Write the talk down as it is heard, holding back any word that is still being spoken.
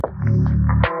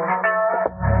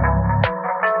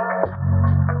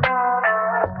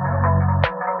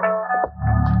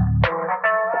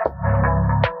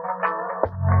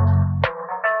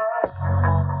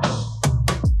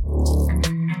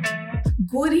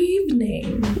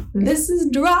evening. This is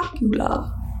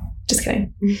Dracula. Just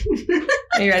kidding.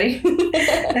 Are you ready?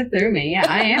 That threw me. Yeah,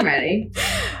 I am ready.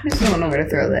 I just don't know where to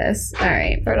throw this. All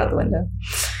right. Throw it out the window.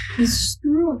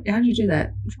 How'd you do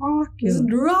that? It's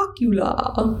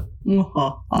Dracula.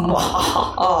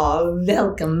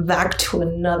 Welcome back to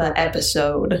another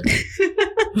episode.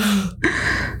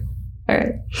 All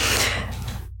right.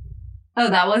 Oh,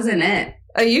 that wasn't it.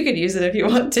 Oh, you could use it if you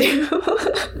want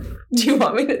to. Do you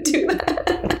want me to do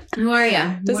that? Who are you?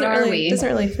 What are we? Doesn't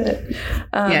really fit.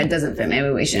 Yeah, it doesn't fit. Maybe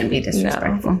we shouldn't be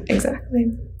disrespectful. No,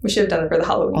 exactly. We should have done it for the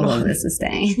Halloween All one. of this is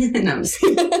staying. No, I'm just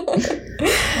kidding.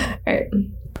 All right.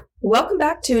 Welcome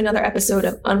back to another episode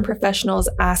of Unprofessionals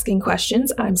Asking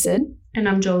Questions. I'm Sid. And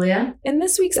I'm Julia. And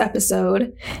this week's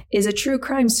episode is a true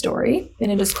crime story,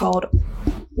 and it is called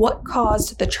What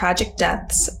Caused the Tragic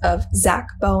Deaths of Zach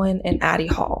Bowen and Addie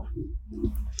Hall.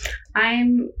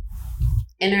 I'm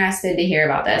interested to hear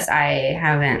about this. I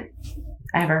haven't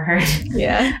ever heard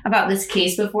about this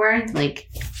case before. Like,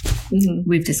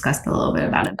 we've discussed a little bit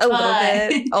about it. A little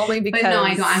bit. Only because... But no,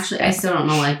 I don't actually... I still don't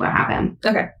know, like, what happened.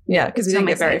 Okay. Yeah, because we didn't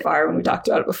get very far when we talked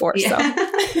about it before, so...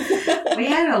 We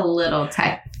had a little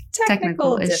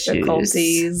technical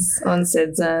difficulties on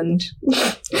Sid's end.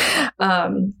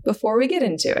 Before we get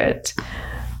into it,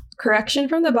 correction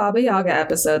from the Baba Yaga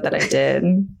episode that I did.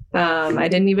 I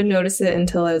didn't even notice it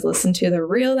until I was listening to the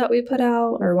reel that we put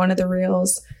out, or one of the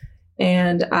reels,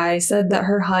 and I said that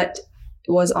her hut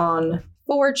was on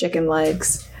 4 chicken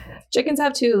legs. Chickens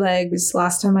have 2 legs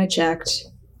last time I checked,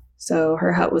 so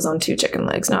her hut was on 2 chicken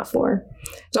legs, not 4.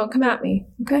 Don't come at me,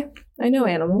 okay? I know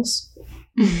animals.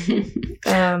 I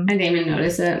didn't even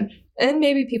notice it. And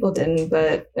maybe people didn't,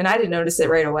 and I didn't notice it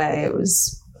right away. It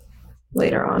was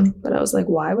later on, but I was like,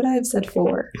 why would I have said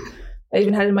 4? I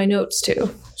even had it in my notes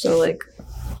too. So like,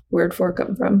 where'd 4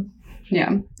 come from?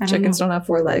 Yeah. Chickens don't have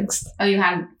 4 legs. Oh, you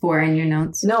had 4 in your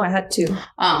notes? No, I had 2.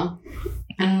 Oh,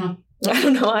 I don't know. I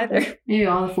don't know either. Maybe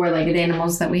all the 4-legged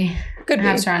animals that we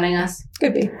have surrounding us.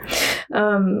 Could be.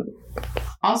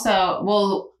 Also,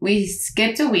 well, we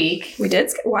skipped a week. We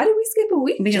did? Why did we skip a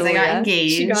week, Because Julia? I got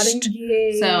engaged. She got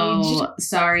engaged. So,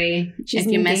 sorry if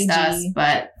you missed us,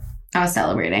 but I was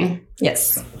celebrating.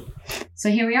 Yes. So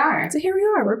here we are.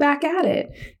 We're back at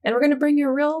it. And we're going to bring you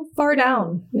real far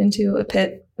down into a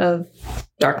pit of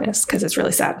darkness because it's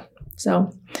really sad. So,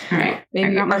 all right.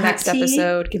 Maybe our next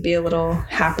episode could be a little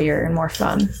happier and more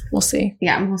fun. We'll see.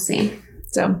 Yeah, we'll see.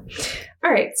 So,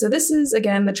 all right. So this is,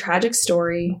 again, the tragic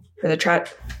story, or the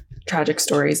tragic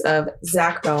stories of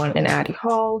Zach Bowen and Addie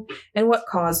Hall and what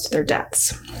caused their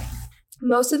deaths.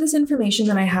 Most of this information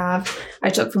that I have, I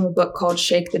took from a book called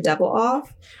Shake the Devil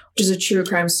Off, which is a true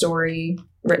crime story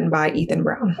written by Ethan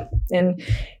Brown. And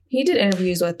he did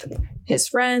interviews with his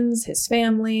friends, his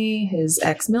family, his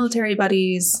ex-military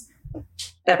buddies,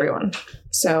 everyone.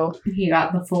 So he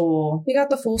got the full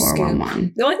scoop.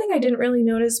 The only thing I didn't really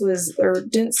notice was there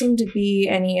didn't seem to be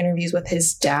any interviews with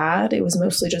his dad. It was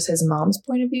mostly just his mom's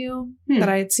point of view that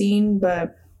I had seen,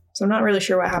 but so I'm not really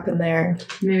sure what happened there.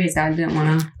 Maybe his dad didn't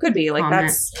want to. Could be like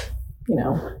comment. That's,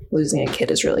 losing a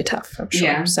kid is really tough, I'm sure.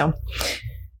 Yeah. So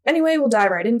anyway, we'll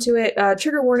dive right into it.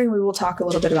 Trigger warning, we will talk a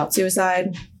little bit about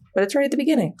suicide, but it's right at the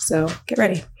beginning, so get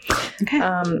ready. Okay.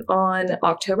 On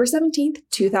October 17th,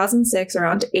 2006,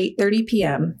 around 8:30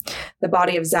 p.m., the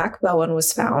body of Zach Bowen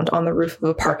was found on the roof of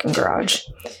a parking garage.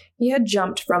 He had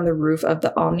jumped from the roof of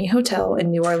the Omni Hotel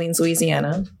in New Orleans,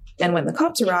 Louisiana, and when the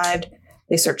cops arrived,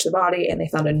 they searched the body and they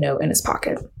found a note in his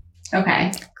pocket.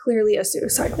 Okay. Clearly a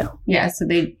suicide note. Yeah, so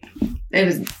it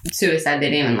was suicide. They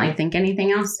didn't even think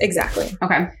anything else? Exactly.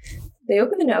 Okay. They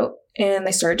opened the note and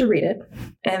they started to read it.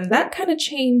 And that kind of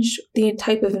changed the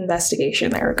type of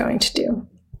investigation they were going to do.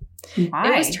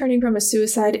 Why? It was turning from a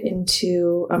suicide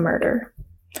into a murder.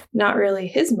 Not really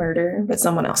his murder, but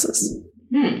someone else's.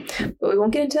 But we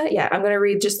won't get into that yet. I'm going to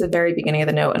read just the very beginning of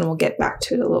the note and we'll get back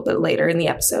to it a little bit later in the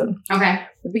episode. Okay.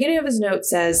 The beginning of his note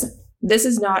says, "This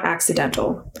is not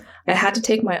accidental. I had to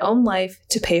take my own life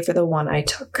to pay for the one I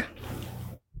took."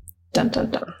 Dun,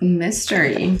 dun, dun.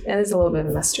 Mystery. It is a little bit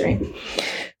of a mystery.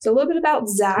 So a little bit about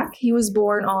Zach. He was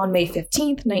born on May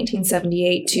 15th,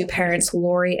 1978 to parents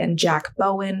Lori and Jack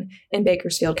Bowen in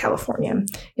Bakersfield, California.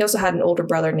 He also had an older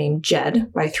brother named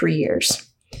Jed by 3 years.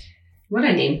 What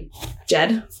a name.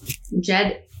 Jed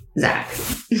Zach.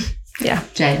 Yeah.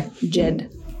 Jed.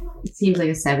 It seems like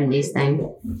a 70s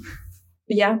thing.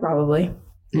 Yeah, probably.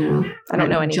 No. I don't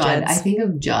know any Judd. Jeds. I think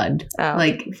of Judd. Oh.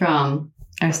 Like from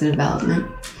Arrested Development.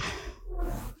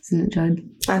 Isn't it Judd?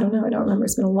 I don't know. I don't remember.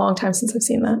 It's been a long time since I've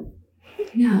seen that.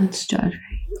 Yeah, it's Judd,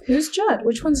 right? Who's Judd?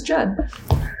 Which one's Judd?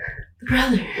 The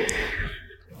brother.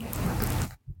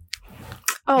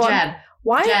 Oh, Jed.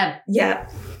 Why? Jeb. Yeah.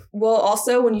 Well,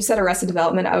 also, when you said Arrested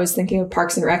Development, I was thinking of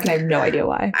Parks and Rec, and I have no idea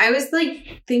why. I was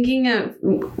like thinking of...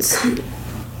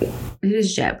 It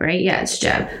is Jeb, right? Yeah, it's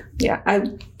Jeb. Yeah, I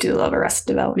do love Arrested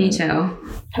Development. Me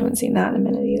too. Haven't seen that in a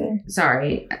minute either.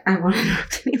 Sorry, I want to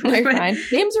know. Fine.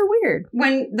 Names are weird.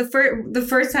 When the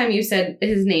first time you said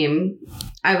his name,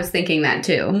 I was thinking that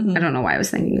too. Mm-hmm. I don't know why I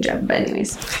was thinking Jeb, but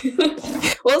anyways.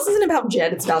 Well, this isn't about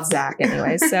Jed, it's about Zach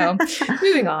anyways. So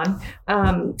moving on.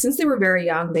 Since they were very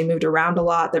young, they moved around a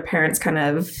lot. Their parents kind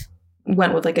of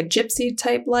went with like a gypsy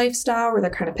type lifestyle where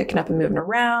they're kind of picking up and moving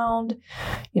around,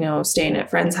 staying at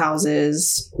friends'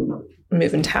 houses,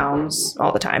 moving towns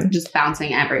all the time. Just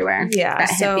bouncing everywhere. Yeah. That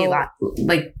hippie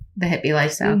like the hippie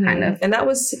lifestyle kind of. And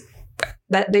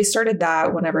that they started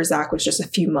that whenever Zach was just a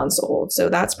few months old. So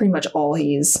that's pretty much all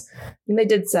they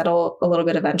did settle a little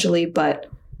bit eventually, but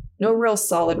no real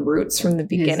solid roots from the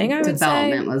beginning, I would say.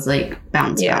 Development was like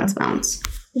bounce.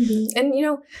 Mm-hmm.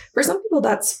 And, for some people,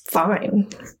 that's fine.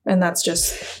 And that's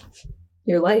just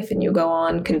your life. And you go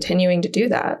on continuing to do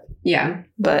that. Yeah.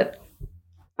 But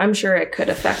I'm sure it could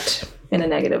affect in a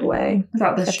negative way.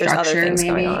 About the structure, there's other things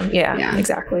maybe. Going on. Yeah,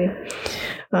 exactly.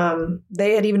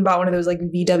 They had even bought one of those like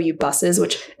VW buses,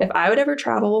 which if I would ever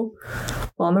travel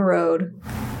on the road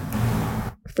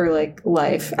for like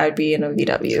life, I'd be in a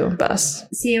VW bus.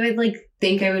 See, I would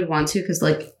think I would want to because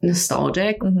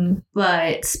nostalgic,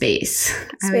 but space.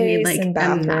 I would need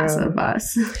a massive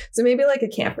bus. So maybe like a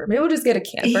camper. Maybe we'll just get a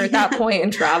camper at that point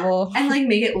and travel and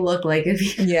make it look like a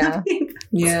VW.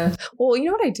 Yeah. Well, you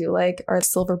know what I do like are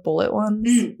silver bullet ones.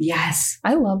 Yes,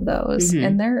 I love those,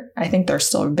 and I think they're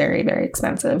still very, very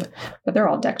expensive, but they're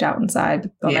all decked out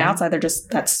inside. On the outside, they're just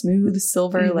that smooth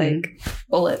silver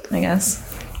bullet. I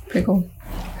guess pretty cool.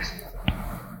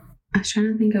 I was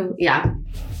trying to think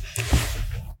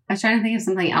of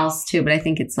something else too, but I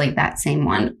think it's like that same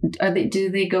one. Do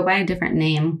they go by a different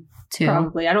name too?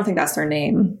 Probably. I don't think that's their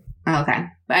name. Oh, okay.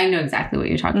 But I know exactly what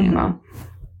you're talking about.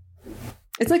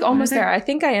 It's like almost there. I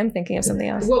think I am thinking of something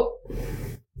else. Whoa.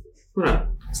 Hold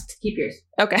on. Just keep yours.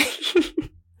 Okay.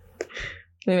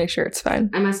 Let me make sure it's fine.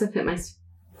 I must have hit my...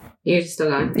 You're still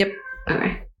going? Yep.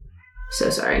 Okay. So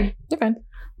sorry. You're fine.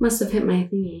 Must have hit my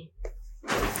thingy.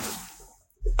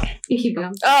 You keep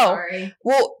going. Sorry.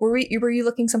 Well, were you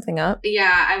looking something up?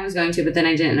 Yeah, I was going to, but then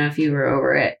I didn't know if you were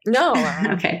over it. No.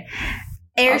 Okay.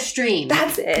 Airstream.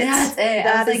 That's it.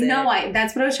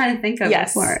 That's what I was trying to think of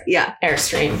before. Yeah.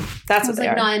 Airstream. That's what they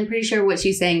are. No, I'm pretty sure what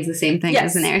she's saying is the same thing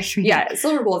as an Airstream. Yeah,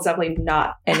 Silver Bullet's definitely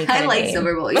not any kind I like name.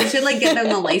 Silver Bullet. You should get them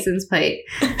the license plate.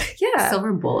 Yeah.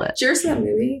 Silver Bullet. Did you ever see that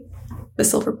movie? The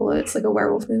Silver Bullet. It's like a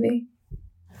werewolf movie.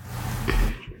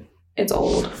 It's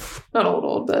old. Not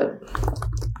old, but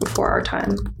before our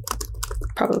time.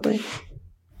 Probably.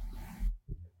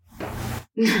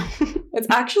 It's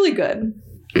actually good.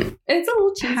 It's a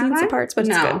little cheesy in some parts, but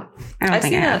it's good. I've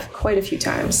seen that quite a few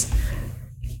times.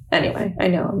 Anyway, I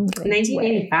know.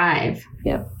 1985.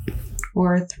 Yeah.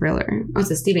 Or a thriller. Oh,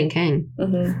 it's a Stephen King.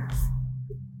 Mm-hmm.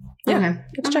 Yeah. Okay.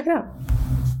 Let's check it out.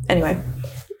 Anyway,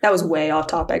 that was way off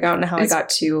topic. I don't know how I got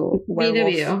to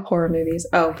werewolf horror movies.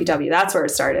 Oh, VW. That's where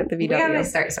it started. The VW. We gotta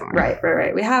start somewhere.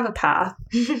 Right. We have a path,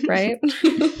 right?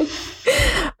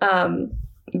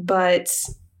 But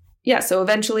yeah, so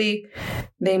eventually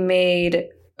they made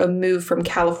a move from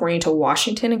California to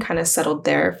Washington and kind of settled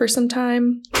there for some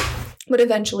time. But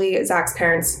eventually Zach's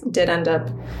parents did end up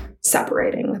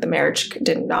separating. The marriage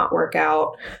did not work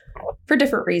out for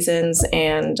different reasons.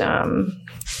 And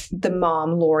the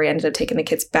mom, Lori, ended up taking the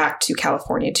kids back to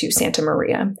California to Santa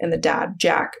Maria. And the dad,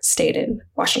 Jack, stayed in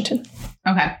Washington.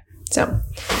 Okay. So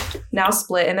now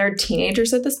split, and they're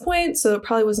teenagers at this point. So it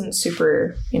probably wasn't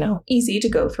super, easy to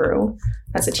go through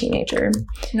as a teenager.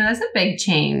 No, that's a big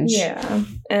change. Yeah.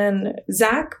 And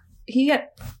Zach, he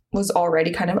was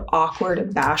already kind of awkward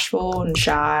and bashful and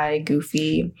shy,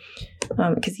 goofy,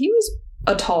 because he was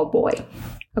a tall boy.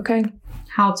 Okay.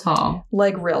 How tall?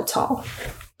 Like real tall.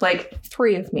 Like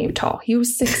 3 of me tall. He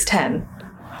was 6'10".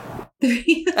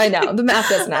 I know. The math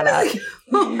doesn't add up.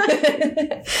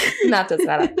 Math doesn't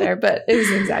add up there, but it was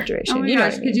an exaggeration. Oh my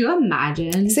gosh, could you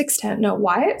imagine? 6'10". No,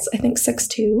 Wyatt's, I think,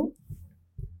 6'2".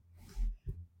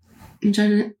 I'm trying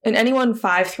to... And anyone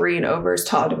 5'3" and over is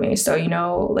tall to me. So,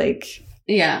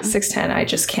 yeah, 6'10", I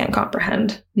just can't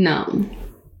comprehend. No.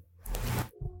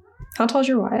 How tall is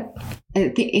your Wyatt? I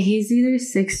think he's either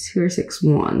 6'2" or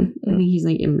 6'1". I think he's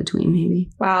in between, maybe.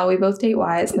 Wow, we both date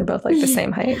Wyatts and they're both the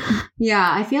same height.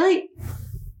 Yeah, I feel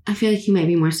like he might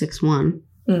be more 6'1".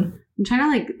 I'm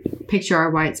trying to picture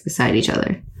our Wyatts beside each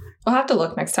other. I'll have to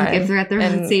look next time. If they're at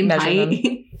their same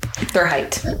height. Their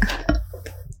height.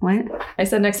 What? I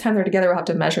said next time they're together, we'll have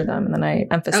to measure them. And then I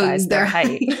emphasized their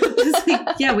height.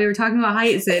 Yeah, we were talking about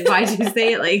height, Sid. Why'd you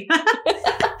say it like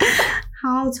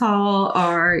how tall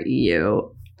are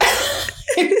you?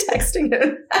 You're texting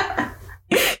him.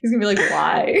 He's going to be like,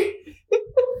 why?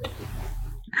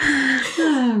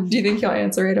 Do you think he'll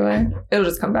answer right away? It'll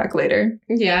just come back later.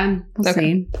 Yeah, we'll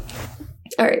see.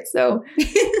 All right, so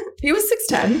he was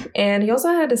 6'10", and he also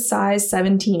had a size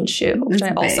 17 shoe, which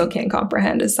I also can't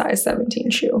comprehend, a size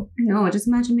 17 shoe. I know, just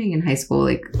imagine being in high school,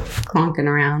 like, clonking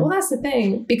around. Well, that's the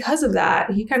thing. Because of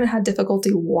that, he kind of had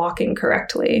difficulty walking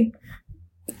correctly.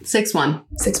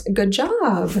 6'1". Good job.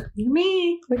 Look at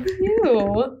me. Look at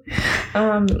you.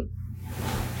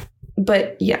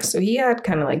 But yeah, so he had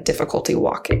kind of like difficulty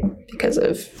walking because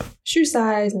of shoe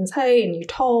size and his height, and you're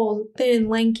tall, thin,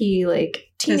 lanky, like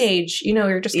teenage,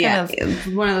 you're just kind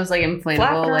of one of those like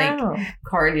inflatable like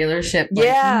car dealership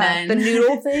men. The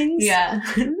noodle things. Yeah.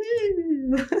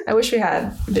 I wish we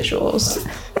had visuals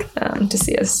to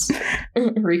see us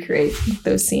recreate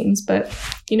those scenes, but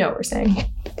you know what we're saying.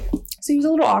 So he was a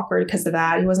little awkward because of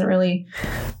that. He wasn't really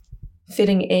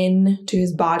fitting in to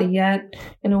his body yet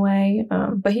in a way.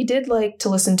 But he did like to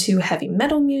listen to heavy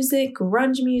metal music,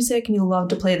 grunge music, and he loved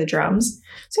to play the drums.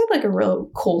 So he had like a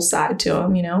real cool side to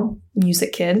him,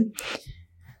 music kid.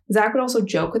 Zach would also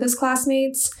joke with his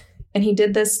classmates, and he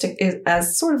did this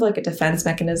as sort of like a defense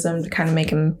mechanism to kind of make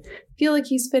him feel like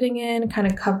he's fitting in, kind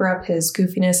of cover up his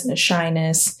goofiness and his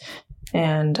shyness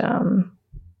and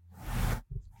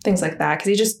things like that. Because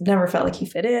he just never felt like he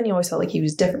fit in. He always felt like he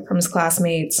was different from his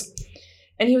classmates.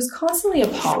 And he was constantly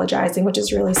apologizing, which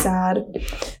is really sad.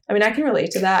 I mean, I can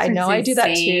relate to that. I know I do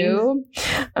that too.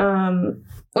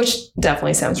 Which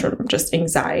definitely stems from just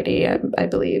anxiety, I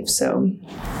believe. So,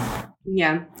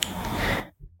 yeah.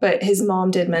 But his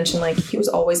mom did mention, like, he was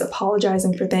always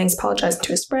apologizing for things, apologizing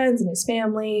to his friends and his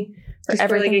family for just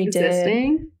everything he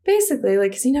did. Basically,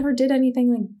 like, because he never did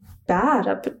anything, like, bad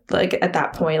at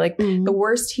that point. Like, the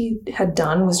worst he had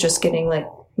done was just getting, like,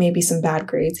 maybe some bad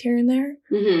grades here and there.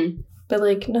 Mm-hmm. But,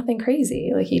 like, nothing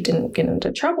crazy. Like, he didn't get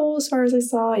into trouble as far as I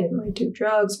saw. He didn't, like, do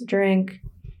drugs or drink.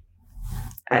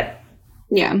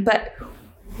 Yeah. But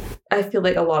I feel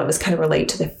like a lot of us kind of relate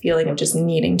to the feeling of just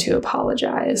needing to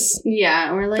apologize.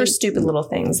 Yeah, or, like... for stupid little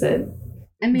things that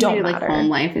and maybe, don't like, matter. Home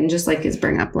life and just, like,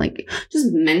 bring up, like,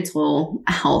 just mental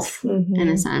health in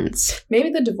a sense. Maybe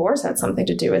the divorce had something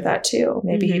to do with that, too.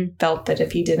 Maybe he felt that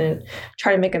if he didn't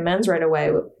try to make amends right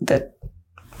away,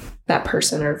 that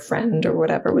person or friend or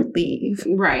whatever would leave.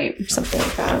 Right. Or something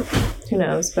like that. Who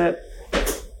knows? But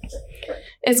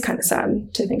it's kind of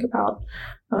sad to think about.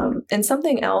 And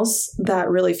something else that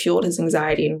really fueled his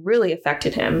anxiety and really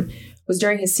affected him was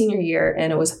during his senior year,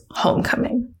 and it was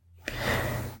homecoming.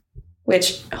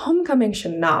 Which, homecoming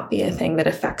should not be a thing that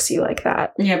affects you like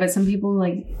that. Yeah, but some people,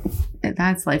 like,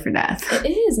 that's life or death. It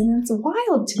is, and it's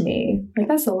wild to me. Like,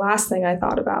 that's the last thing I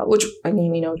thought about. Which, I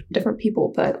mean, different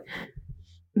people, but...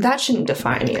 that shouldn't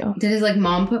define you. Did his, like,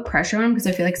 mom put pressure on him? Because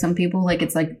I feel like some people, like,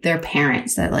 it's, like, their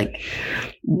parents that, like...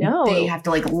 No. They have to,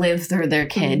 like, live through their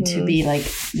kid to be, like,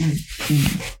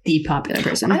 the popular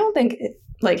person. I don't think,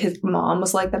 his mom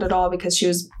was like that at all, because she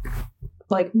was,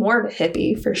 like, more of a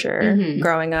hippie, for sure.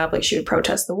 Growing up, like, she would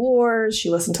protest the wars. She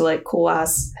listened to, like,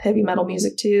 cool-ass heavy metal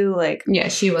music, too. Like... yeah,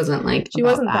 she wasn't, like... she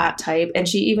wasn't that type. And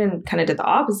she even kind of did the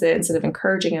opposite. Instead of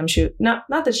encouraging him, she... Not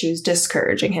that she was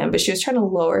discouraging him, but she was trying to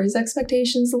lower his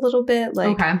expectations a little bit.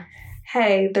 Like,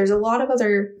 hey, there's a lot of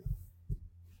other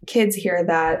kids here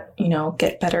that,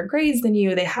 get better grades than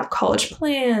you. They have college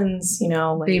plans,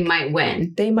 like... they might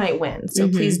win. So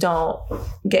please don't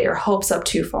get your hopes up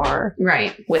too far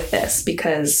with this,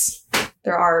 because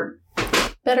there are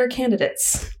better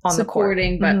candidates on the court.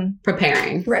 Supporting, but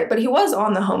preparing. Right. But he was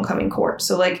on the homecoming court.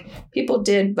 So, like, people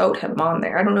did vote him on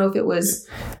there. I don't know if it was...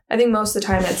 I think most of the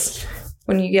time it's...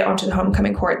 when you get onto the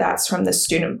homecoming court, that's from the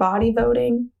student body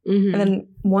voting. And then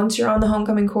once you're on the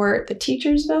homecoming court, the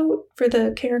teachers vote for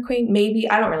the king or queen. Maybe.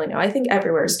 I don't really know. I think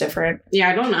everywhere is different. Yeah,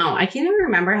 I don't know. I can't even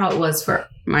remember how it was for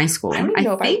my school. I don't even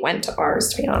know if I went to ours,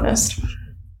 to be honest.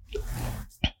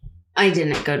 I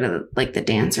didn't go to, like, the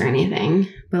dance or anything,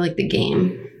 but, like, the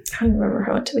game. I don't remember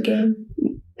how I went to the game.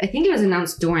 I think it was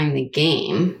announced during the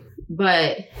game,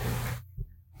 but...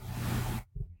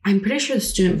 I'm pretty sure the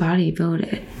student body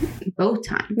voted both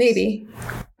times. Maybe.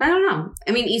 I don't know.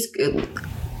 I mean,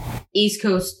 East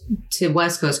Coast to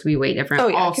West Coast could be way different. Oh,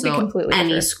 yeah. Also, it could be completely any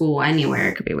different. school,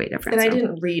 anywhere, could be way different. And I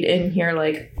didn't read in here,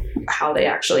 like, how they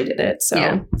actually did it.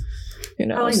 So, who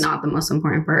knows? Probably not the most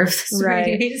important part of the story.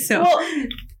 Right. So. Well,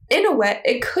 in a way,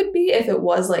 it could be if it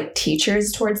was, like,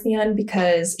 teachers towards the end,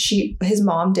 because his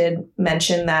mom did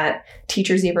mention that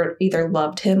teachers either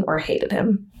loved him or hated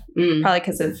him. probably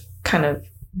because of kind of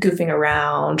goofing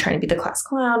around, trying to be the class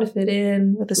clown to fit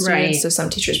in with the students. Right. So some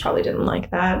teachers probably didn't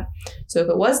like that. So if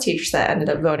it was teachers that ended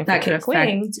up voting for King or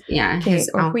Queen, King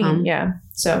or Queen,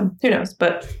 So who knows?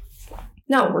 But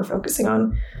not what we're focusing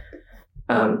on.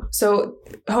 So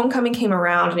homecoming came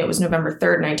around and it was November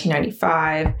 3rd,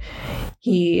 1995.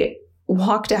 He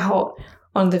walked out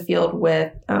on the field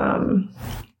with,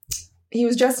 he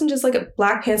was dressed in just like a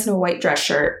black pants and a white dress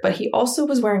shirt, but he also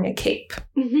was wearing a cape.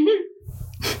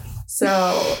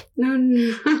 So,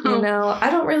 no. I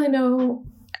don't really know,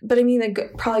 but I mean,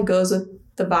 it probably goes with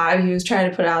the vibe he was trying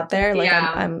to put out there. Like,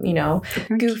 I'm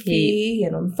goofy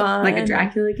and I'm fun. Like a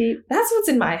Dracula cape? That's what's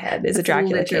in my head, is a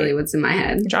Dracula cape. Literally what's in my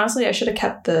head. Which honestly, I should have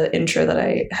kept the intro that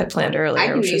I had planned earlier. I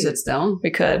can use it still. We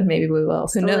could. Maybe we will.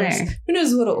 Who knows? There. Who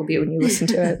knows what it will be when you listen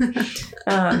to it.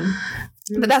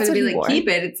 But that's what he wore. Keep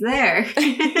it. It's there.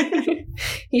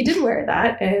 He did wear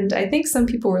that. And I think some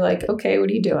people were like, okay, what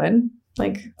are you doing?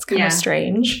 Like, it's kind of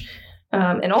strange.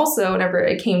 And also, whenever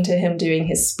it came to him doing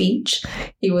his speech,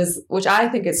 which I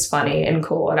think is funny and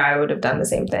cool, and I would have done the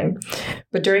same thing.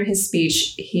 But during his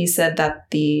speech, he said that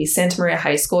the Santa Maria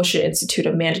High School should institute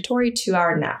a mandatory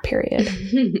 2-hour nap period.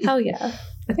 Hell yeah.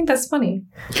 I think that's funny.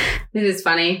 It is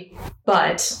funny.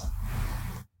 But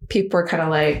people were kind of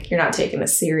like, you're not taking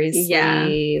this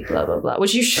seriously, blah, blah, blah.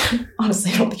 Which you should,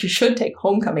 honestly, I don't think you should take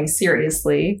homecoming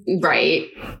seriously. Right.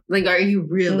 Like, are you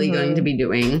really going to be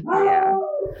doing? Yeah.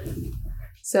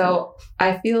 So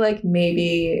I feel like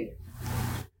maybe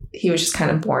he was just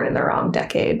kind of born in the wrong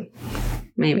decade.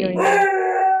 Maybe.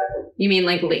 You mean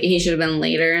like he should have been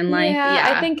later in life?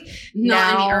 Yeah. I think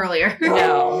not any earlier.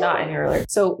 No, not any earlier.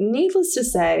 So needless to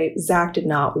say, Zach did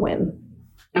not win.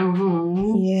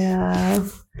 Oh. Yeah.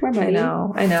 I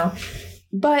know.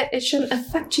 But it shouldn't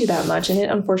affect you that much. And it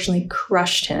unfortunately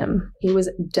crushed him. He was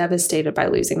devastated by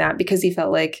losing that because he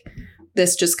felt like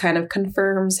this just kind of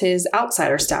confirms his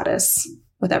outsider status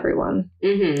with everyone.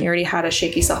 Mm-hmm. He already had a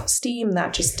shaky self-esteem.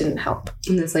 That just didn't help.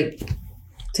 And it's like,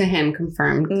 to him,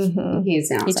 confirmed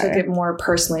he's an outsider. He took it more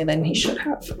personally than he should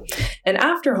have. And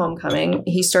after homecoming,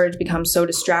 he started to become so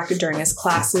distracted during his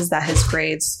classes that his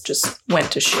grades just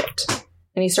went to shit.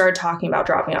 And he started talking about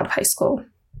dropping out of high school.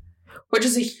 Which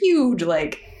is a huge,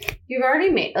 you've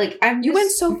already made, you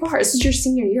went so far. This is your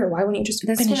senior year. Why wouldn't you just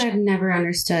finish it? That's what I've never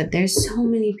understood. There's so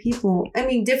many people. I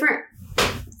mean,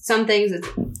 some things, it's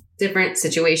different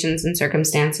situations and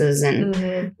circumstances, and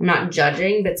I'm not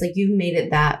judging, but it's like, you've made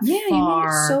it that far. Yeah, you made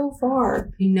it so far.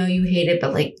 You know you hate it,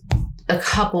 but a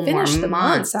couple more months. Finish the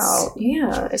months out.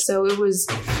 Yeah. So it was,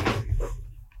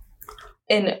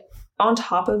 and on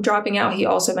top of dropping out, he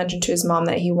also mentioned to his mom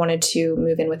that he wanted to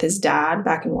move in with his dad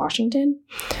back in Washington.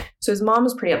 So his mom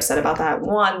was pretty upset about that.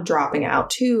 1, dropping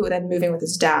out. 2, then moving with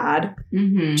his dad.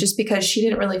 Mm-hmm. Just because she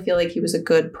didn't really feel like he was a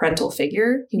good parental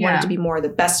figure. He wanted to be more the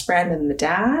best friend than the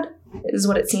dad, is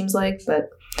what it seems like. But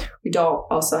we don't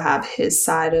also have his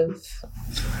side of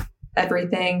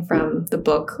everything from the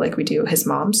book like we do his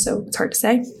mom. So it's hard to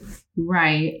say.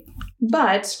 Right.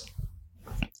 But,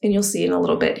 and you'll see in a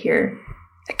little bit here,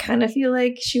 I kind of feel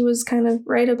like she was kind of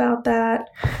right about that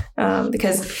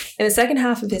because in the second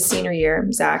half of his senior year,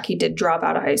 Zach, he did drop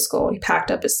out of high school. He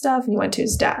packed up his stuff and he went to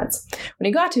his dad's. When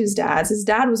he got to his dad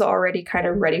was already kind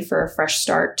of ready for a fresh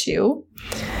start too.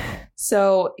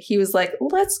 So he was like,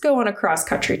 let's go on a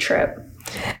cross-country trip.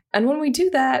 And when we do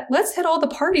that, let's hit all the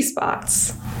party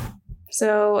spots.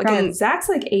 So again, Zach's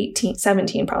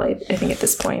 17 probably, I think, at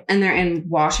this point. And they're in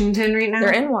Washington right now?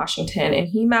 They're in Washington, and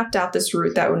he mapped out this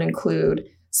route that would include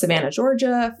Savannah,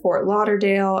 Georgia, Fort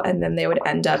Lauderdale, and then they would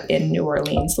end up in New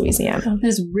Orleans, Louisiana.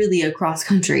 That's really a cross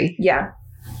country. Yeah.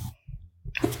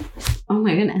 Oh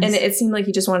my goodness. And it seemed like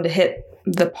he just wanted to hit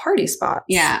the party spots.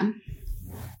 Yeah.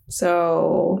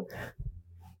 So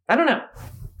I don't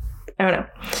know.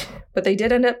 But they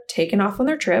did end up taking off on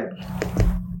their trip.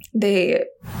 They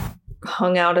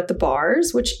hung out at the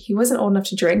bars, which he wasn't old enough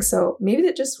to drink, so maybe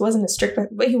that just wasn't a strict,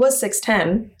 but he was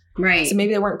 6'10". Right. So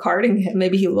maybe they weren't carding him.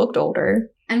 Maybe he looked older.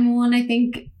 And I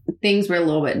think things were a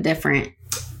little bit different.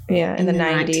 Yeah, in the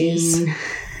 90s.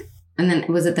 And then,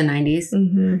 was it the 90s?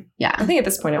 Mm-hmm. Yeah. I think at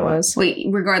this point it was. Wait,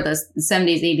 regardless, the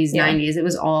 70s, 80s, 90s, it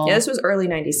was all... Yeah, this was early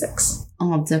 96.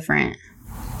 All different.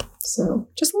 So,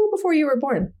 just a little before you were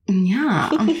born. Yeah.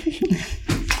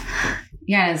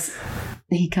 Yes.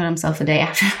 He killed himself a day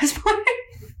after I was born.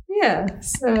 Yeah.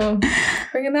 So,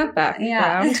 bringing that back.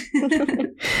 Yeah.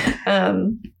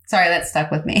 Sorry, that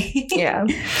stuck with me. Yeah.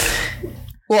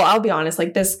 Well, I'll be honest,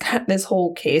 this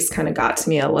whole case kind of got to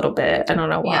me a little bit. I don't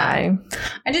know why. Yeah.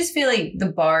 I just feel like the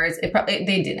bars,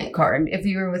 they didn't card. If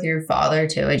you were with your father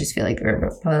too, I just feel like they were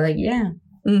probably like, yeah,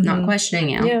 not questioning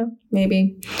you. Yeah,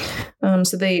 maybe.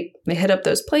 So they hit up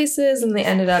those places and they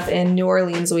ended up in New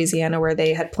Orleans, Louisiana, where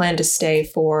they had planned to stay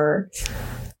for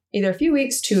either a few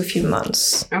weeks to a few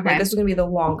months. Okay. Like, this was going to be the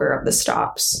longer of the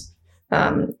stops.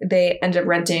 They ended up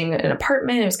renting an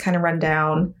apartment. It was kind of run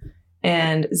down.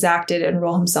 And Zach did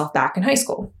enroll himself back in high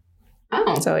school.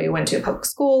 Oh. So he went to a public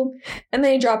school and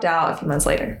then he dropped out a few months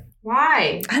later.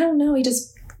 Why? I don't know. He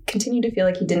just continued to feel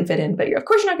like he didn't fit in. But of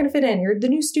course you're not going to fit in. You're the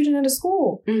new student at a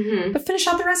school. Mm-hmm. But finish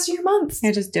out the rest of your months.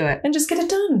 Yeah, just do it. And just get it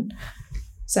done.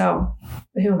 So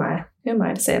who am I? Who am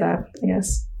I to say that, I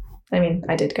guess? I mean,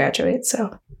 I did graduate,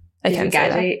 so I can say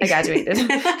that. I graduated.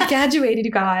 I graduated,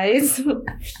 you guys.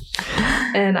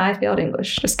 And I failed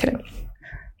English. Just kidding.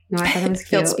 No, I thought it was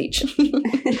failed speech.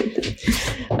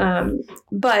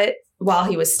 But while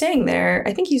he was staying there,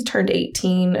 I think he's turned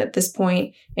 18 at this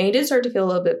point, and he did start to feel a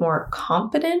little bit more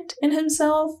confident in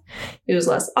himself. He was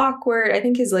less awkward. I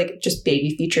think his just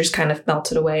baby features kind of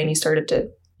melted away, and he started to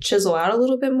chisel out a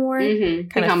little bit more,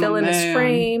 kind of fill in his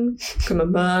frame. Become a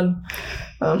man.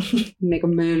 Make a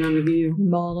man out of you.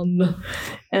 Man.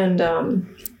 And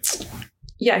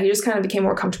yeah, he just kind of became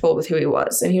more comfortable with who he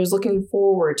was, and he was looking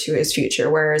forward to his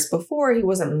future, whereas before he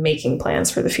wasn't making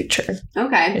plans for the future.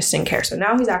 Okay. He just didn't care. So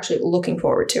now he's actually looking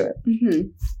forward to it. Mm-hmm.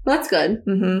 Well, that's good.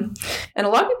 Mm-hmm. And a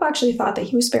lot of people actually thought that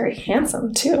he was very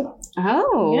handsome, too.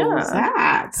 Oh, yeah.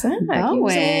 Zach. Bowen. He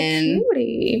was a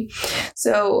cutie.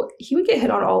 So he would get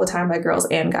hit on all the time by girls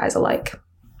and guys alike.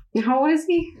 How old is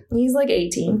he? He's like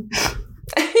 18.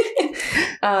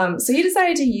 So he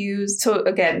decided to use, so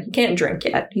again, he can't drink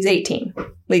yet. He's 18,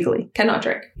 legally, cannot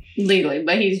drink. Legally,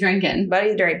 but he's drinking.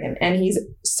 And he's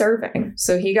serving.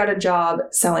 So he got a job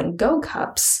selling Go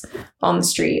Cups on the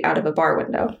street out of a bar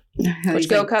window. Which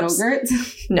Go Cups?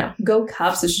 No, Go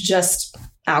Cups is just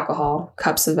alcohol,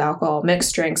 cups of alcohol,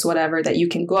 mixed drinks, whatever, that you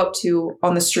can go up to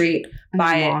on the street,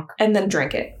 buy it, and then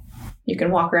drink it. You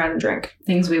can walk around and drink.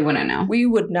 Things we wouldn't know. We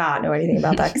would not know anything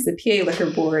about that because the PA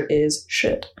liquor board is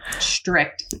shit.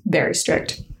 Strict. Very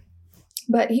strict.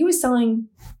 But he was selling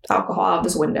alcohol out of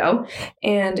this window,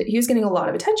 and he was getting a lot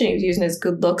of attention. He was using his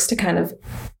good looks to kind of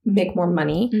make more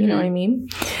money. You know what I mean?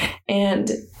 And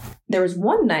there was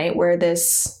one night where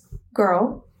this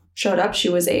girl showed up. She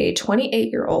was a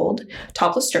 28-year-old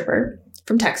topless stripper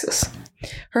from Texas.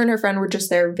 Her and her friend were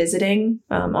just there visiting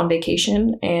on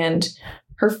vacation, and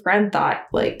her friend thought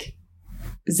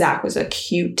Zach was a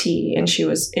cutie and she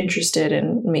was interested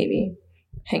in maybe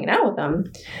hanging out with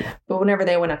him. But whenever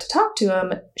they went up to talk to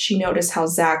him, she noticed how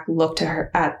Zach looked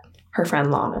at her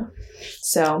friend Lana.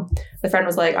 So the friend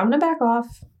was like, I'm going to back off.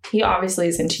 He obviously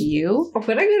is into you. What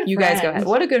a good friend. You guys go ahead.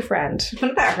 What a good friend.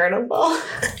 Wouldn't that hurt a little?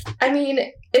 I mean,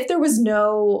 if there was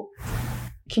no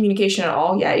communication at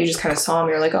all, yeah, you just kind of saw him.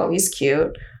 You're like, oh, he's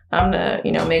cute. I'm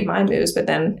going to, make my moves. But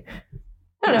then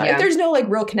I don't know. Yeah. If there's no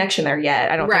real connection there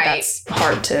yet, I don't think that's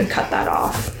hard to cut that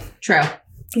off. True.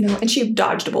 And she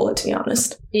dodged a bullet, to be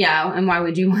honest. Yeah. And why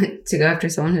would you want to go after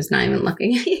someone who's not even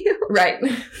looking at you? Right.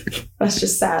 That's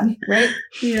just sad, right?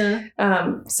 Yeah.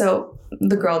 So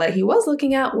the girl that he was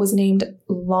looking at was named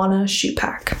Lana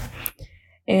Shupak.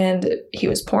 And he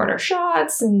was pouring her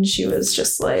shots, and she was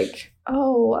just like,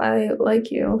 oh, I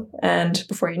like you. And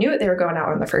before you knew it, they were going out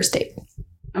on the first date.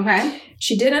 Okay.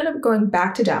 She did end up going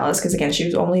back to Dallas because, again, she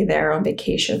was only there on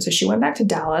vacation. So she went back to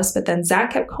Dallas, but then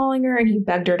Zach kept calling her and he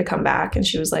begged her to come back. And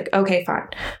she was like, okay, fine.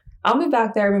 I'll move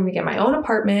back there when we get my own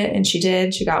apartment. And she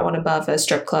did. She got one above a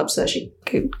strip club so that she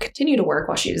could continue to work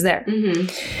while she was there.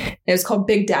 Mm-hmm. It was called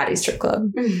Big Daddy Strip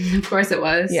Club. Of course it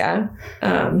was. Yeah.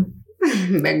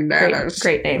 Big Daddy.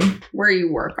 Great name. Where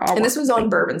you work. And this was on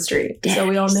Bourbon Street. Daddies. So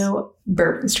we all know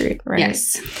Bourbon Street, right?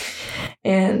 Yes.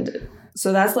 And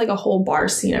so that's like a whole bar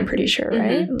scene, I'm pretty sure,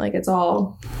 right? Mm-hmm. Like it's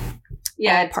all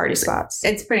party spots.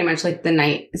 It's pretty much like the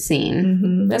night scene.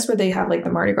 Mm-hmm. That's where they have like the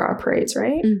Mardi Gras parades,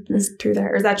 right? Mm-hmm. Is through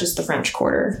there. Or is that just the French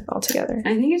Quarter altogether?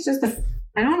 I think it's just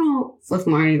I don't know with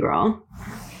Mardi Gras.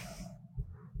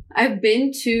 I've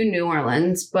been to New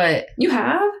Orleans, but... You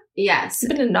have? Yes. You've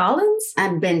been to Nolans?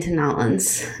 I've been to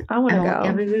Nolans. I want to go. I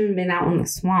haven't even been out in the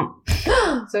swamp.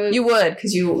 So you would,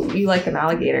 because you like them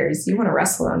alligators. You want to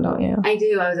wrestle them, don't you? I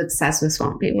do. I was obsessed with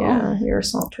swamp people. Yeah, you're a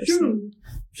swamp person.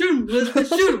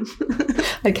 Shoot.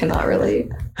 I cannot relate.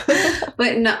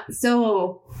 But no,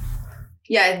 so...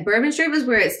 Yeah, Bourbon Street was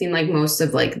where it seemed like most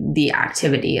of like the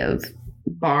activity of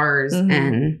bars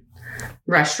and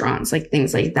restaurants, like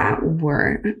things like that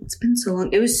were. It's been so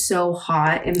long. It was so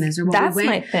hot and miserable. That's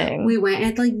my thing. We went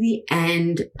at like the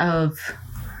end of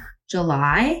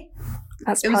July.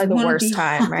 That's probably the worst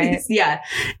time, right? Yeah,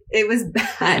 it was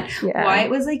bad. Yeah. Wyatt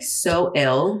was like so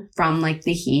ill from like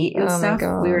the heat and stuff. My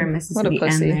God. We were in Mississippi What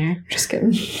a pussy. there. Just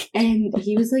kidding. And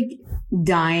he was like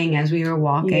dying as we were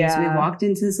walking. Yeah. So we walked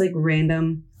into this like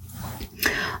random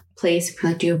place. We're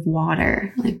like, do you have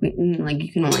water? Like,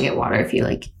 you can only get water if you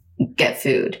like get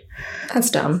food.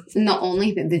 That's dumb. And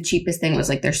the cheapest thing was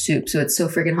like their soup. So it's so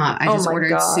freaking hot. I just ordered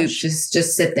gosh. soup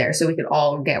just sit there so we could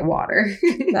all get water.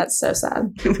 That's so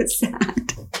sad. It was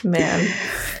sad. Man.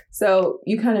 So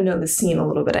you kind of know the scene a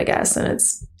little bit, I guess, and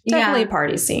it's definitely a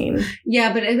party scene.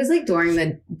 Yeah, but it was like during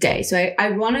the day. So I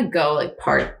want to go like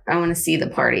I want to see the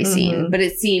party scene. But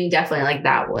it seemed definitely like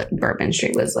that what Bourbon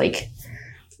Street was like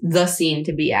the scene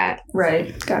to be at.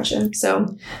 Right. Gotcha. So,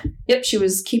 yep, she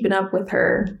was keeping up with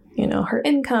her, her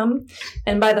income.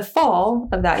 And by the fall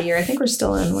of that year, I think we're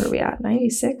still in, what are we at?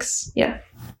 96? Yeah.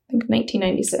 I think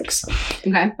 1996.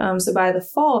 Okay. So by the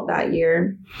fall of that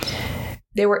year,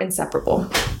 they were inseparable.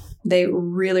 They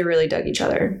really, really dug each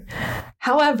other.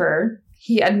 However,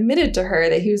 he admitted to her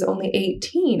that he was only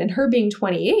 18, and her being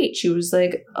 28, she was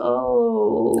like, oh.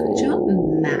 Could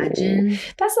you imagine?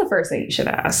 That's the first thing you should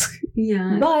ask.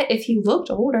 Yeah. But if he looked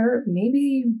older,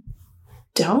 maybe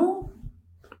don't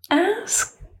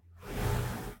ask.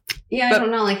 Yeah, I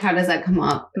don't know, like, how does that come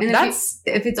up? And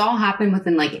if it's all happened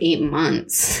within, like, 8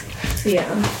 months. Yeah.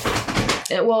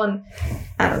 And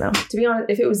I don't know. To be honest,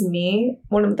 if it was me,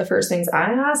 one of the first things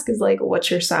I ask is, like, what's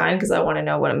your sign? Because I want to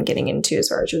know what I'm getting into as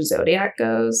far as your zodiac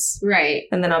goes. Right.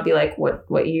 And then I'll be like,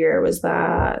 what year was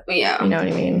that? Yeah. You know what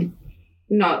I mean?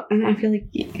 No, and I feel like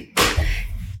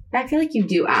you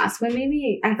do ask, but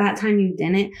maybe at that time you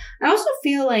didn't. I also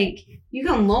feel like you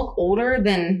can look older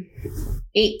than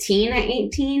 18 at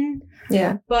 18.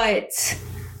 Yeah. But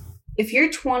if you're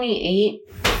 28,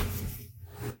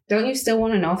 don't you still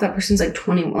want to know if that person's like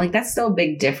 21? Like, that's still a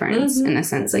big difference in a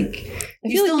sense. Like, I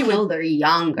you feel still like know they're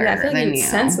younger. Yeah, I feel like than it makes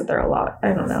sense that they're a lot.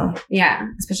 I don't know. Yeah,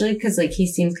 especially because like he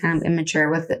seems kind of immature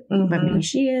with it, but maybe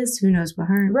she is. Who knows what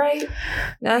her? Right.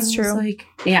 That's true. Like,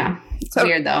 yeah, it's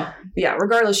weird though. Yeah.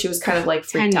 Regardless, she was kind of like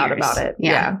freaked out about it.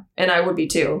 Yeah, and I would be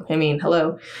too. I mean,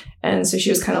 hello. And so she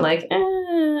was kind of like, I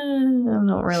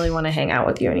don't really want to hang out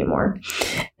with you anymore,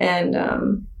 and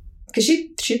because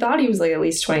she thought he was like at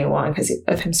least 21 because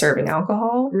of him serving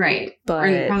alcohol. Right. But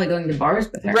or probably going to bars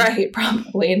with her. Right,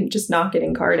 probably, and just not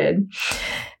getting carded.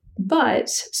 But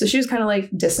so she was kind of like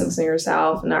distancing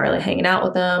herself and not really hanging out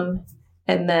with them.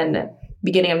 And then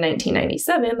beginning of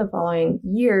 1997, the following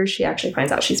year, she actually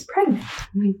finds out she's pregnant. Oh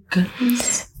my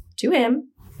goodness. To him.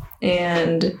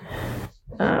 And,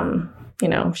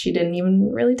 she didn't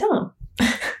even really tell him.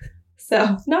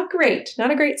 So not great. Not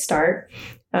a great start.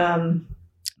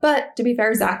 But to be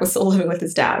fair, Zach was still living with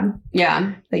his dad.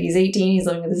 Yeah. Like, he's 18, he's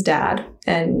living with his dad,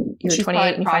 and you're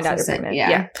 28 and you find out you're pregnant.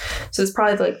 Yeah. So it's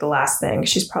probably like the last thing.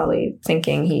 She's probably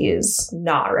thinking he is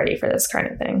not ready for this kind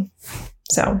of thing.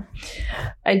 So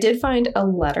I did find a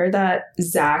letter that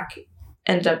Zach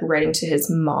ended up writing to his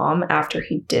mom after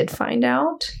he did find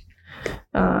out.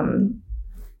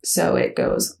 So it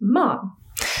goes, Mom,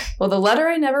 well, the letter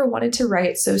I never wanted to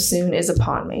write so soon is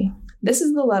upon me. This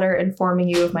is the letter informing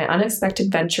you of my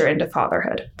unexpected venture into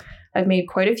fatherhood. I've made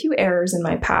quite a few errors in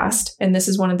my past, and this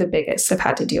is one of the biggest I've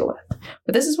had to deal with.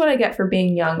 But this is what I get for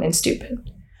being young and stupid.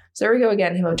 So there we go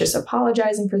again, him just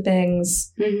apologizing for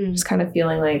things, just kind of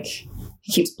feeling like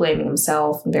he keeps blaming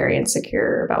himself and very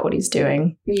insecure about what he's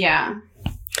doing. Yeah.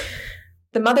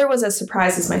 The mother was as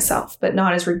surprised as myself, but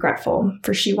not as regretful,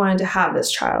 for she wanted to have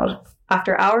this child.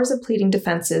 After hours of pleading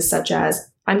defenses such as,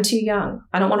 I'm too young,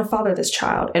 I don't want to father this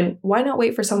child, and why not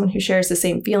wait for someone who shares the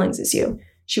same feelings as you?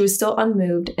 She was still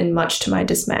unmoved, and much to my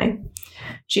dismay.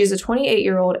 She is a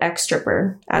 28-year-old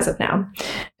ex-stripper, as of now,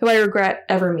 who I regret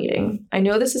ever meeting. I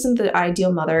know this isn't the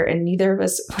ideal mother, and neither of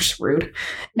us, which is rude,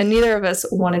 and neither of us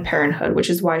wanted parenthood, which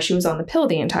is why she was on the pill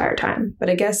the entire time. But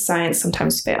I guess science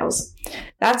sometimes fails.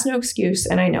 That's no excuse,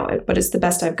 and I know it, but it's the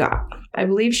best I've got. I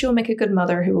believe she will make a good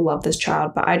mother who will love this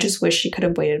child, but I just wish she could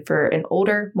have waited for an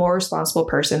older, more responsible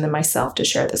person than myself to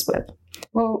share this with.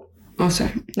 Well, oh,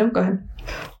 sorry. No, go ahead.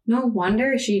 No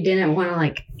wonder she didn't want to,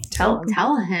 like, tell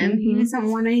him. He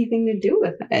doesn't want anything to do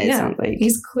with it. It sounds like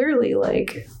he's clearly,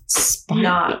 like,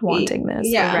 not wanting this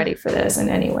or ready for this in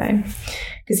any way.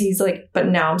 Because he's like, but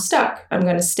now I'm stuck. I'm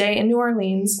going to stay in New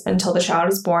Orleans until the child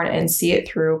is born and see it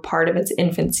through part of its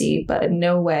infancy, but in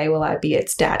no way will I be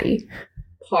its daddy.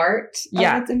 Part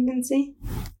of its infancy?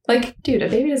 Like, dude, a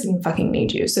baby doesn't even fucking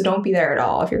need you, so don't be there at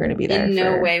all if you're going to be there. In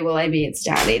no way will I be its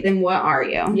daddy. Then what are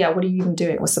you? Yeah, what are you even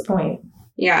doing? What's the point?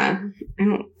 Yeah. I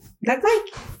don't... That's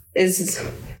like... is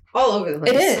all over the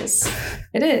place.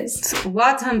 It is. It's a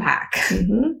lot to unpack.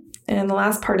 Mm-hmm. And the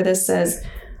last part of this says,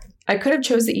 I could have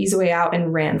chose the easy way out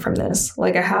and ran from this,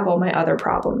 like I have all my other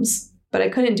problems. But I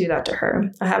couldn't do that to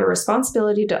her. I have a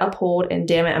responsibility to uphold, and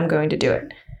damn it, I'm going to do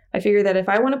it. I figure that if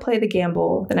I want to play the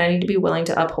gamble, then I need to be willing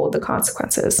to uphold the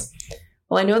consequences.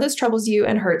 Well, I know this troubles you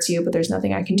and hurts you, but there's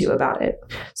nothing I can do about it.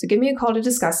 So give me a call to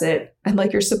discuss it. I'd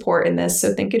like your support in this,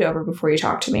 so think it over before you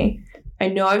talk to me. I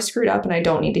know I've screwed up and I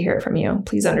don't need to hear it from you.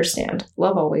 Please understand.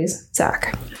 Love always,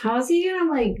 Zach. How is he gonna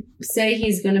like say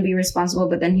he's gonna be responsible,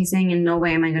 but then he's saying in no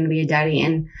way am I gonna be a daddy,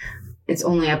 and it's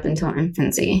only up until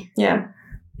infancy? Yeah.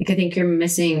 Like, I think you're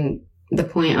missing the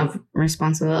point of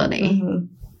responsibility. Mm-hmm.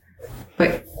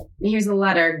 But here's the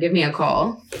letter. Give me a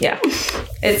call. Yeah.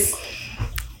 It's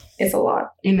a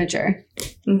lot. Immature.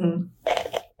 Mm-hmm.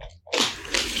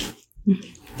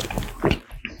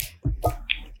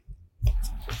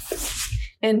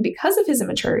 And because of his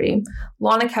immaturity,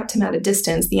 Lana kept him at a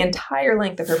distance the entire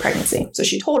length of her pregnancy. So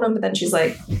she told him, but then she's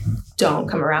like, don't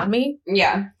come around me.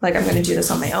 Yeah. Like, I'm going to do this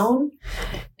on my own.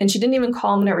 And she didn't even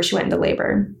call him whenever she went into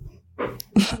labor.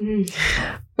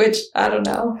 Which, I don't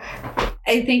know.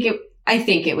 I think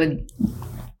it would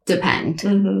depend.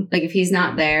 Mm-hmm. Like, if he's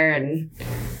not there and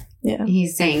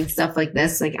he's saying stuff like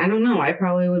this, like, I don't know. I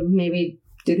probably would maybe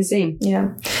do the same.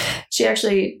 Yeah. She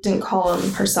actually didn't call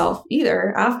him herself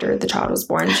either after the child was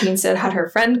born. She instead had her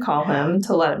friend call him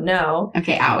to let him know.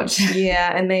 Okay, ouch.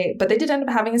 Yeah, but they did end up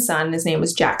having a son. His name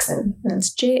was Jackson. And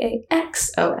it's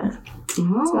Jaxon.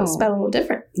 Oh. So it's spelled a little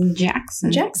different.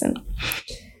 Jackson.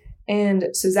 And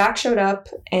so Zach showed up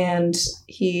and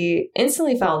he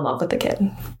instantly fell in love with the kid.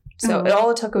 So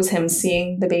all it took was him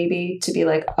seeing the baby to be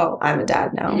like, oh, I'm a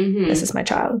dad now. Mm-hmm. This is my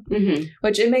child. Mm-hmm.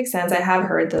 Which it makes sense. I have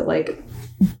heard that like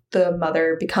the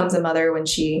mother becomes a mother when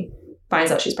she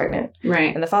finds out she's pregnant.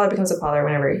 Right. And the father becomes a father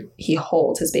whenever he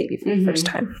holds his baby for the first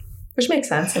time. Which makes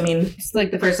sense. I mean, it's like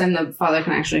the first time the father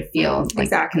can actually feel like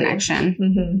that connection.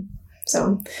 Mm-hmm.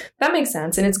 So that makes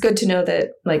sense. And it's good to know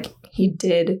that like he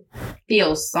did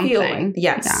feel something.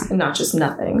 And not just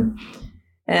nothing.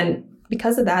 And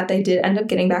because of that, they did end up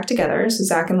getting back together. So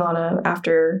Zach and Lana,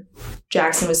 after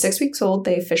Jackson was 6 weeks old,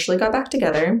 they officially got back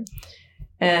together.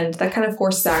 And that kind of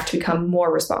forced Zach to become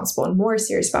more responsible and more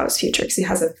serious about his future because he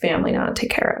has a family now to take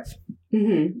care of.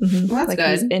 Mm-hmm. Mm-hmm. Well, that's like good.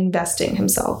 He's investing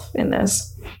himself in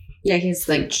this. Yeah, he's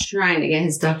like trying to get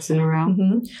his ducks in a row.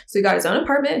 Mm-hmm. So he got his own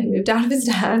apartment. He moved out of his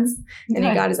dad's and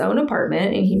he got his own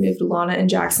apartment and he moved Lana and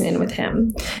Jackson in with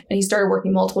him. And he started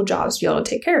working multiple jobs to be able to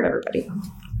take care of everybody.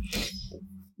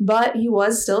 But he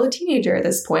was still a teenager at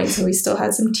this point, so he still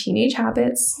had some teenage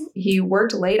habits. He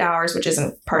worked late hours, which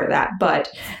isn't part of that.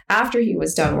 But after he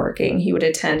was done working, he would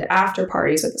attend after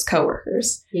parties with his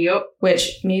coworkers. Yep.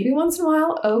 Which maybe once in a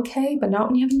while, okay, but not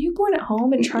when you have a newborn at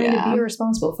home and trying to be a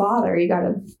responsible father. You got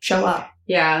to show up.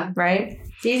 Yeah. Right?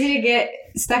 It's easy to get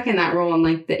stuck in that role in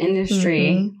like the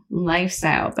industry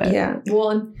lifestyle. But yeah. Well,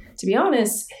 and to be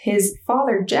honest, his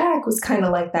father, Jack, was kind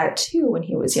of like that too when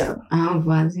he was young. Oh,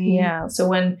 was he? Yeah. So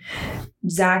when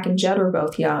Zach and Jed were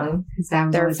both young,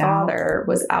 their father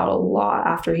was out a lot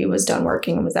after he was done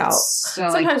working and was out. So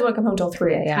sometimes wouldn't come home till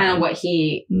 3 a.m. Kind of what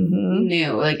he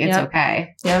knew. Like, it's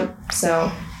okay. Yep.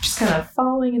 So just kind of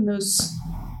following in those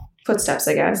footsteps,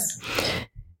 I guess.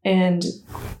 And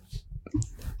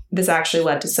this actually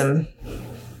led to some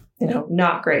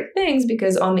not great things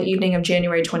because on the evening of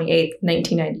January 28th,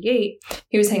 1998,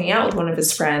 he was hanging out with one of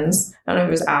his friends. I don't know if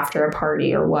it was after a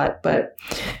party or what, but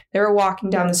they were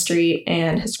walking down the street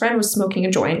and his friend was smoking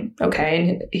a joint. Okay.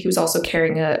 And he was also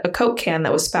carrying a Coke can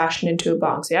that was fashioned into a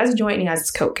bong. So he has a joint and he has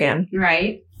his Coke can.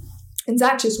 Right. And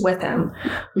Zach's just with him.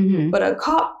 Mm-hmm. But a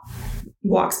cop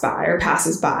walks by or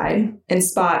passes by and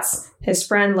spots his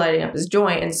friend lighting up his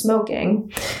joint and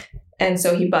smoking. And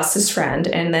so he busts his friend,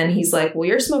 and then he's like, well,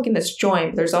 you're smoking this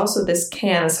joint, but there's also this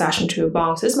can that's fashioned to a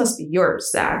bong, so this must be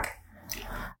yours, Zach.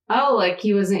 Oh, like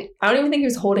he wasn't... I don't even think he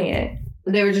was holding it.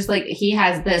 They were just like, he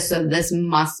has this, so this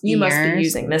must be You must yours. be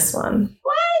using this one.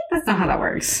 What? That's not how that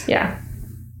works. Yeah.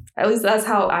 At least that's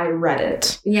how I read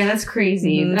it. Yeah, that's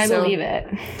crazy, but I believe it.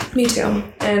 Me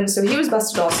too. And so he was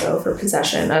busted also for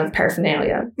possession of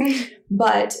paraphernalia.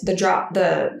 But the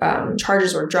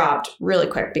charges were dropped really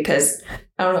quick because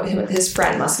I don't know, his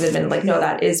friend must have been like, no,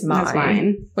 that is mine. That's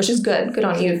mine. Which is good. Good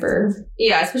on you for...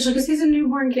 Yeah, especially because he's a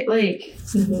newborn kid. Like,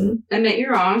 admit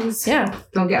you're wrong. Yeah.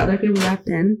 Don't get other people wrapped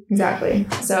in. Exactly.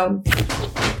 So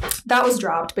that was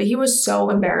dropped, but he was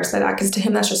so embarrassed by that because to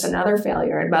him, that's just another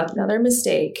failure and about another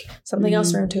mistake. Something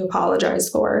else for him to apologize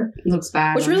for. Looks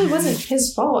bad. Which really wasn't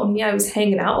his fault. I mean, yeah, I was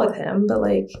hanging out with him, but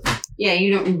like... Yeah,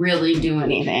 you don't really do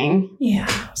anything. Yeah.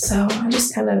 So I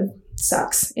just kind of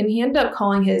sucks. And he ended up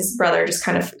calling his brother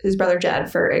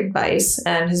Jed for advice.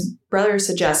 And his brother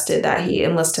suggested that he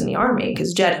enlist in the army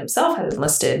because Jed himself had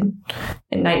enlisted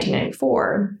in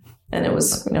 1994. And it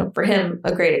was, for him,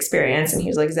 a great experience. And he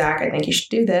was like, Zach, I think you should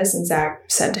do this. And Zach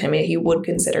said to him he would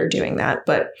consider doing that,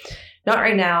 but not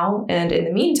right now. And in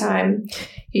the meantime,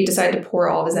 he decided to pour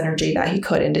all of his energy that he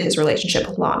could into his relationship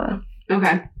with Lana.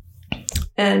 Okay.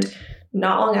 And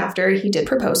not long after, he did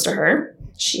propose to her.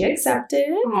 She accepted.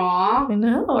 Aww. I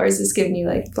know. Or is this giving you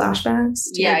like flashbacks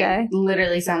to your day? It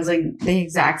literally sounds like the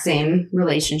exact same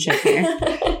relationship here.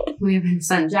 We have his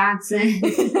son Jackson.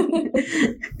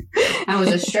 I was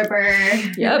a stripper.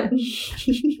 Yep.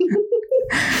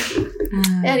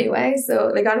 Anyway,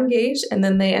 so they got engaged and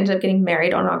then they ended up getting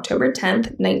married on October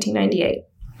 10th, 1998.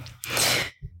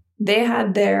 They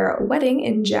had their wedding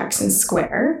in Jackson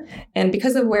Square, and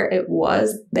because of where it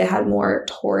was, they had more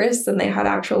tourists than they had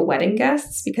actual wedding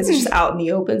guests because it's just out in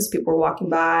the open, so people were walking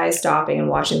by, stopping, and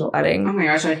watching the wedding. Oh my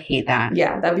gosh, I'd hate that.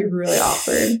 Yeah, that'd be really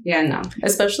awkward. Yeah, no.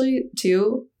 Especially,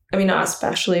 too, I mean, not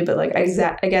especially, but like I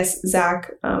guess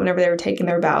Zach, whenever they were taking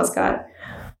their vows, got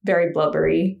very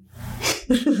blubbery.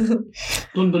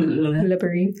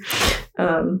 Blubbery.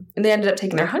 And they ended up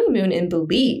taking their honeymoon in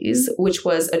Belize, which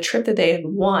was a trip that they had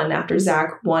won after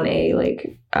Zach won a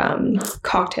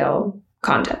cocktail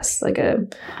contest, like a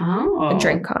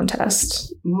drink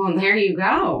contest. Well, there you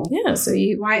go. Yeah, so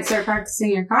you might start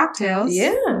practicing your cocktails.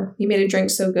 Yeah, he made a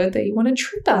drink so good that he won a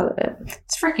trip out of it.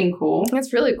 It's freaking cool.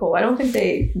 That's really cool. I don't think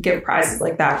they give prizes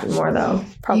like that anymore, though.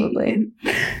 Probably.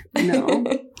 No.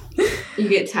 You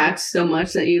get taxed so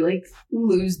much that you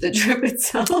lose the trip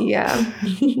itself. Yeah.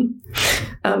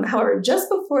 However, just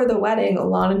before the wedding,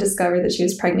 Lana discovered that she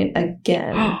was pregnant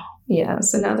again. Yeah.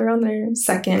 So now they're on their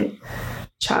second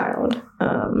child,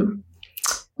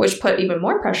 which put even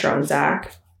more pressure on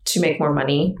Zach to make more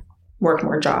money, work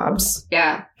more jobs.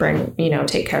 Yeah.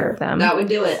 Take care of them. That would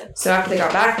do it. So after they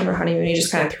got back from their honeymoon, he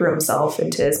just kind of threw himself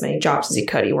into as many jobs as he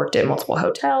could. He worked at multiple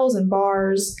hotels and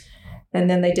bars. And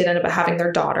then they did end up having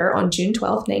their daughter on June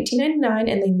 12th, 1999,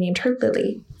 and they named her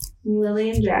Lily. Lily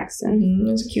and Jackson.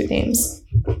 Those are cute names.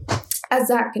 As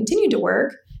Zach continued to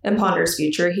work and ponder his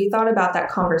future, he thought about that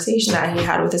conversation that he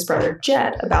had with his brother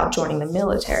Jed about joining the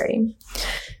military.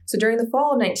 So during the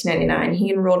fall of 1999,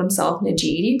 he enrolled himself in a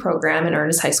GED program and earned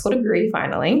his high school degree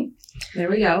finally. There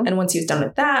we go. And once he was done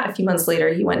with that, a few months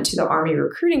later, he went to the Army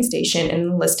recruiting station and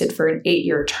enlisted for an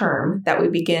 8-year term that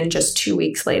would begin just 2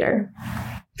 weeks later.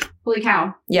 Holy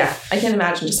cow. Yeah. I can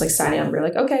imagine just signing up. We're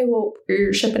like, okay, well,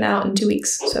 you're shipping out in 2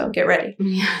 weeks. So get ready.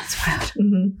 Yeah, that's wild.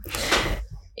 Mm-hmm.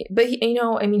 But,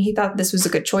 he thought this was a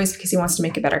good choice because he wants to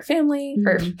make a better family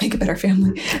or make a better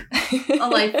family. A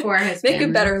life for his family. Make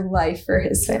a better life for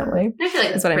his family. I feel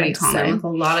like that's pretty common with a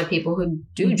lot of people who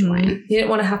do join. He didn't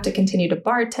want to have to continue to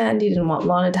bartend. He didn't want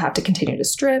Lana to have to continue to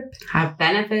strip. Have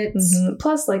benefits. Mm-hmm.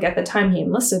 Plus, at the time he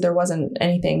enlisted, there wasn't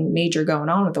anything major going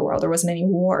on with the world. There wasn't any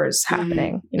wars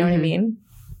happening. You know what I mean?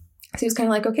 So he was kind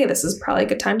of like, okay, this is probably a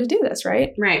good time to do this,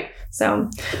 right? Right. So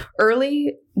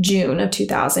early June of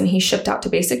 2000, he shipped out to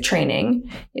basic training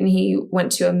and he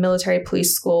went to a military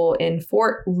police school in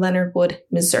Fort Leonard Wood,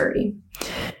 Missouri.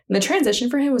 And the transition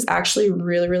for him was actually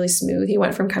really, really smooth. He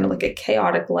went from kind of a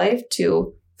chaotic life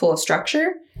to full of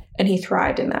structure, and he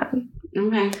thrived in that.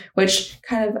 Okay. Which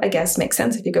kind of, I guess, makes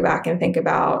sense if you go back and think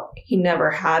about he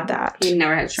never had that. He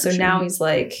never had structure. So now he's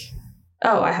like,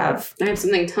 oh, I have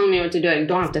something telling me what to do. I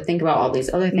don't have to think about all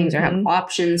these other things or have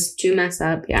options to mess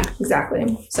up. Yeah,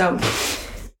 exactly. So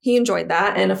he enjoyed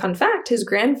that. And a fun fact, his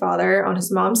grandfather on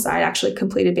his mom's side actually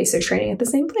completed basic training at the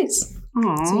same place.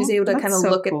 Aww, so he was able to kind of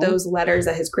look at those letters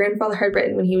that his grandfather had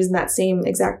written when he was in that same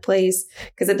exact place.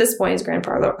 Because at this point, his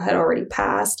grandfather had already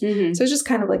passed. Mm-hmm. So it was just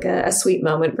kind of a sweet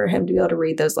moment for him to be able to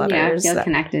read those letters. Yeah, feel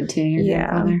connected to your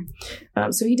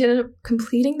grandfather. So he did end up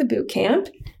completing the boot camp.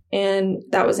 And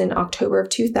that was in October of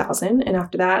 2000. And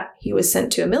after that, he was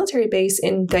sent to a military base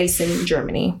in Gießen,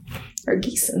 Germany. Or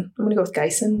Gießen. I'm going to go with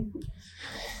Gießen.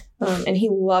 And he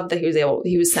loved that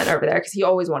he was sent over there because he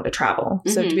always wanted to travel.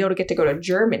 So to be able to go to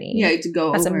Germany. Yeah, to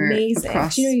go that's over amazing.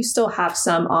 Across. You still have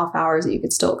some off hours that you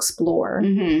could still explore.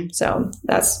 Mm-hmm. So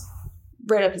that's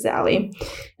right up his alley.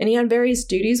 And he had various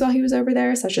duties while he was over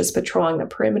there, such as patrolling the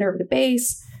perimeter of the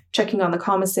base, checking on the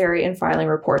commissary, and filing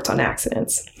reports on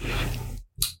accidents.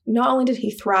 Not only did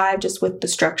he thrive just with the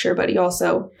structure, but he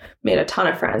also made a ton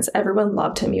of friends. Everyone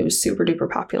loved him. He was super duper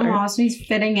popular. Oh, so he's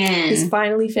fitting in. He's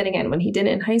finally fitting in. When he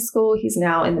didn't in high school, he's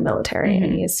now in the military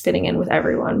and he is fitting in with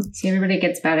everyone. See, everybody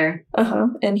gets better.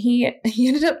 And he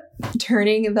ended up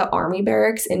turning the army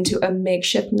barracks into a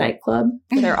makeshift nightclub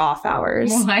for their off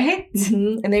hours. What?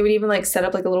 Mm-hmm. And they would even like set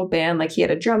up like a little band. Like he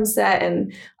had a drum set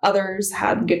and others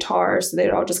had guitars. So they'd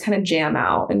all just kind of jam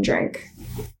out and drink.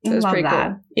 So it was pretty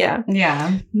cool. Yeah.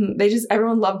 Yeah.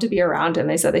 Everyone loved to be around him.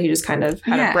 They said that he just kind of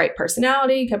had a bright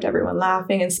personality, kept everyone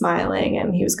laughing and smiling,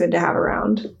 and he was good to have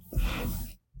around.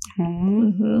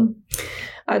 Mm-hmm.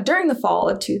 During the fall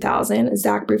of 2000,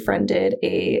 Zach befriended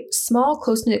a small,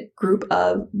 close-knit group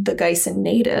of the Guyson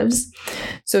natives.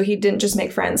 So he didn't just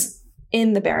make friends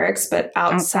in the barracks, but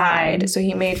outside. So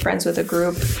he made friends with a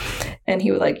group, and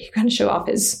he would kind of show off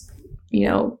his,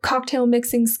 cocktail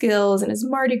mixing skills and his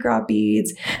Mardi Gras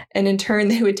beads. And in turn,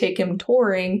 they would take him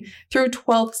touring through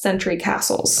 12th century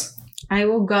castles. I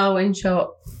will go and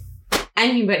show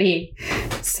anybody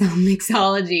some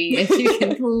mixology if you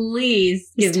can please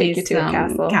give me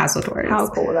some castle tours. How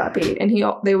cool would that be? And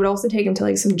they would also take him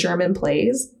to some German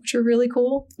plays, which are really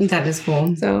cool. That is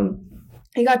cool. So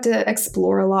he got to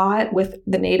explore a lot with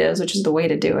the natives, which is the way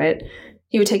to do it.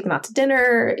 He would take them out to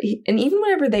dinner. And even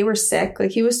whenever they were sick,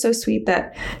 he was so sweet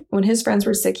that when his friends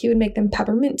were sick, he would make them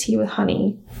peppermint tea with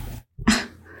honey.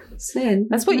 Sid,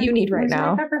 that's what you need right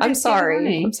now. I'm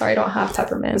sorry. I'm sorry I don't have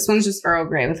peppermint. This one's just Earl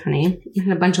Grey with honey. I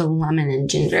had a bunch of lemon and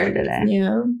ginger today.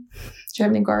 Yeah. Did you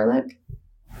have any garlic?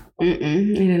 I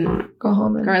did not. Go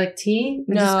home and... Garlic tea?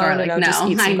 No, just garlic. No, just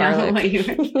eat some garlic. What you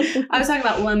were... I was talking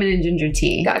about lemon and ginger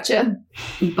tea. Gotcha.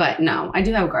 But no, I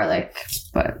do have garlic,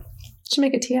 but... Should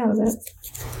make a tea out of it.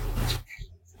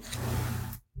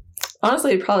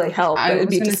 Honestly, it'd probably help, but it'd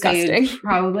be disgusting.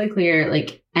 Probably clear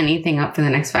anything up for the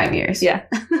next 5 years. Yeah,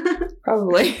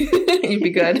 probably. You'd be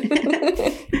good.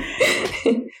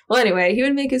 Well, anyway, he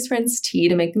would make his friends tea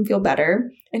to make them feel better.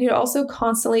 And he would also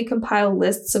constantly compile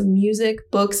lists of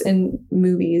music, books, and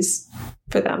movies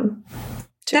for them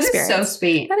to experience. That is so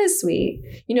sweet. That is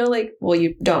sweet. You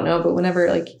don't know, but whenever,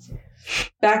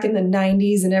 back in the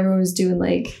 90s and everyone was doing,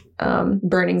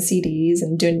 burning CDs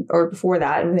and or before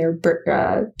that, and they were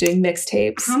doing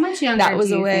mixtapes. How much younger that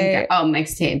was a way?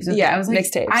 Mixtapes. Okay. Yeah, I was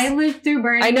mixtapes. I lived through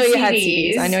burning CDs. I know you had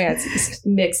CDs. I know you had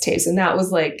mixtapes, and that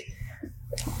was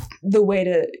the way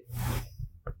to,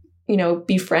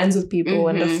 be friends with people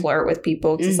and to flirt with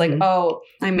people. It's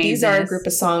these are a group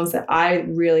of songs that I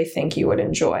really think you would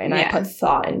enjoy, and I put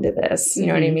thought into this. You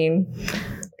know what I mean?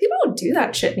 People don't do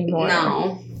that shit anymore.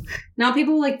 No. Now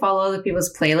people follow other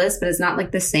people's playlists, but it's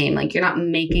not the same. You're not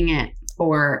making it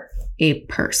for a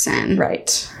person.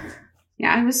 Right.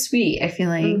 Yeah, it was sweet. I feel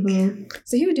like. Mm-hmm.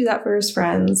 So he would do that for his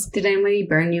friends. Did anybody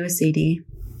burn you a CD?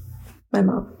 My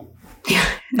mom. Yeah.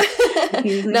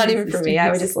 Not even for me.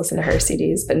 I would just listen to her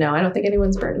CDs. But no, I don't think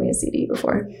anyone's burned me a CD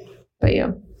before. But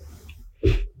you.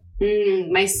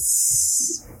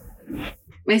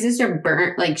 My sister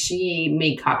burnt, she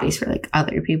made copies for,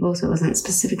 other people, so it wasn't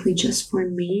specifically just for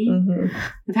me. Mm-hmm.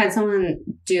 I've had someone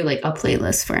do, a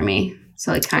playlist for me,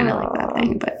 so, kind of like that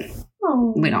thing, but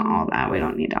we don't all that. We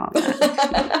don't need all that.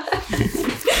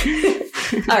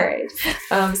 All right.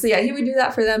 So, yeah, he would do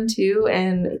that for them, too,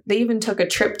 and they even took a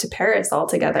trip to Paris all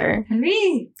together.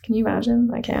 Really? Can you imagine?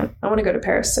 I can't. I want to go to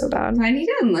Paris so bad. Do I need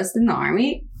to enlist in the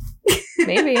army?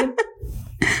 Maybe.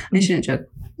 I shouldn't joke.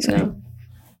 So. No.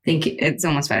 Thank you. It's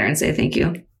almost Veterans Day. Thank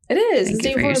you. It is. Thank it's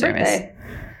day before your birthday.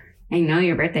 I know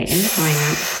your birthday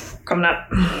is coming up.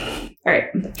 All right.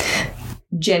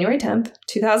 January 10th,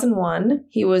 2001,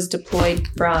 he was deployed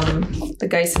from the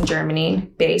Guyson, Germany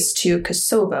base to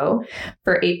Kosovo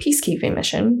for a peacekeeping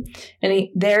mission. And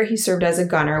he served as a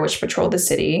gunner, which patrolled the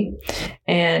city.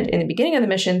 And in the beginning of the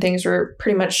mission, things were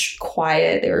pretty much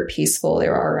quiet. They were peaceful. They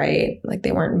were all right.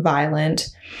 They weren't violent.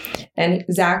 And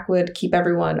Zach would keep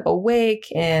everyone awake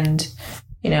and,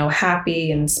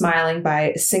 happy and smiling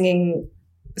by singing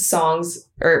songs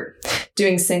or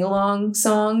doing sing-along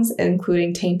songs,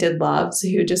 including Tainted Love. So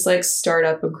he would just start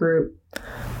up a group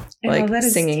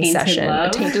singing session. A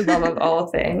Tainted Love of all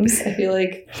things. I feel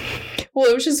it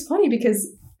was just funny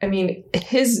because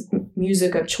his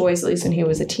music of choice, at least when he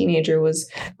was a teenager,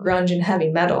 was grunge and heavy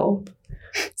metal.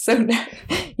 So now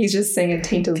he's just singing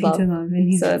Tainted Love. And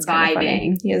he's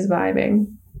vibing. He is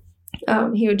vibing.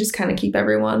 He would just kind of keep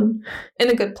everyone in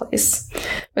a good place.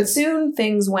 But soon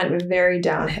things went very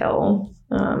downhill,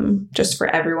 just for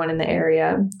everyone in the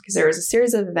area, because there was a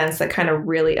series of events that kind of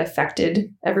really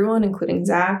affected everyone, including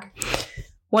Zach.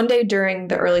 One day during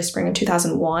the early spring of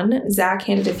 2001, Zach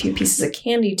handed a few pieces of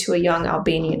candy to a young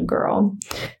Albanian girl.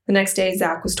 The next day,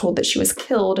 Zach was told that she was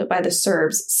killed by the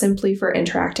Serbs simply for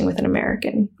interacting with an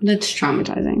American. That's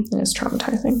traumatizing. It is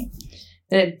traumatizing.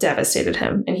 And it devastated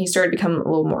him. And he started becoming a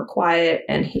little more quiet,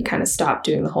 and he kind of stopped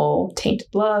doing the whole Tainted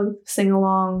Love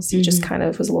sing-alongs. He just kind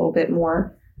of was a little bit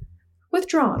more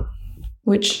withdrawn,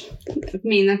 which... I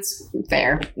mean, that's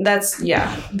fair. That's,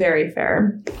 yeah, very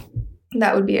fair.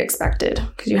 That would be expected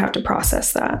because you have to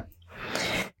process that.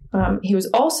 He was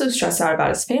also stressed out about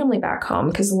his family back home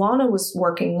because Lana was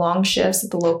working long shifts at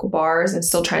the local bars and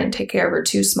still trying to take care of her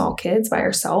 2 small kids by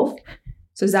herself.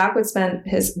 So Zach would spend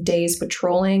his days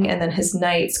patrolling and then his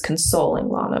nights consoling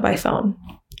Lana by phone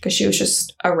because she was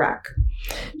just a wreck.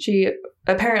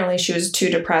 Apparently she was too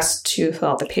depressed to fill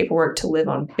out the paperwork to live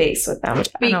on base with them, which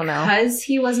I don't know. Because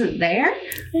he wasn't there?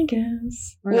 I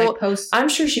guess. Or well, I'm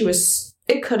sure she was...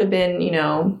 It could have been,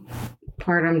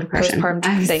 postpartum depression.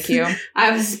 Thank you.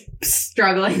 I was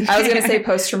struggling. I was going to say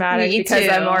post-traumatic because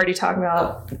too. I'm already talking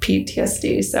about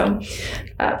PTSD, so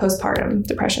postpartum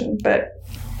depression. But,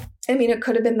 I mean, it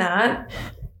could have been that.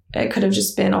 It could have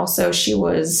just been also she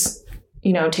was,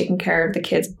 taking care of the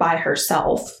kids by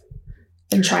herself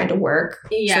and trying to work.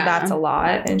 Yeah. So that's a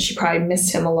lot. And she probably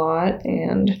missed him a lot.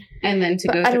 And then to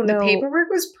go through the paperwork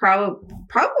was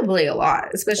probably a lot,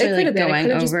 especially going over. It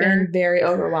could have just been very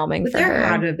overwhelming for her. There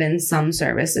had to have been some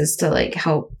services to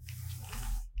help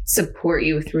support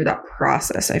you through that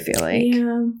process, I feel like.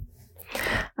 Yeah,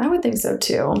 I would think so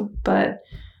too. But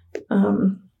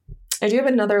I do have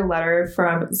another letter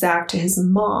from Zach to his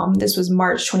mom. This was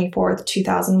March 24th,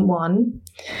 2001.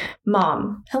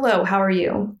 Mom, hello, how are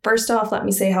you? First off, let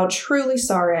me say how truly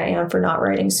sorry I am for not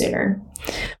writing sooner.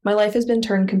 My life has been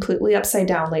turned completely upside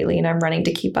down lately and I'm running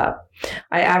to keep up.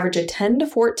 I average a 10 to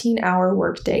 14 hour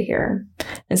workday here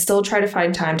and still try to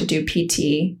find time to do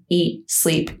PT, eat,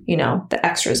 sleep, the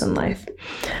extras in life.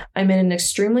 I'm in an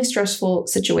extremely stressful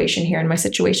situation here and my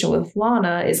situation with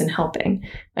Lana isn't helping.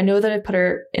 I know that I put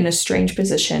her in a strange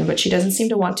position, but she doesn't seem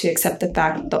to want to accept the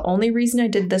fact that the only reason I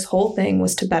did this whole thing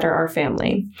was to better our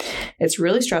family. It's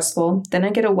really stressful. Then I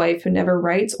get a wife who never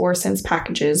writes or sends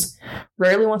packages,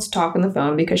 rarely wants to talk on the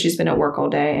phone because she's been at work all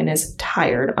day and is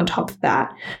tired on top of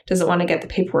that, doesn't want to get the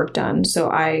paperwork done so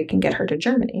I can get her to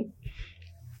Germany.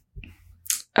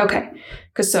 Okay,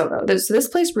 Kosovo. This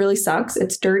place really sucks.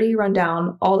 It's dirty, run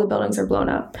down. All the buildings are blown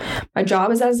up. My job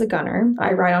is as a gunner.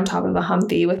 I ride on top of a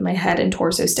Humvee with my head and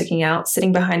torso sticking out,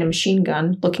 sitting behind a machine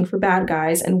gun, looking for bad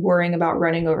guys and worrying about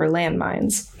running over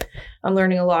landmines. I'm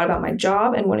learning a lot about my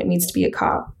job and what it means to be a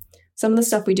cop. Some of the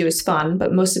stuff we do is fun,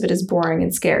 but most of it is boring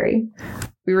and scary.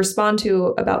 We respond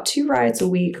to about 2 riots a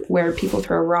week where people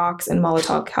throw rocks and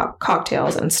Molotov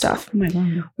cocktails and stuff. Oh my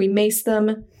God. We mace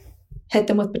them, hit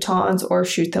them with batons, or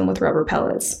shoot them with rubber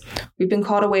pellets. We've been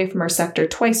called away from our sector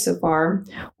twice so far,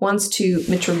 once to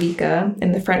Mitrovica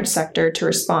in the French sector to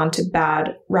respond to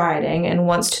bad rioting, and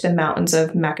once to the mountains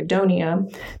of Macedonia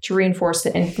to reinforce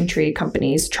the infantry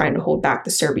companies trying to hold back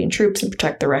the Serbian troops and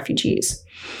protect the refugees.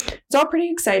 It's all pretty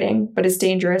exciting, but it's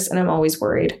dangerous and I'm always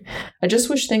worried. I just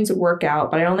wish things would work out,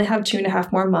 but I only have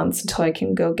 2.5 more months until I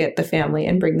can go get the family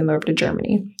and bring them over to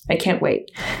Germany. I can't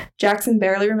wait. Jackson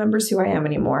barely remembers who I am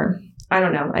anymore. I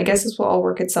don't know. I guess this will all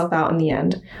work itself out in the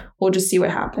end. We'll just see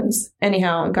what happens.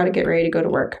 Anyhow, I've got to get ready to go to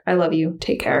work. I love you.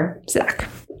 Take care. Zach.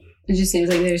 It just seems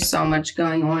like there's so much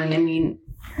going on. I mean,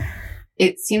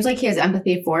 it seems like he has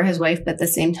empathy for his wife, but at the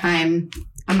same time,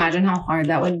 imagine how hard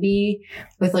that would be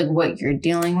with what you're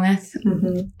dealing with.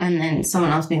 Mm-hmm. And then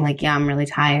someone else being like, yeah, I'm really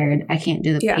tired. I can't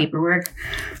do the paperwork.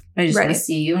 I just want to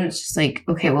see you. And it's just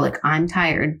okay, well, I'm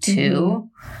tired too.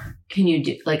 Mm-hmm. Can you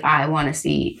do, I want to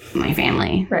see my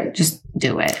family. Right. Just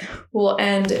do it. Well,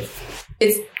 and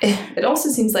it also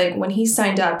seems like when he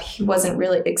signed up, he wasn't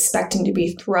really expecting to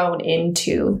be thrown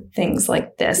into things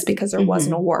like this because there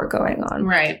wasn't a war going on.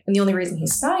 Right. And the only reason he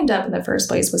signed up in the first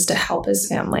place was to help his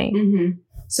family. Mm-hmm.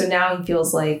 So now he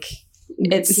feels like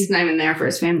he's not even there for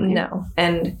his family. No.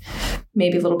 And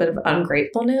maybe a little bit of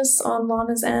ungratefulness on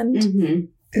Lana's end.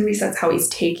 Mm-hmm. At least that's how he's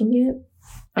taking it.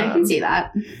 I can see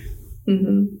that.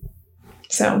 Mm-hmm.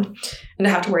 So, and to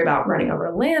have to worry about running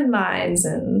over landmines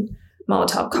and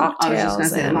Molotov cocktails. I was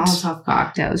just going to say Molotov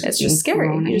cocktails. It's just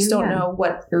scary. You just don't know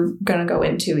what you're going to go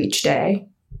into each day.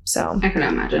 So I can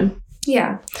imagine.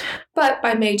 Yeah. But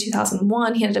by May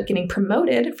 2001, he ended up getting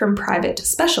promoted from private to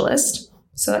specialist.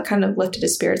 So that kind of lifted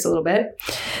his spirits a little bit.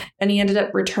 And he ended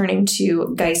up returning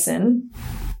to Gießen,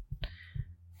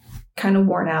 kind of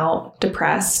worn out,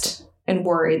 depressed, and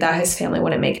worried that his family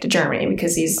wouldn't make it to Germany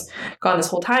because he's gone this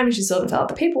whole time and she still didn't fill out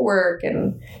the paperwork.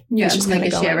 And it's just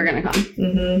is she ever going to come?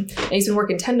 Mm-hmm. And he's been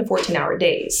working 10 to 14 hour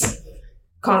days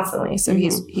constantly. So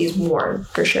he's worn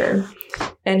for sure.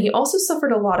 And he also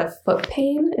suffered a lot of foot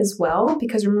pain as well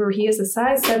because remember, he has a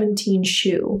size 17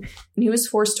 shoe and he was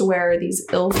forced to wear these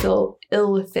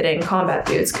ill-fitting combat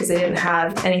boots because they didn't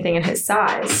have anything in his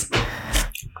size.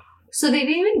 So they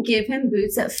didn't even give him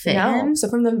boots that fit him? So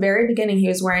from the very beginning, he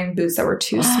was wearing boots that were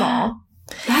too small.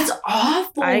 That's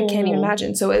awful. I can't even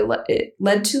imagine. So it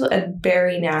led to a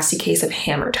very nasty case of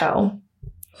hammer toe.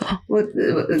 What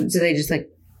do they just like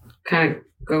kind of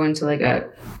go into like a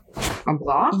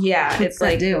block? Yeah, What's it's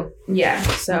like do? Yeah,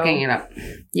 so looking it up.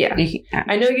 Yeah,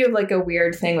 I know you have like a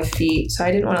weird thing with feet, so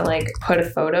I didn't want to like put a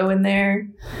photo in there.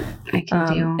 I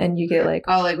can do. And you get like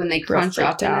like when they crunch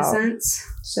up in a sense.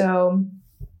 So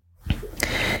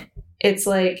it's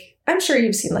like, I'm sure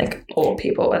you've seen like old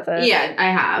people with it. Yeah, I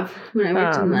have when I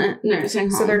worked in the nursing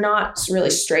home. So they're not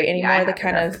really straight anymore. Yeah, they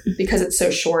kind of, because it's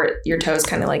so short, your toes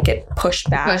kind of like get pushed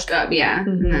back. Pushed up, yeah. Mm-hmm.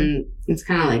 And then it's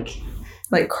kind of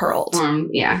like curled.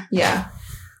 Yeah. Yeah.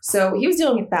 So he was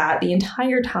dealing with that the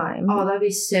entire time. Oh, that'd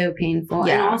be so painful.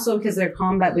 Yeah. And also because they're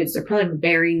combat boots, they're probably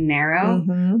very narrow.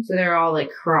 Mm-hmm. So they're all like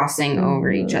crossing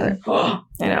over each other. I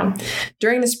know.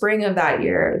 During the spring of that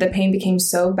year, the pain became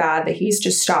so bad that he's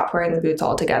just stopped wearing the boots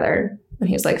altogether. And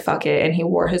he was like, fuck it. And he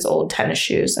wore his old tennis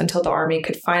shoes until the army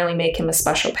could finally make him a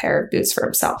special pair of boots for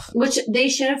himself. Which they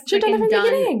should have done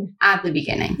done at the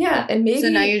beginning. Yeah. And maybe. So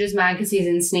now you're just mad because he's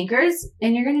in sneakers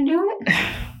and you're going to do it?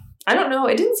 I don't know.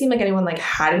 It didn't seem like anyone like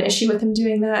had an issue with him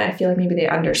doing that. I feel like maybe they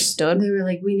understood. They were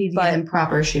like, we need to get him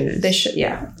proper shoes. They should,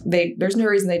 yeah. There's no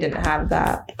reason they didn't have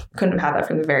that. Couldn't have had that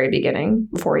from the very beginning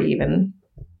before he even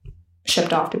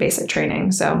shipped off to basic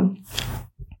training. So,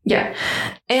 yeah.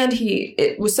 And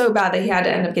it was so bad that he had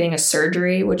to end up getting a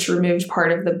surgery, which removed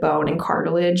part of the bone and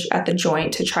cartilage at the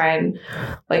joint to try and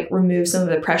like remove some of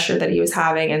the pressure that he was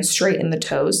having and straighten the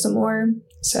toes some more.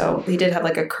 So he did have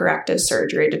like a corrective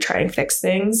surgery to try and fix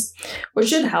things, which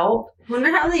should help. I wonder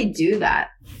how they do that.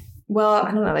 Well, I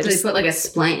don't know. They put like a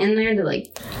splint in there to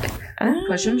like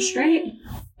push them straight?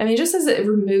 I mean, it just says it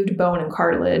removed bone and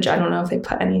cartilage. I don't know if they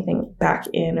put anything back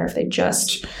in or if they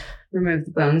just removed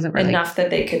the bones that were enough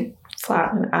that they could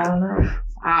flatten. I don't know.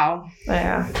 Wow.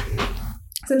 Yeah.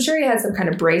 So I'm sure he had some kind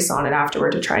of brace on it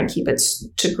afterward to try and keep it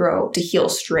to heal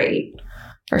straight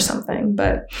or something.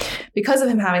 But because of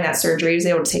him having that surgery, he was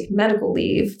able to take medical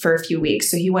leave for a few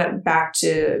weeks. So he went back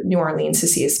to New Orleans to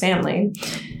see his family.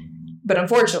 But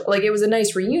unfortunately, like, it was a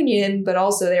nice reunion, but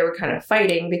also they were kind of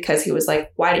fighting because he was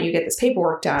like, why don't you get this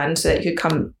paperwork done so that you could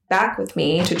come back with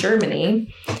me to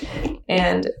Germany?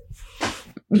 And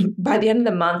by the end of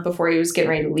the month, before he was getting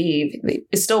ready to leave,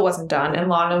 it still wasn't done. And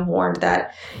Lana warned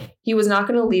that he was not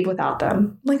going to leave without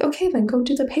them. I'm like, okay, then go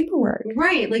do the paperwork.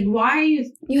 Right. Like, why are you...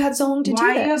 You had so long to do this.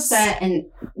 Why are you upset? And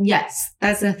yes,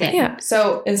 that's the thing. Yeah.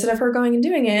 So instead of her going and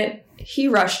doing it, he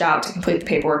rushed out to complete the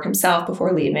paperwork himself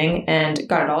before leaving and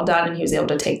got it all done. And he was able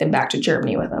to take them back to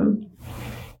Germany with him.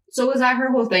 So was that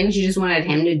her whole thing? She just wanted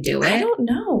him to do it? I don't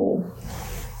know.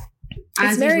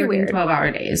 It's As very weird.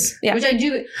 12-hour days. Yeah. Which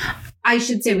I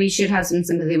should say we should have some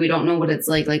sympathy. We don't know what it's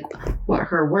like what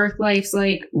her work life's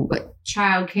like, what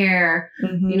childcare,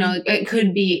 you know, it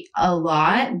could be a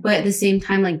lot, but at the same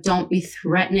time, like, don't be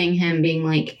threatening him, being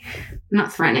like,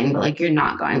 not threatening, but like, you're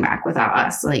not going back without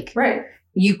us. Like, right.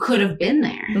 You could have been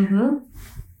there. Mm-hmm.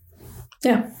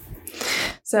 Yeah.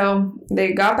 So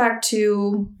they got back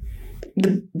to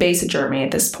the base of Germany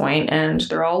at this point, and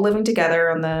they're all living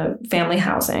together on the family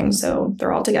housing. So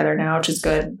they're all together now, which is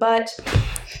good. But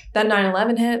then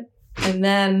 9/11 hit, and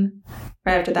then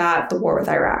right after that, the war with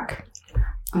Iraq.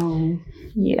 Oh.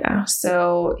 Yeah.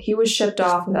 So he was shipped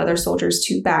off with other soldiers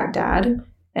to Baghdad.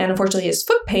 And unfortunately, his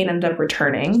foot pain ended up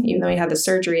returning. Even though he had the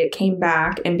surgery, it came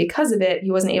back. And because of it,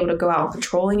 he wasn't able to go out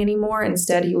patrolling anymore.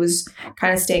 Instead, he was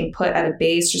kind of staying put at a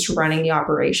base, just running the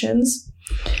operations.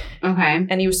 Okay.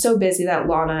 And he was so busy that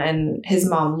Lana and his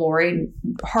mom, Lori,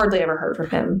 hardly ever heard from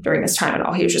him during this time at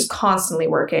all. He was just constantly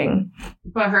working.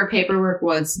 But her paperwork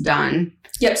was done.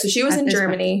 Yep. So she was in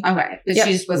Germany. Point. Okay. But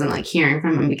she just wasn't like hearing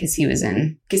from him because he was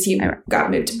in... Because he got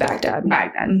moved to Baghdad.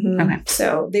 Mm-hmm. Okay.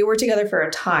 So they were together for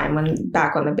a time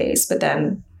back on the base, but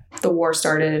then the war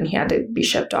started and he had to be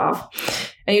shipped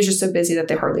off. And he was just so busy that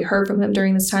they hardly heard from him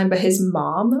during this time. But his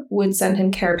mom would send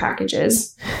him care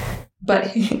packages.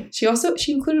 But she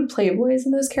included Playboys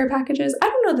in those care packages. I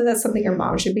don't know that that's something your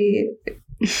mom should be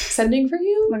sending for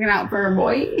you. Looking out for a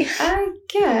boy. I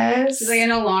guess. She's like, I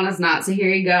know Lana's not, so here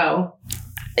you go.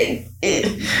 I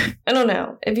don't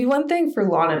know. It'd be one thing for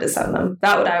Lana to send them.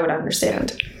 I would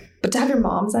understand. But to have your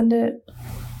mom send it?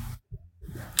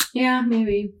 Yeah,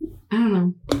 maybe. I don't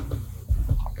know.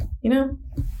 You know?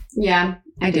 Yeah,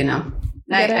 I do know.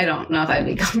 I don't know if I'd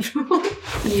be comfortable.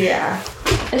 Yeah.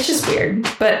 It's just weird.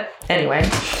 But anyway,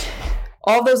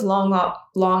 all those long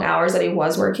hours that he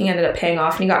was working ended up paying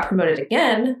off, and he got promoted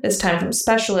again, this time from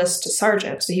specialist to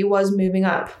sergeant. So he was moving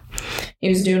up. He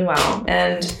was doing well.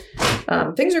 And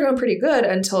things were going pretty good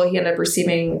until he ended up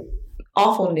receiving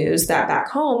awful news that back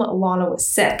home, Lana was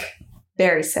sick.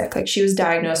 very sick. Like, she was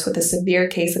diagnosed with a severe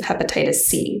case of hepatitis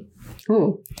C.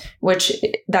 Ooh. Which,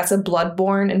 that's a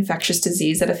blood-borne infectious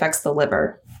disease that affects the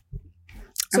liver.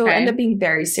 So it ended up being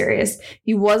very serious.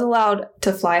 He was allowed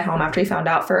to fly home after he found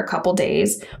out for a couple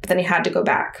days, but then he had to go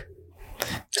back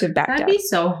to Baghdad. That'd be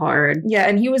so hard. Yeah,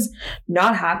 and he was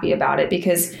not happy about it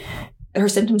because her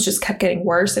symptoms just kept getting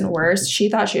worse and worse. She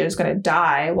thought she was going to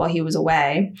die while he was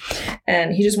away,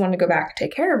 and he just wanted to go back and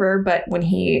take care of her. But when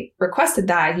he requested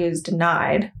that, he was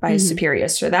denied by his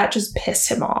superiors. So that just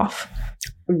pissed him off.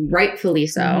 Rightfully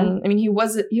so. I mean, he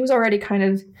was already kind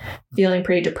of feeling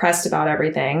pretty depressed about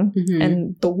everything.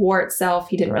 And the war itself,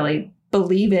 he didn't really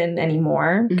believe in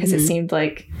anymore because it seemed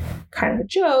like kind of a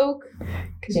joke.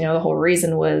 Because, you know, the whole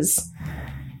reason was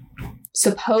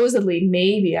supposedly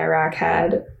maybe Iraq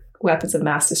had weapons of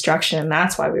mass destruction, and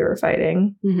that's why we were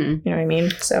fighting. You know what I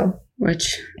mean? So,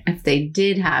 which, if they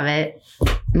did have it,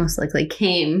 most likely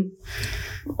came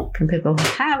from people who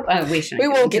have. We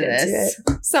won't get into it.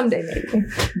 Someday, maybe.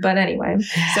 But anyway,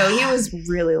 so he was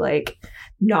really like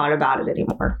not about it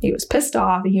anymore. He was pissed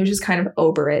off, and he was just kind of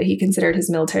over it. He considered his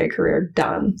military career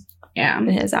done. Yeah, in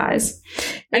his eyes.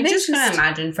 I just can't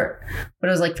imagine for what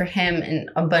it was like for him and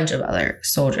a bunch of other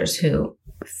soldiers who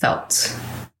felt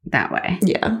that way.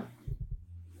 Yeah.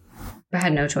 But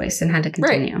had no choice and had to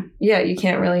continue. Right. Yeah, you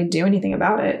can't really do anything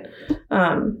about it.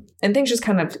 And things just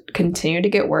kind of continue to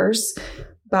get worse.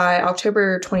 By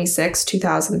October 26,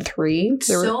 2003.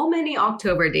 So many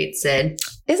October dates, Sid.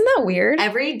 Isn't that weird?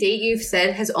 Every date you've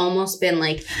said has almost been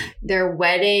like their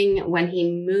wedding, when he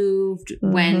moved,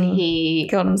 when he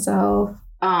killed himself.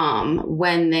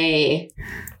 When they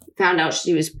found out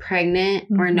she was pregnant,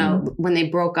 or no, when they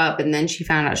broke up and then she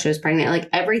found out she was pregnant. Like,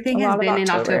 everything has been in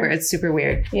October. It's super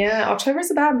weird. Yeah,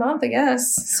 October's a bad month, I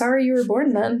guess. Sorry you were born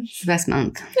then. It's the best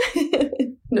month.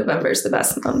 November's the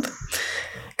best month.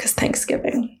 Because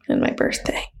Thanksgiving and my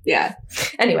birthday. Yeah.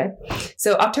 Anyway,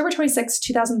 so October 26,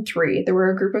 2003, there were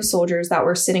a group of soldiers that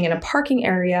were sitting in a parking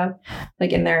area,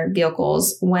 like in their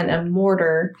vehicles, when a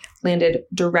mortar landed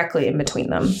directly in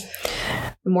between them.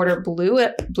 The mortar blew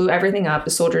everything up.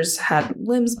 The soldiers had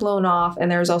limbs blown off. And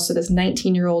there was also this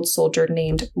 19-year-old soldier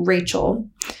named Rachel,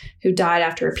 who died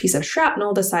after a piece of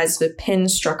shrapnel the size of a pin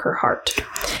struck her heart.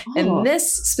 Oh. And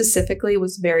this specifically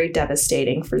was very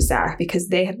devastating for Zach because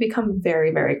they had become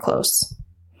very, very close.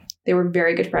 They were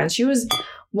very good friends. She was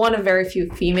one of very few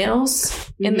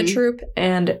females in the troop,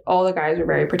 and all the guys were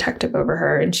very protective over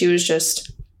her. And she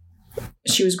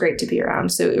was great to be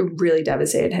around. So it really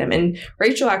devastated him. And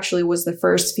Rachel actually was the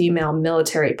first female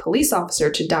military police officer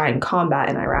to die in combat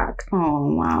in Iraq.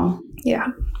 Oh, wow. Yeah.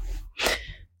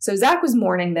 So Zach was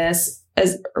mourning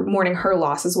her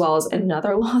loss as well as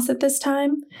another loss at this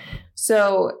time.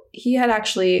 So he had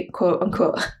actually, quote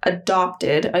unquote,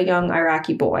 adopted a young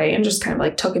Iraqi boy and just kind of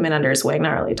like took him in under his wing.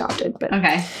 Not really adopted, but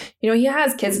you know, he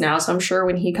has kids now. So I'm sure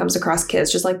when he comes across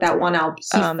kids, just like that one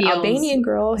Albanian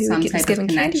girl who he was giving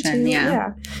candy to.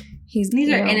 Yeah. These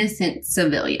are innocent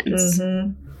civilians.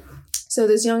 So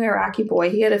this young Iraqi boy,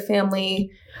 he had a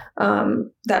family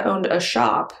that owned a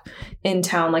shop in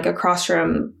town, like across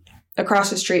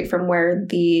the street from where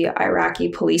the Iraqi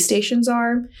police stations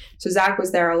are. So Zach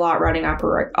was there a lot running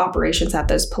operations at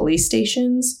those police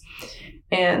stations.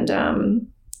 And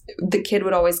the kid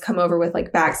would always come over with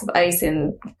like bags of ice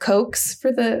and Cokes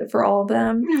for all of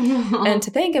them. And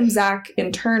to thank him, Zach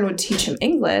in turn would teach him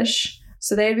English.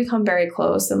 So they had become very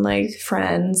close and like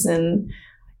friends, and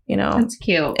you know. That's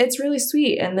cute. It's really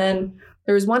sweet. And then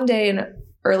there was one day in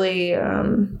early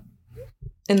in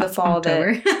the fall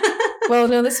October. that well,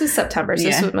 no, this was September, so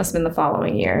this must have been the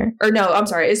following year. Or no, I'm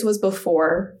sorry, this was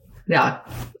before.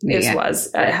 This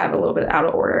was. I have a little bit out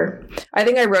of order. I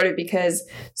think I wrote it because,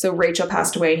 so Rachel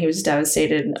passed away and he was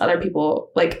devastated, and other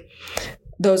people, like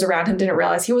those around him, didn't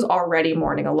realize he was already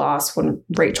mourning a loss when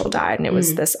Rachel died, and it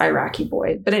was this Iraqi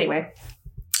boy. But anyway,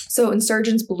 so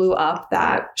insurgents blew up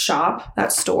that shop,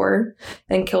 that store,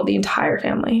 and killed the entire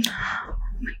family. Oh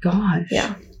my gosh.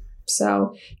 Yeah.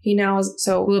 So he now is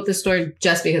blew up the store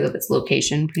just because of its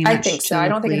location. Pretty much. I think so. I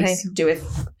don't think it had anything to do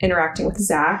with interacting with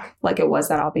Zach, like it was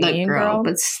that Albanian girl.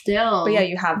 But still. But yeah,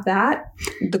 you have that.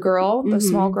 The girl, the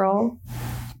small girl,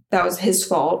 that was his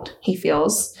fault, he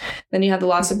feels. Then you have the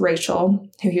loss of Rachel,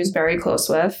 who he was very close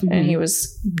with, and he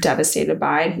was devastated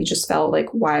by it. He just felt like,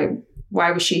 why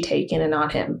was she taken and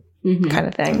not him, kind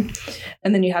of thing.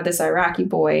 And then you have this Iraqi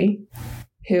boy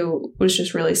who was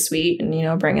just really sweet and, you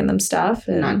know, bringing them stuff.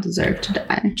 And not deserve to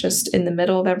die. Just in the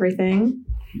middle of everything.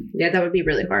 Yeah, that would be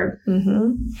really hard.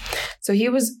 So he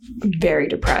was very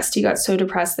depressed. He got so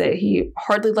depressed that he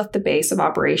hardly left the base of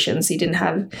operations. He didn't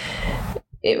have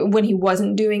when he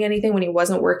wasn't doing anything, when he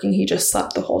wasn't working, he just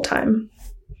slept the whole time.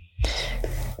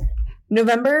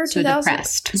 November 2000.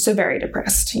 Depressed. So very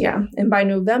depressed, yeah. And by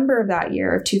November of that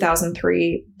year, of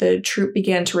 2003, the troop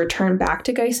began to return back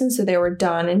to Gießen. So they were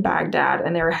done in Baghdad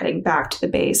and they were heading back to the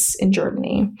base in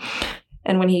Germany.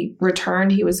 And when he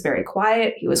returned, he was very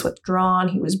quiet. He was withdrawn.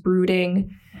 He was brooding.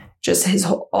 Just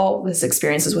all of his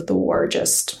experiences with the war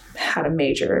just had a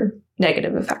major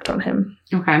negative effect on him.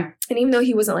 Okay. And even though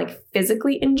he wasn't like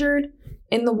physically injured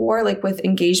in the war, like with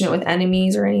engagement with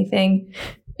enemies or anything,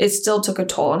 it still took a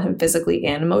toll on him physically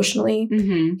and emotionally.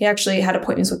 Mm-hmm. He actually had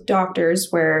appointments with doctors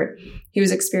where he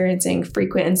was experiencing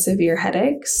frequent and severe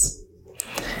headaches,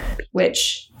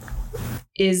 which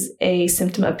is a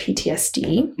symptom of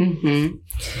PTSD. Mm-hmm.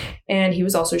 And he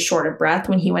was also short of breath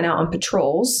when he went out on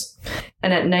patrols.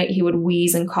 And at night, he would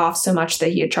wheeze and cough so much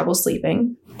that he had trouble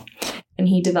sleeping. And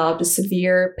he developed a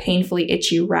severe, painfully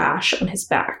itchy rash on his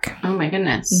back. Oh, my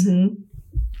goodness. Mm-hmm.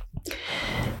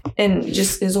 And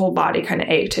just his whole body kind of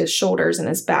ached, his shoulders and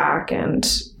his back. And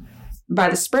by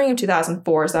the spring of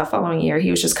 2004, so that following year,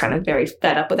 he was just kind of very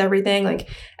fed up with everything. Like,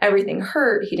 everything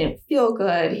hurt. He didn't feel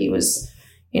good. He was,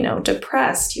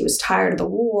 depressed. He was tired of the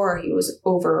war. He was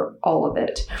over all of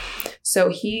it.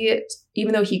 So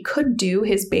even though he could do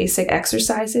his basic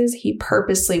exercises, he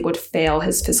purposely would fail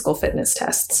his physical fitness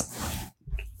tests.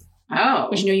 Oh.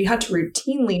 Which, you had to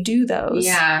routinely do those.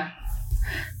 Yeah.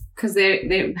 Because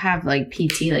they have, like,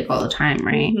 PT, like, all the time,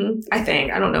 right? Mm-hmm. I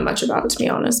think. I don't know much about it, to be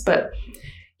honest. But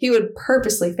he would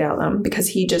purposely fail them because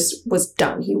he just was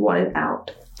done. He wanted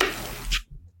out.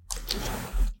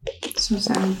 So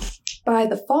sad. By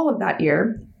the fall of that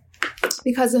year,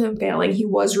 because of him failing, he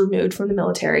was removed from the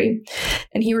military.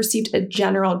 And he received a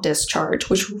general discharge,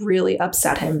 which really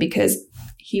upset him because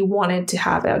he wanted to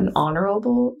have an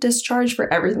honorable discharge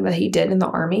for everything that he did in the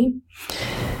army,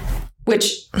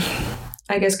 which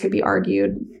I guess could be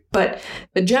argued, but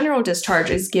the general discharge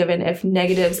is given if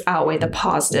negatives outweigh the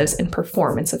positives in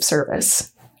performance of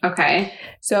service. Okay.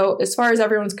 So as far as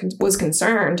everyone was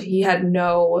concerned, he had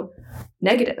no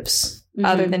negatives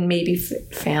other than maybe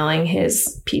failing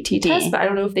his PT test, but I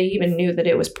don't know if they even knew that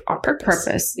it was on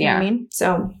purpose. Yeah. You know what I mean?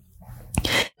 So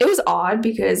it was odd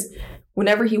because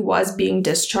whenever he was being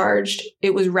discharged,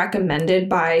 it was recommended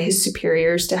by his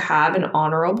superiors to have an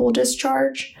honorable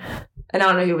discharge. And I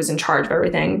don't know who was in charge of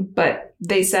everything, but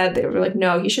they were like,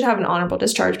 no, he should have an honorable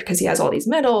discharge because he has all these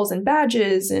medals and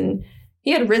badges, and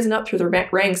he had risen up through the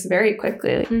ranks very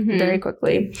quickly, very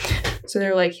quickly. So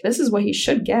they're like, this is what he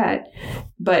should get,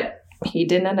 but he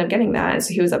didn't end up getting that, and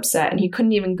so he was upset, and he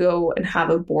couldn't even go and have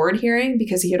a board hearing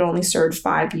because he had only served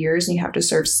 5 years, and you have to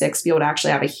serve 6 to be able to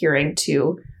actually have a hearing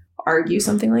to argue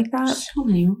something like that. So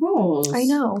many rules. I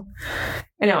know.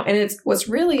 And what's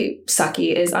really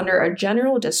sucky is under a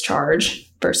general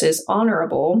discharge versus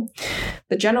honorable,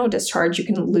 the general discharge, you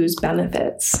can lose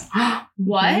benefits.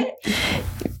 What?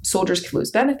 Soldiers could lose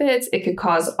benefits. It could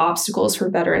cause obstacles for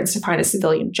veterans to find a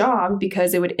civilian job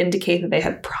because it would indicate that they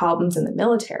had problems in the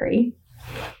military.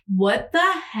 What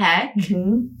the heck?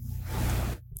 Mm-hmm.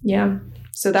 Yeah.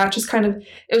 So that just kind of,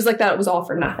 it was like that. It was all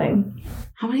for nothing.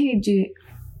 How many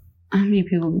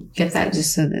people get that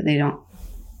just so that they don't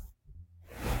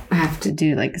have to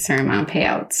do like a certain amount of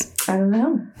payouts? I don't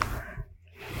know.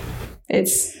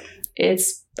 It's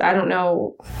I don't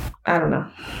know.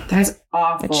 That's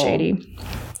awful. It's shady.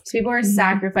 So people are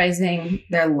sacrificing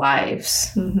their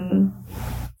lives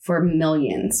for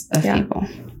millions of people.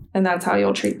 And that's how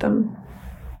you'll treat them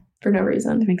for no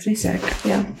reason. That makes me sick.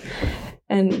 Yeah.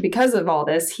 And because of all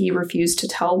this, he refused to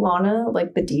tell Lana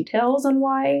like the details on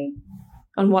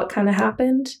what kind of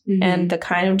happened and the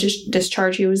kind of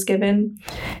discharge he was given.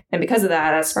 And because of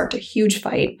that sparked a huge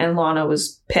fight, and Lana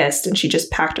was pissed, and she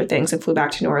just packed her things and flew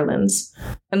back to New Orleans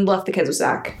and left the kids with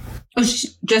Zach. Oh,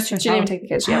 just herself? She didn't even take the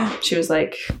kids. Yeah. She was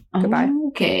like, goodbye.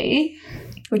 Okay.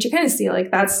 Which you kind of see,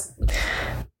 like, that's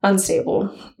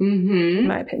unstable, in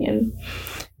my opinion.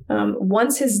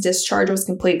 Once his discharge was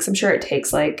complete, because I'm sure it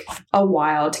takes like a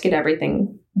while to get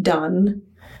everything done.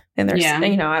 And there's, I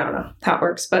don't know how it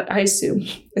works, but I assume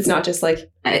it's not just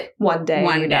like one day.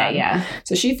 Yeah.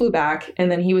 So she flew back, and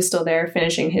then he was still there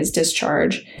finishing his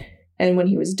discharge. And when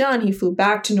he was done, he flew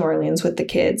back to New Orleans with the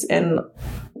kids, and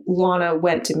Lana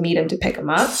went to meet him to pick him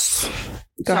up.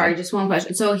 Sorry, just one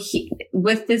question. So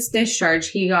with this discharge,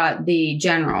 he got the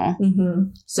general.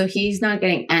 So he's not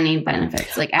getting any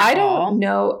benefits, like at all? I don't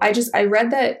know. I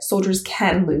read that soldiers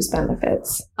can lose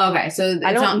benefits. Okay, so it's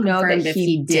I don't not know confirmed that if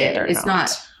he did or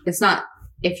not. It's not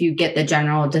if you get the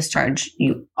general discharge,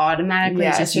 you automatically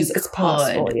it's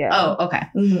possible. Yeah. Oh, okay.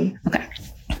 Mm-hmm. Okay.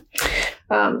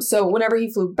 So whenever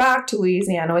he flew back to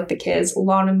Louisiana with the kids,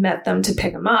 Lana met them to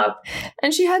pick him up,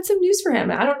 and she had some news for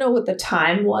him. I don't know what the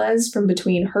time was from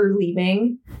between her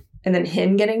leaving and then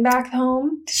him getting back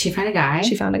home. Did she find a guy?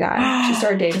 She found a guy. She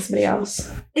started dating somebody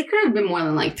else. It could have been more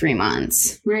than like 3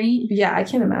 months, right? Yeah, I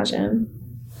can't imagine.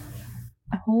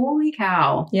 Holy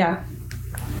cow. Yeah.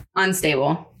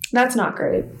 Unstable. That's not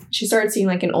great. She started seeing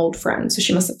like an old friend, so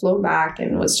she must have flown back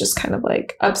and was just kind of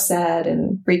like upset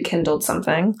and rekindled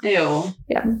something. Ew.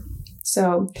 Yeah.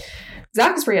 So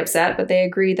Zach was pretty upset, but they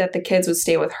agreed that the kids would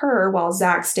stay with her while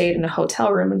Zach stayed in a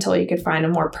hotel room until he could find a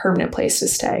more permanent place to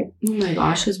stay. Oh my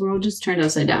gosh, his world just turned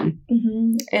upside down.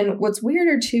 Mm-hmm. And what's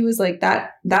weirder too is like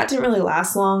that didn't really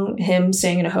last long, him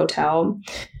staying in a hotel,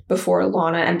 before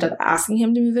Lana ended up asking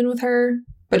him to move in with her,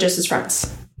 but just as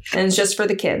friends. And it's just for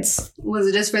the kids. Was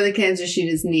it just for the kids or she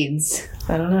just needs?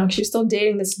 I don't know. She was still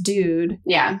dating this dude.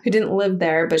 Yeah. Who didn't live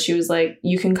there, but she was like,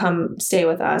 you can come stay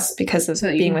with us because of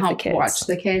being with the kids. Watch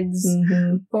the kids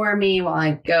for me while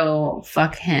I go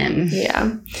fuck him.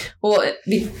 Yeah. Well,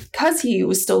 because he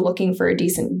was still looking for a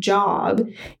decent job,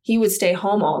 he would stay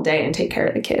home all day and take care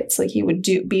of the kids. Like he would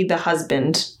be the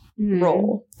husband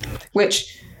role,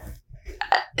 which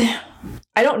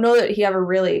I don't know that he ever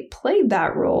really played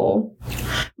that role.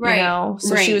 Right. You know?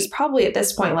 So she was probably at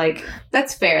this point like...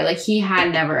 That's fair. Like he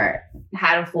had never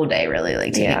had a full day really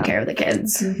like taking care of the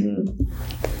kids. Mm-hmm.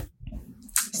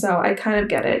 So I kind of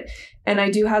get it. And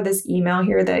I do have this email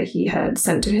here that he had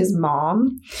sent to his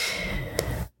mom.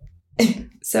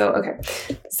 So, okay.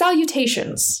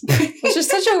 Salutations. Which is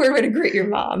such a weird way to greet your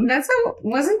mom.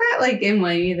 Wasn't that like in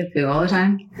Winnie the Pooh all the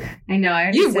time? I know.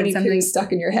 I you Winnie the Pooh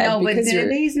stuck in your head. No, but didn't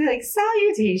they used to be like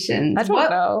salutations? I don't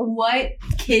know. What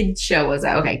kid show was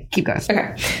that? Okay, keep going.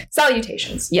 Okay.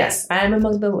 Salutations. Yes, I am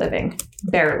among the living.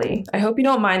 Barely. I hope you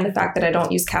don't mind the fact that I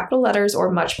don't use capital letters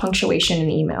or much punctuation in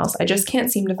emails. I just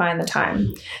can't seem to find the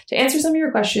time. To answer some of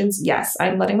your questions, yes,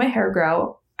 I'm letting my hair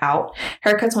grow out.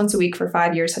 Haircuts once a week for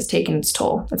 5 years has taken its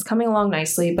toll. It's coming along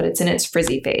nicely, but it's in its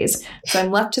frizzy phase. So I'm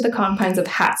left to the confines of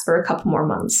hats for a couple more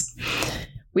months.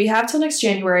 We have till next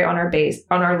January on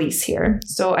our lease here,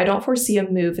 so I don't foresee a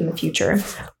move in the future.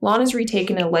 Lon has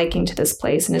retaken a liking to this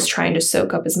place and is trying to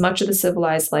soak up as much of the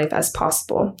civilized life as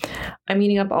possible. I'm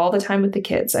eating up all the time with the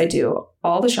kids. I do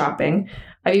all the shopping.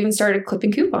 I've even started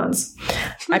clipping coupons.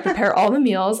 I prepare all the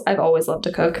meals. I've always loved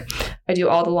to cook. I do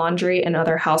all the laundry and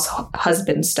other house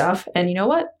husband stuff. And you know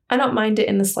what? I don't mind it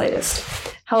in the slightest.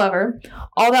 However,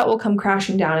 all that will come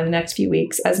crashing down in the next few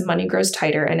weeks as money grows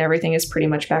tighter and everything is pretty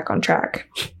much back on track.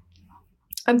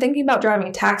 I'm thinking about driving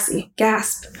a taxi.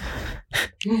 Gasp.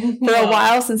 For a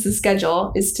while, since the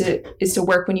schedule is to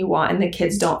work when you want and the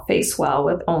kids don't face well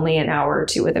with only an hour or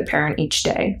two with a parent each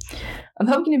day. I'm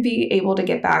hoping to be able to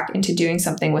get back into doing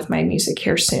something with my music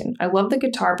here soon. I love the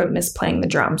guitar but miss playing the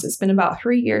drums. It's been about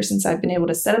 3 years since I've been able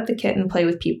to set up the kit and play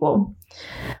with people.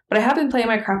 But I have been playing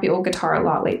my crappy old guitar a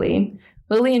lot lately.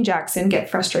 Lily and Jackson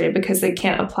get frustrated because they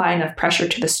can't apply enough pressure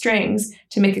to the strings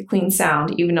to make a clean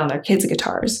sound even on their kids'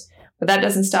 guitars. But that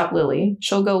doesn't stop Lily.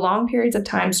 She'll go long periods of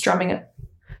time strumming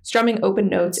open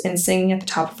notes and singing at the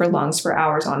top of her lungs for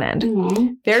hours on end.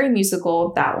 Mm-hmm. Very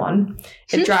musical, that one.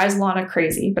 It drives Lana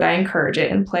crazy, but I encourage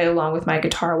it and play along with my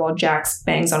guitar while Jax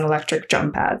bangs on electric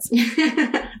drum pads.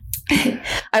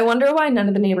 I wonder why none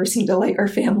of the neighbors seem to like our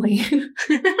family.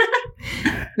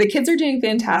 The kids are doing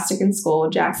fantastic in school.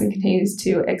 Jackson continues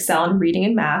to excel in reading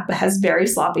and math, but has very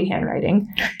sloppy handwriting.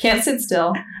 Can't sit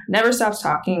still, never stops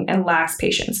talking, and lacks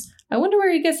patience. I wonder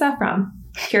where he gets that from.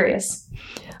 Curious.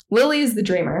 Lily is the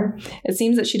dreamer. It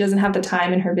seems that she doesn't have the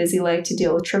time in her busy life to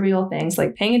deal with trivial things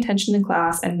like paying attention in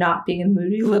class and not being a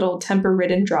moody little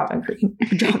temper-ridden drama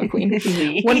queen.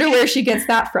 Wonder where she gets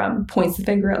that from, points the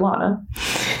finger at Lana.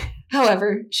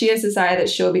 However, she has decided that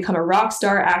she'll become a rock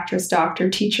star, actress, doctor,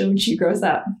 teacher when she grows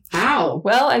up. Wow.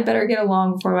 Well, I better get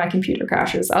along before my computer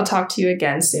crashes. I'll talk to you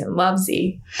again soon. Love,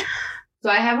 Z. So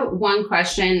I have one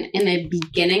question. In the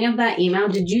beginning of that email,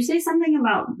 did you say something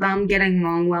about them getting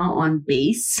along well on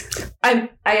base? I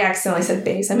accidentally said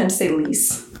base. I meant to say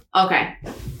lease. Okay.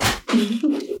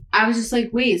 I was just like,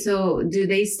 wait, so do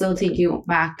they still take you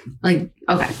back? Like,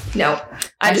 okay. No,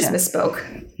 I just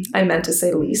misspoke. I meant to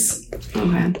say lease.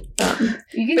 Okay.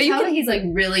 You can tell that he's like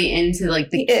really into like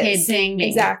the kid thing,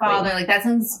 being a father. Like that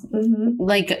sounds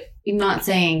like, I'm not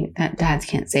saying that dads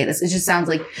can't say this. It just sounds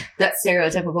like that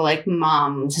stereotypical like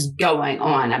mom just going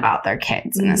on about their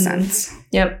kids in a sense.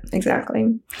 Yep,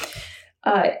 exactly.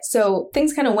 So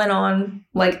things kind of went on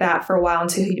like that for a while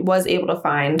until he was able to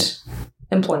find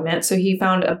employment. So he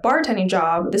found a bartending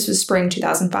job. This was spring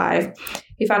 2005.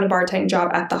 He found a bartending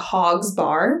job at the Hogs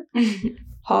Bar.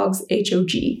 Hogs,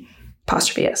 H-O-G.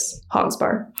 apostrophe S, Hogs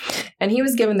Bar. And he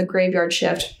was given the graveyard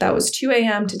shift that was 2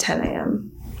 a.m. to 10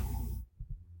 a.m.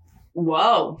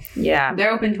 Whoa. Yeah.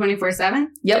 They're open 24/7?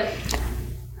 Yep.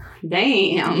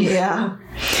 Damn. Yeah.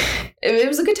 It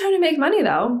was a good time to make money,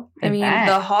 though. I mean, bet.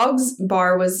 the Hogs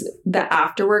Bar was the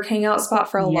after-work hangout spot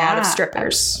for a lot of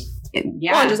strippers.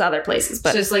 Yeah. Well, just other places,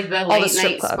 but just like the all the late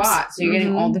strip night clubs. spot. So you're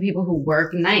getting all the people who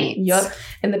work nights. Yep.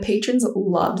 And the patrons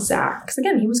loved Zach because,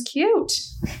 again, he was cute.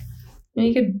 And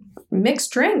he could mix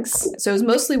drinks. So it was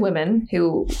mostly women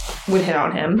who would hit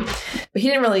on him. But he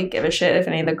didn't really give a shit if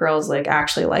any of the girls like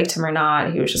actually liked him or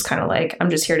not. He was just kind of like, I'm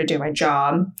just here to do my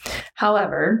job.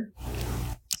 However,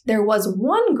 there was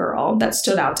one girl that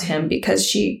stood out to him because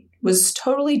she was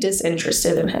totally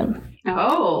disinterested in him.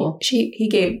 Oh. She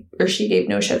gave no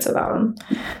shits about him.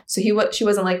 So she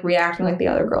wasn't like reacting like the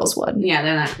other girls would. Yeah,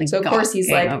 they're not. Like, so of course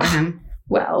he's like, over him.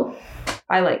 Well,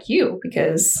 I like you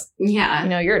because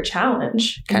you're a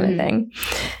challenge kind of thing.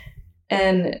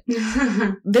 And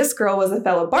this girl was a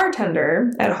fellow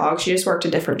bartender at Hog. She just worked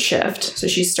a different shift. So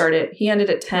he ended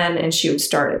at 10 and she would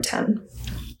start at 10.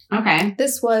 Okay.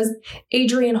 This was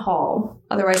Adrian Hall,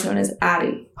 otherwise known as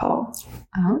Addie Hall.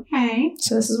 Okay.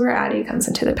 So this is where Addie comes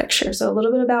into the picture. So a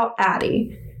little bit about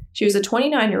Addie. She was a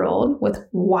 29-year-old with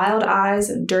wild eyes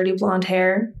and dirty blonde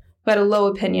hair who had a low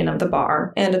opinion of the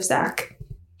bar and of Zach.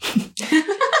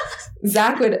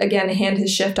 Zach would, again, hand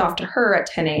his shift off to her at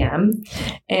 10 a.m.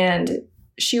 and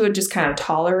she would just kind of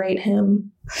tolerate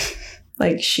him.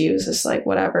 Like, she was just like,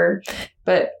 whatever.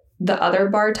 But the other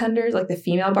bartenders, like the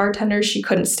female bartenders, she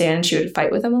couldn't stand. She would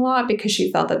fight with them a lot because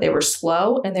she felt that they were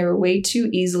slow and they were way too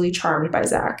easily charmed by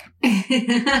Zach.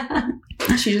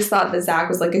 She just thought that Zach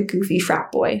was like a goofy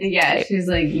frat boy. Yeah, type. She was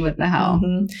like, what the hell?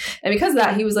 Mm-hmm. And because of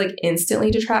that, he was like instantly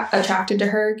attracted to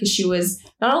her because she was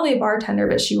not only a bartender,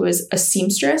 but she was a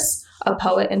seamstress, a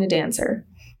poet, and a dancer.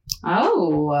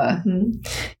 Oh. Mm-hmm.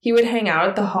 He would hang out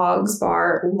at the Hogs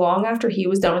Bar long after he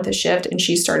was done with his shift, and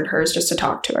she started hers just to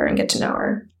talk to her and get to know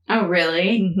her. Oh,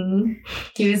 really? Mm-hmm.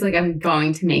 He was like, I'm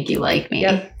going to make you like me.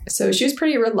 Yep. So she was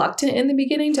pretty reluctant in the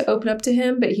beginning to open up to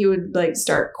him, but he would like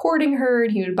start courting her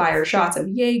and he would buy her shots of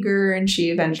Jaeger, and she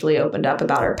eventually opened up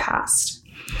about her past.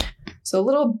 So a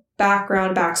little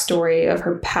backstory of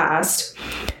her past.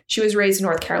 She was raised in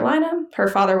North Carolina. Her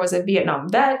father was a Vietnam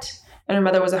vet and her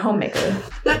mother was a homemaker.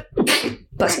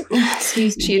 Bless you.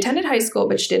 Excuse me. She attended high school,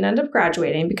 but she didn't end up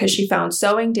graduating because she found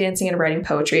sewing, dancing, and writing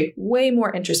poetry way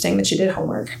more interesting than she did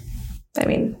homework. I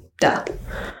mean, duh.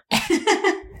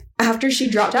 After she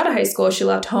dropped out of high school, she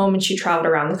left home and she traveled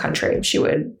around the country. She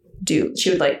would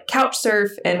like couch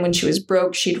surf, and when she was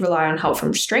broke, she'd rely on help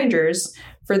from strangers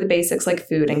for the basics like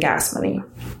food and gas money.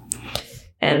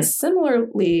 And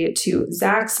similarly to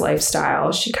Zach's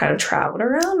lifestyle, she kind of traveled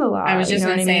around a lot. I was just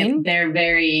going to say, they're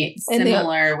very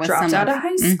similar. And with dropped out of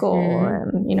high school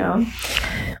mm-hmm. and,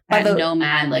 that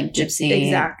nomad, like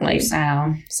gypsy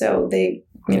lifestyle. So they,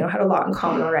 had a lot in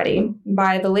common already.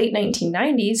 By the late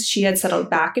 1990s, she had settled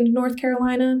back into North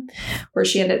Carolina, where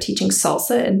she ended up teaching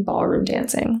salsa and ballroom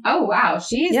dancing. Oh, wow.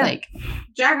 She's like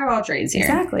jack of all trades here.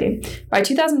 Exactly. By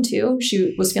 2002,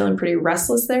 she was feeling pretty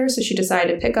restless there, so she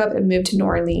decided to pick up and move to New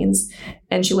Orleans,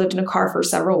 and she lived in a car for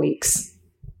several weeks.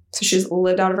 So she just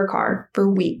lived out of her car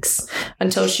for weeks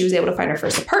until she was able to find her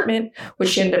first apartment, which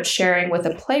she ended up sharing with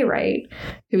a playwright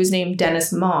who was named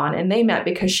Dennis Mon. And they met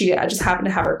because she just happened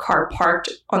to have her car parked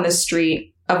on the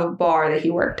street of a bar that he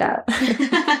worked at.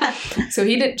 So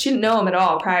she didn't know him at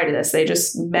all prior to this. They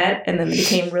just met and then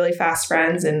became really fast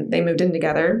friends and they moved in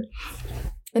together.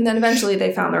 And then eventually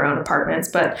they found their own apartments.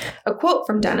 But a quote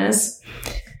from Dennis: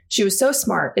 "She was so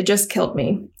smart, it just killed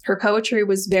me. Her poetry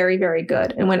was very, very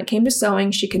good. And when it came to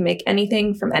sewing, she could make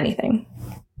anything from anything."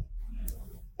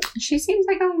 She seems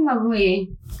like a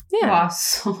lovely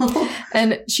boss.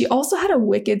 And she also had a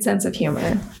wicked sense of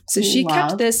humor. So she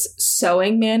kept this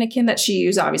sewing mannequin that she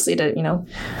used, obviously, to,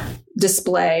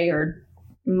 display or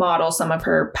model some of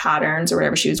her patterns or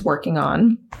whatever she was working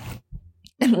on.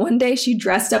 And one day she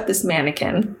dressed up this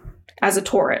mannequin as a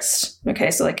tourist.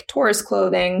 Okay, so like tourist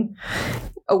clothing,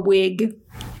 a wig,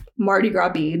 Mardi Gras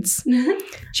beads.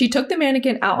 She took the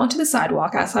mannequin out onto the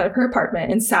sidewalk outside of her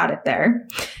apartment and sat it there.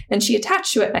 And she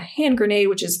attached to it a hand grenade,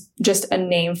 which is just a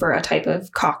name for a type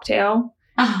of cocktail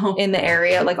in the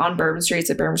area, like on Bourbon Street. It's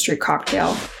a Bourbon Street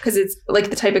cocktail because it's like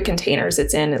the type of containers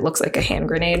it's in. It looks like a hand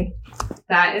grenade.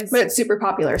 But it's super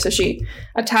popular. So she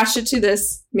attached it to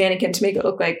this mannequin to make it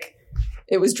look like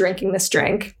it was drinking this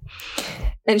drink.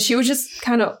 And she would just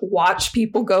kind of watch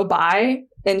people go by,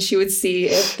 and she would see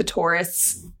if the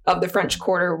tourists of the French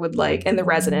Quarter would and the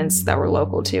residents that were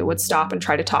local too would stop and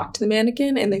try to talk to the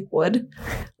mannequin, and they would.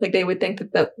 Like, they would think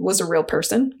that was a real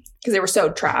person because they were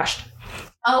so trashed.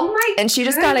 Oh my And she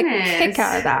just got a kick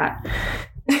out of that.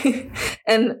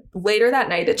 And later that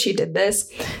night that she did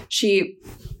this, she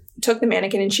took the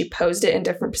mannequin and she posed it in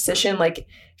different position, like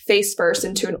face first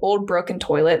into an old broken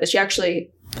toilet that she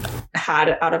actually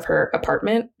had out of her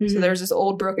apartment. So there's this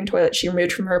old broken toilet she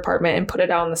removed from her apartment and put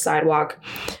it out on the sidewalk,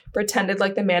 pretended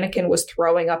like the mannequin was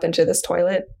throwing up into this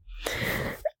toilet.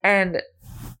 And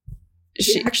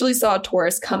she actually saw a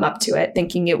tourist come up to it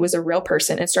thinking it was a real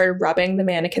person and started rubbing the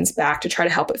mannequin's back to try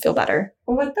to help it feel better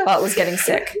while it was getting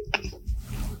sick.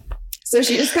 So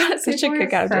she just got such a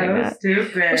kick out of doing that.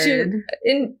 Stupid.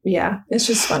 It's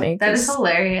just funny. That is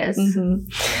hilarious. Mm-hmm.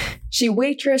 She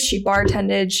waitressed, she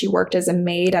bartended, she worked as a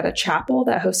maid at a chapel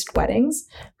that hosted weddings.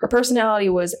 Her personality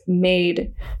was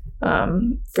made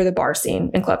for the bar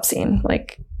scene and club scene.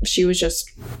 Like, she was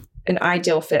just an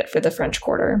ideal fit for the French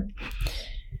Quarter.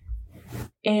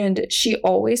 And she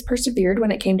always persevered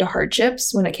when it came to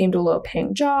hardships, when it came to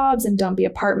low-paying jobs and dumpy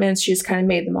apartments. She just kind of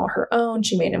made them all her own.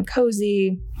 She made them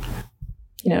cozy.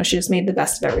 You know, she just made the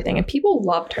best of everything. And people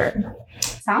loved her.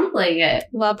 Sounds like it.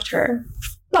 Loved her.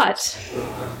 But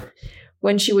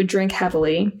when she would drink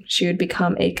heavily, she would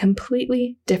become a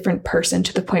completely different person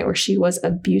to the point where she was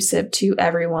abusive to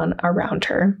everyone around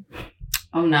her.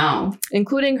 Oh, no.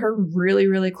 Including her really,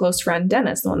 really close friend,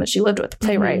 Dennis, the one that she lived with, the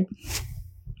playwright.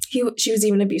 She was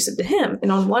even abusive to him.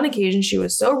 And on one occasion, she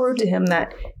was so rude to him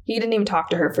that he didn't even talk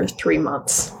to her for 3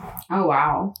 months. Oh,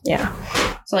 wow. Yeah.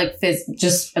 So, like,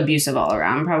 just abusive all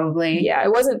around, probably. Yeah,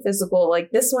 it wasn't physical.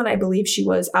 Like, this one, I believe she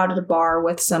was out at a bar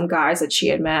with some guys that she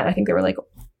had met. I think they were, like,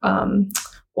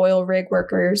 oil rig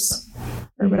workers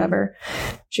or whatever.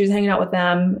 She was hanging out with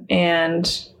them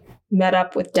and met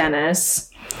up with Dennis.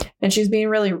 And she was being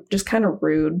really just kind of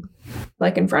rude,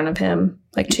 like, in front of him,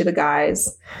 like, to the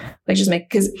guys. Like, just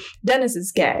because Dennis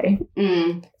is gay.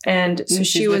 And so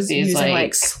she was using,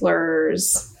 like,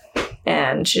 slurs.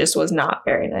 And she just was not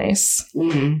very nice.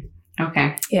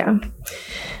 Okay. Yeah.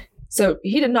 So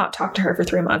he did not talk to her for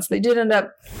 3 months. They did end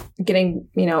up getting,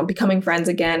 becoming friends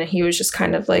again. And he was just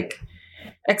kind of like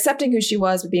accepting who she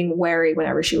was, but being wary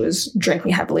whenever she was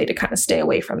drinking heavily to kind of stay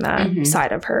away from that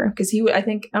side of her. Because I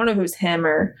don't know if it was him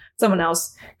or someone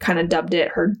else kind of dubbed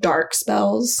it her dark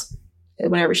spells.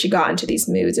 Whenever she got into these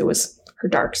moods, it was her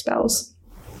dark spells.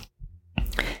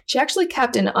 She actually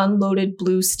kept an unloaded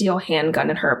blue steel handgun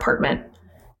in her apartment,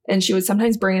 and she would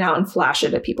sometimes bring it out and flash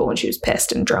it at people when she was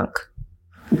pissed and drunk.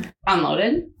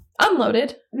 Unloaded?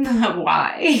 Unloaded.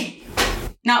 Why?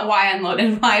 Not why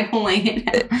unloaded, why pulling it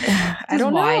out? I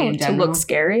don't know. To look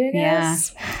scary, I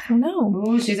guess. Yeah. I don't know.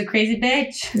 Ooh, she's a crazy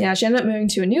bitch. Yeah, she ended up moving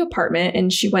to a new apartment,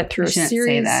 and she went through a series...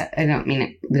 say that. I don't mean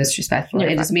it disrespectfully.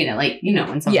 I just mean it like,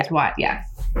 when someone's what? Yeah.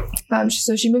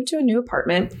 So she moved to a new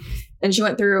apartment, and she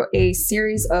went through a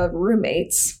series of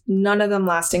roommates, none of them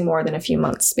lasting more than a few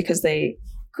months because they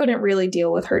couldn't really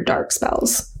deal with her dark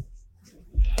spells.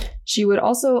 She would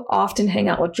also often hang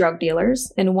out with drug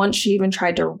dealers, and once she even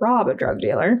tried to rob a drug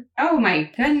dealer. Oh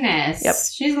my goodness. Yep.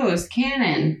 She's a loose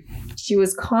cannon. She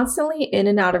was constantly in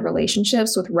and out of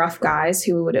relationships with rough guys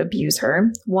who would abuse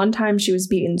her. One time she was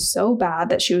beaten so bad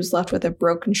that she was left with a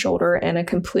broken shoulder and a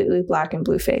completely black and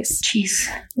blue face. Jeez.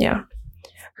 Yeah.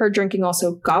 Her drinking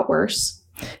also got worse,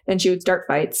 and she would start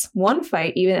fights. One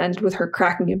fight even ended with her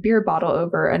cracking a beer bottle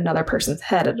over another person's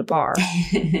head at a bar.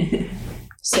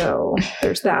 So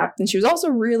there's that. And she was also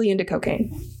really into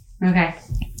cocaine. Okay.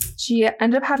 She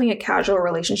ended up having a casual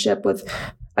relationship with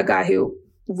a guy who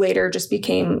later just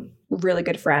became a really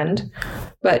good friend.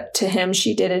 But to him,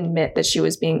 she did admit that she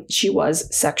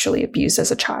was sexually abused as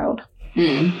a child.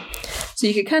 So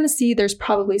you could kind of see there's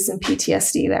probably some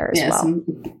PTSD there as well. Some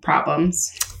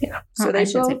problems. Yeah. So they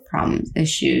should say problems,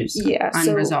 issues. Yeah.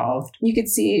 Unresolved. So you could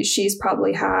see she's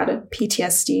probably had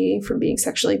PTSD from being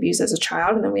sexually abused as a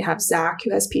child. And then we have Zach,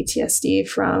 who has PTSD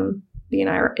from being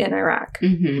in Iraq.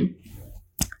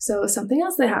 So something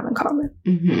else they have in common.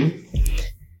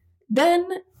 Then,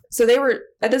 so they were,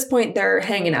 at this point, they're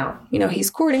hanging out. He's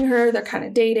courting her. They're kind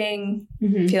of dating,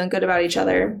 feeling good about each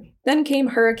other. Then came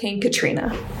Hurricane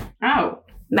Katrina. Oh.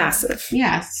 Massive.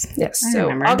 Yes. So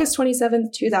remember. August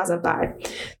 27th, 2005.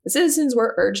 The citizens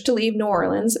were urged to leave New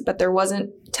Orleans, but there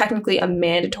wasn't technically a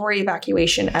mandatory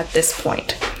evacuation at this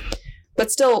point.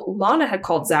 But still, Lana had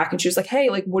called Zach and she was like,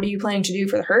 hey, like, what are you planning to do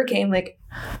for the hurricane? Like,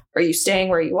 are you staying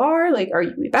where you are? Like, are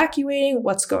you evacuating?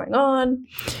 What's going on?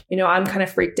 I'm kind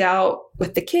of freaked out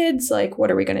with the kids. Like, what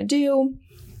are we going to do?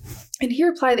 And he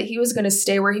replied that he was going to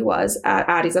stay where he was at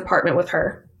Addie's apartment with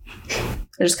her.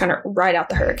 They're just kind of ride out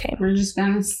the hurricane. We're just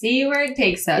going to see where it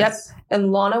takes us. Yep.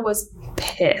 And Lana was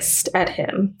pissed at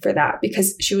him for that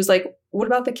because she was like, what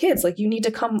about the kids? Like, you need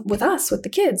to come with us with the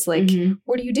kids. Like,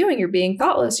 what are you doing? You're being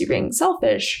thoughtless. You're being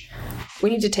selfish. We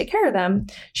need to take care of them.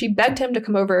 She begged him to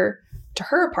come over to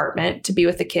her apartment to be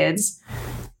with the kids.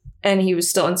 And he was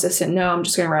still insistent, no, I'm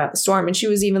just going to ride out the storm. And she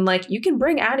was even like, you can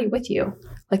bring Addie with you.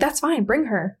 Like, that's fine. Bring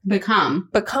her. But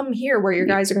come here where your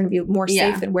guys are going to be more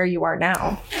safe than where you are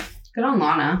now. Good on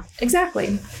Lana.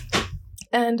 Exactly.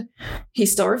 And he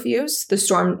still refused. The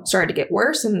storm started to get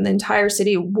worse, and the entire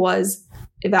city was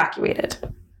evacuated.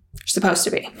 Supposed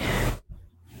to be.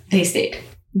 They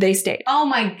stayed. Oh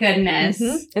my goodness.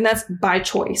 And that's by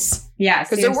choice. Yeah,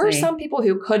 because there were some people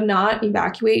who could not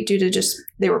evacuate due to just,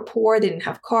 they were poor, they didn't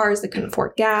have cars, they couldn't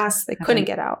afford gas, they couldn't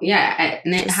get out. Yeah,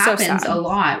 and it happens a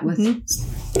lot with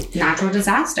natural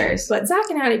disasters. But Zach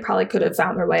and Addie probably could have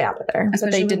found their way out of there,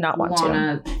 but they did not want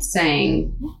Lana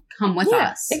saying, come with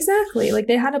us. Exactly. Like,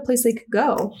 they had a place they could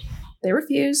go. They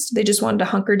refused. They just wanted to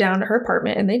hunker down to her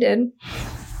apartment, and they did.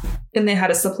 And they had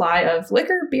a supply of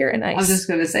liquor, beer, and ice. I was just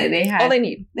going to say, they had all they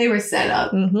need. They were set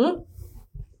up.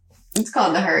 It's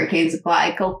called the hurricane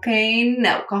supply: cocaine and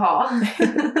alcohol.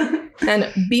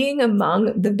 And being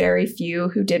among the very few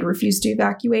who did refuse to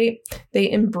evacuate,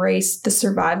 they embraced the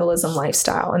survivalism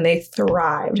lifestyle, and they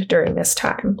thrived during this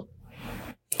time.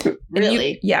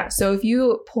 Really? So if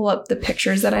you pull up the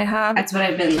pictures that I have, that's what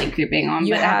I've been like creeping on.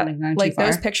 You but have, I haven't gone like, too far.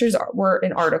 those pictures were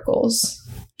in articles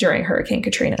during Hurricane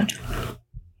Katrina.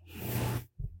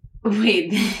 Wait,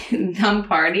 them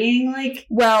partying, like?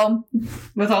 Well,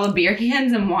 with all the beer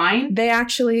cans and wine? They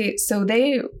actually, so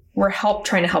they were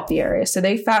trying to help the area. So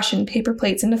they fashioned paper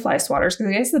plates into fly swatters, because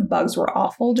I guess the bugs were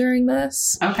awful during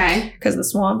this. Okay. Because of the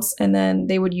swamps. And then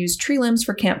they would use tree limbs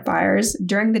for campfires.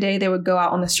 During the day, they would go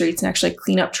out on the streets and actually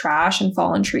clean up trash and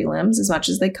fallen tree limbs as much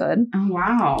as they could. Oh,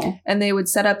 wow. And they would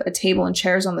set up a table and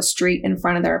chairs on the street in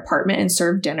front of their apartment and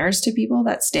serve dinners to people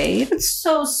that stayed. That's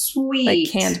so sweet.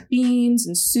 Like canned beans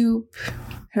and soup.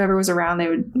 Whoever was around,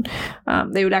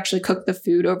 they would actually cook the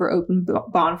food over open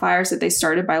bonfires that they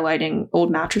started by lighting old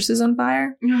mattresses on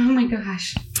fire. Oh my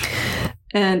gosh.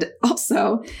 And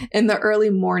also in the early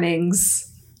mornings,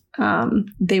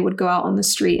 they would go out on the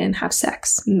street and have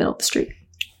sex in the middle of the street.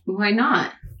 Why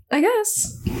not? I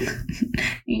guess.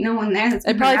 Ain't no one there.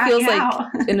 It probably feels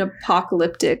like an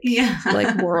apocalyptic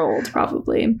like world,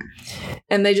 probably.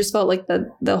 And they just felt like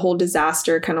the whole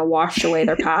disaster kind of washed away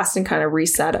their past and kind of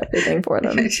reset everything for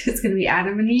them. It's just going to be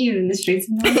Adam and Eve in the streets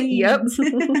of Norway. Yep.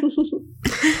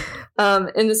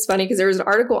 And it's funny because there was an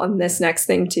article on this next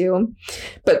thing too.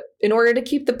 But in order to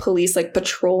keep the police like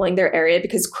patrolling their area,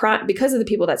 because of the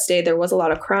people that stayed, there was a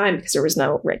lot of crime because there was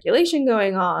no regulation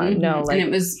going on. No, like, and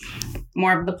it was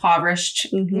more of the impoverished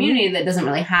community that doesn't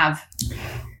really have.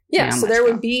 Yeah, so there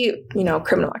would be,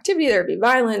 criminal activity, there would be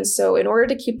violence. So in order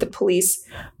to keep the police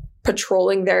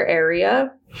patrolling their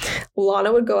area,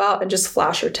 Lana would go out and just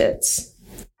flash her tits.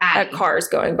 Addie. At cars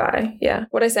going by. Yeah.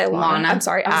 What'd I say? Lana. I'm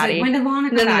sorry, Addie. Like, when did Lana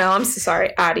come back? No, I'm so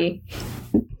sorry. Addie.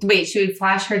 Wait, she would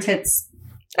flash her tits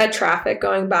at traffic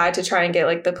going by to try and get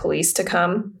like the police to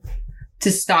come.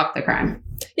 To stop the crime.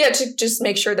 Yeah, to just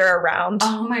make sure they're around.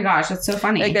 Oh my gosh, that's so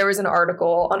funny. Like there was an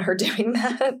article on her doing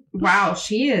that. Wow,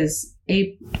 she's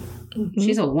a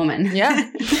woman. Yeah.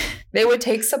 They would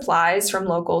take supplies from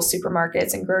local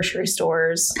supermarkets and grocery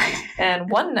stores.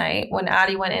 And one night when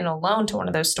Addie went in alone to one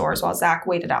of those stores while Zach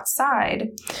waited outside,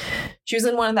 she was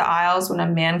in one of the aisles when a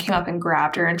man came up and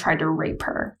grabbed her and tried to rape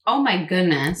her. Oh my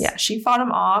goodness. Yeah, she fought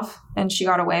him off and she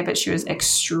got away, but she was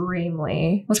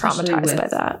extremely traumatized by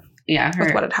that. Yeah, her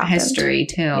with what had happened. History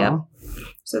too. Yep.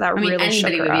 So that really anybody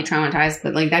shook her would up. be traumatized,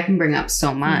 but like that can bring up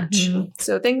so much.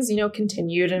 So things,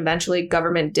 continued, and eventually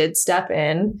government did step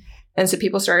in. And so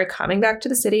people started coming back to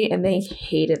the city, and they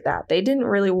hated that. They didn't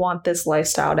really want this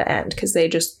lifestyle to end because they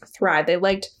just thrived. They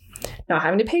liked not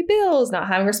having to pay bills, not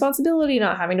having responsibility,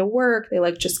 not having to work. They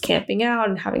liked just camping out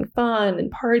and having fun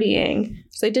and partying.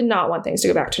 So they did not want things to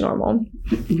go back to normal.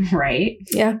 Right.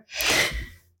 Yeah.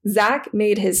 Zach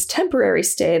made his temporary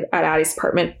stay at Addie's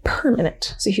apartment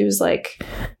permanent. So he was like,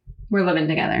 we're living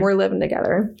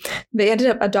together. They ended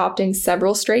up adopting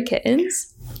several stray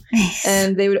kittens. Nice.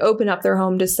 And they would open up their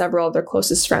home to several of their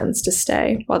closest friends to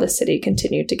stay while the city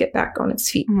continued to get back on its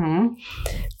feet. Mm-hmm.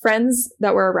 Friends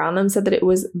that were around them said that it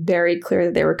was very clear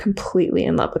that they were completely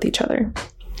in love with each other.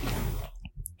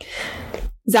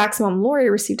 Zach's mom, Lori,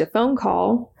 received a phone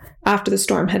call after the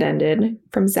storm had ended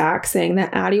from Zach saying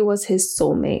that Addie was his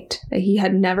soulmate, that he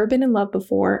had never been in love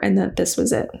before, and that this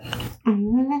was it.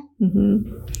 Mm-hmm.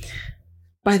 Mm-hmm.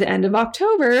 By the end of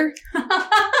October,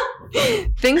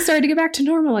 things started to get back to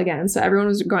normal again. So everyone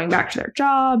was going back to their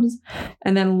jobs.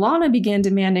 And then Lana began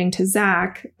demanding to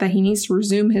Zach that he needs to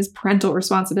resume his parental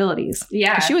responsibilities.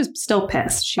 Yeah. She was still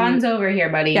pissed. Fun's over here,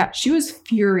 buddy. Yeah. She was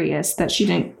furious that he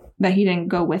didn't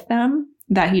go with them,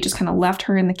 that he just kind of left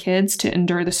her and the kids to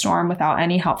endure the storm without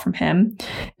any help from him.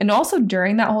 And also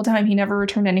during that whole time, he never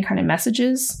returned any kind of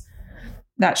messages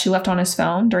that she left on his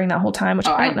phone during that whole time, which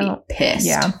I don't know. Be pissed.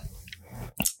 Yeah.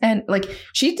 And like,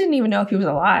 she didn't even know if he was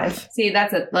alive. See,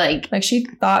 that's like she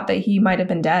thought that he might have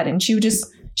been dead. And she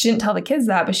didn't tell the kids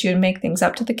that, but she would make things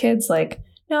up to the kids. Like,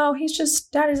 no,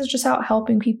 Daddy's just out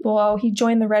helping people. Oh, he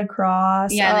joined the Red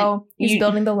Cross. Yeah. He's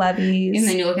building the levees. And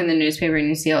then you look in the newspaper and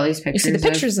you see all these pictures. You see the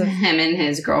pictures of him and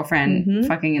his girlfriend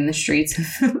fucking in the streets.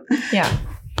 Yeah.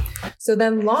 So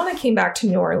then Lana came back to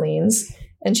New Orleans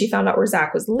and she found out where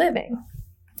Zach was living.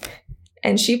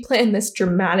 And she planned this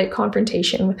dramatic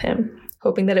confrontation with him,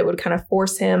 hoping that it would kind of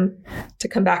force him to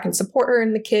come back and support her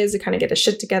and the kids to kind of get his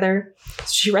shit together. So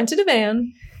she rented a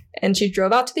van and she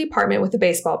drove out to the apartment with a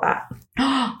baseball bat.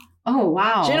 Oh,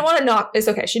 wow. She didn't want to knock. It's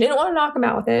okay. She didn't want to knock him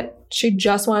out with it. She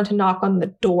just wanted to knock on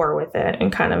the door with it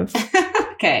and kind of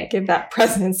give that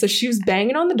presence. So she was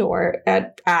banging on the door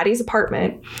at Addie's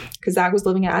apartment because Zach was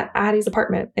living at Addie's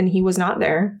apartment and he was not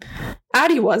there.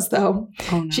 Addie was, though.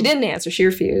 Oh, no. She didn't answer. She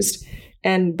refused.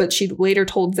 But she later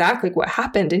told Zach, like, what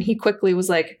happened. And he quickly was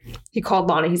like, he called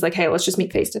Lana. He's like, hey, let's just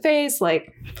meet face to face.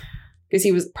 Like, because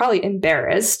he was probably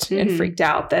embarrassed and freaked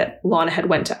out that Lana had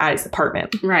went to Addie's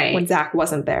apartment when Zach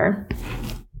wasn't there.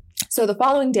 So the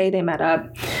following day they met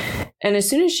up. And as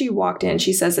soon as she walked in,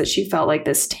 she says that she felt like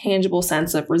this tangible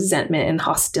sense of resentment and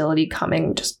hostility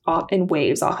coming just off in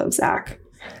waves off of Zach.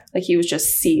 Like he was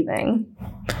just seething.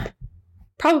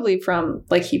 Probably from,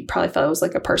 like, he probably felt it was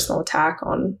like a personal attack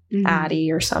on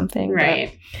Addie or something. Right.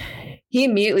 But he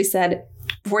immediately said,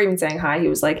 before even saying hi, he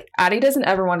was like, Addie doesn't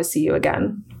ever want to see you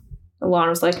again. And Lana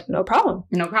was like, no problem.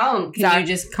 No problem. Can you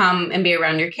just come and be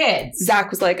around your kids? Zach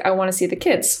was like, I want to see the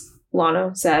kids.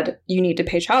 Lana said, you need to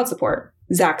pay child support.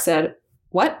 Zach said,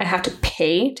 what? I have to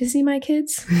pay to see my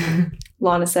kids?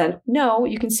 Lana said, no,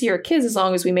 you can see your kids as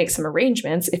long as we make some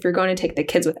arrangements. If you're going to take the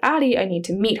kids with Addie, I need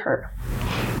to meet her.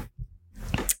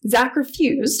 Zach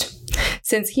refused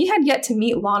since he had yet to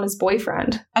meet Lana's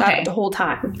boyfriend the whole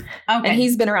time. Okay. And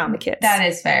he's been around the kids. That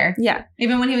is fair. Yeah.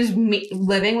 Even when he was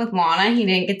living with Lana, he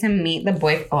didn't get to meet the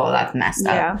boy. Oh, that's messed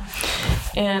up.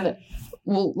 Yeah. And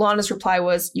Lana's reply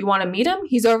was, you want to meet him?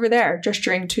 He's over there,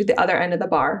 gesturing to the other end of the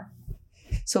bar.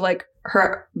 So, like,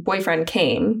 her boyfriend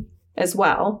came as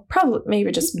well. Probably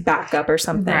maybe just back up or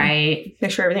something. Right.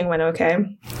 Make sure everything went okay.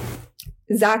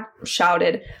 Zach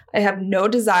shouted, I have no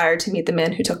desire to meet the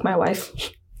man who took my wife.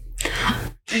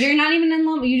 You're not even in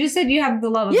love. You just said you have the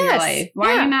love of your life.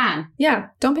 Why are you mad? Yeah.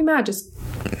 Don't be mad. Just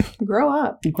grow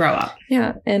up. Grow up.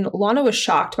 Yeah. And Lana was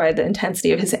shocked by the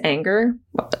intensity of his anger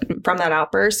from that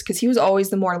outburst because he was always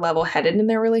the more level-headed in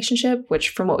their relationship,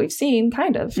 which from what we've seen,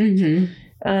 kind of. Mm-hmm.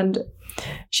 And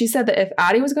she said that if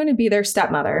Addie was going to be their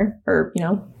stepmother or, you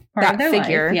know, that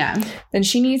figure, then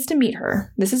she needs to meet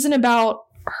her. This isn't about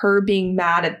her being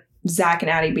mad at Zach and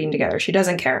Addie being together. She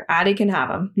doesn't care. Addie can have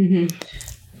him. Mm-hmm.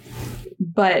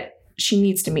 But she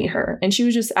needs to meet her. And she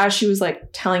was just, as she was like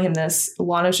telling him this,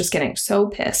 Lana was just getting so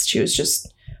pissed. She was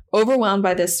just overwhelmed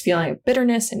by this feeling of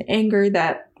bitterness and anger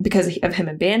that because of him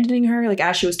abandoning her, like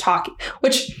as she was talking,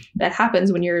 which that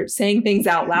happens when you're saying things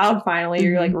out loud. Finally,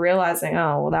 you're like realizing,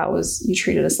 oh, well, you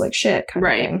treated us like shit kind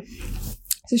of thing.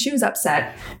 So she was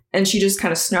upset and she just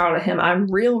kind of snarled at him, I'm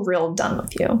real done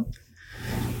with you.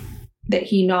 That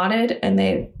he nodded and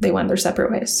they went their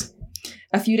separate ways.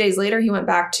 A few days later, he went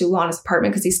back to Lana's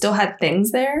apartment because he still had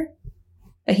things there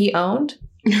that he owned.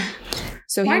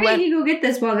 So why did he go get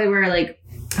this while they were like,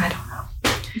 I don't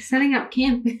know, setting up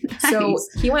camp? So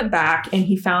he went back and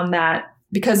he found that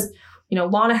because, you know,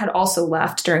 Lana had also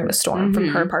left during the storm from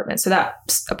her apartment. So that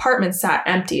apartment sat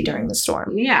empty during the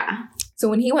storm. Yeah. So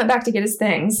when he went back to get his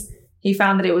things, he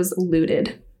found that it was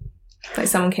looted. Like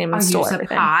someone came and stole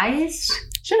everything. Are you surprised?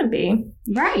 Shouldn't be.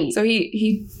 Right. So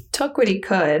he took what he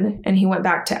could and he went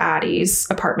back to Addie's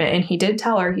apartment and he did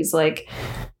tell her, he's like,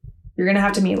 you're going to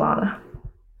have to meet Lana.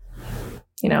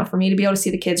 You know, for me to be able to see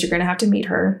the kids, you're going to have to meet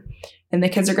her. And the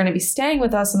kids are going to be staying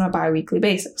with us on a bi-weekly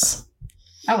basis.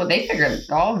 Oh, well, they figured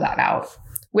all of that out.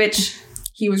 Which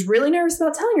he was really nervous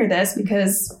about telling her this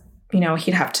because, you know,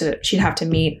 she'd have to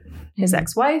meet his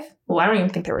ex-wife. Well, I don't even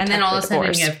think they were and then all of a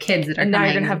sudden you have kids that are and now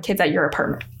you're going to have kids at your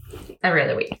apartment. Every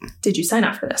other week. Did you sign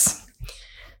up for this?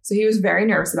 So he was very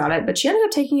nervous about it, but she ended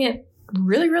up taking it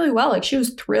really, really well. Like she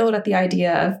was thrilled at the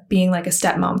idea of being like a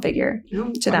stepmom figure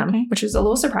to them, which was a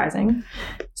little surprising.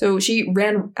 So she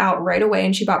ran out right away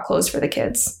and she bought clothes for the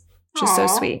kids. which is so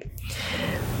sweet.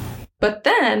 But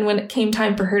then when it came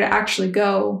time for her to actually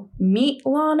go meet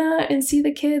Lana and see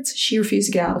the kids, she refused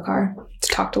to get out of the car to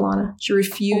talk to Lana. She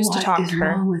refused to talk to her.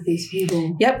 What is wrong with these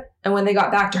people? Yep. And when they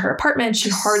got back to her apartment, she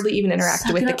hardly even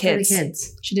interacted with the kids.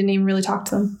 She didn't even really talk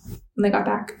to them when they got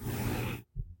back.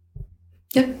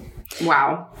 Yep.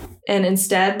 Wow. And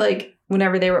instead, like,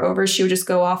 whenever they were over, she would just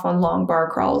go off on long bar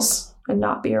crawls and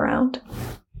not be around.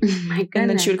 Oh my goodness. And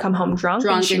then she would come home drunk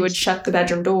and she would shut the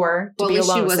bedroom door to be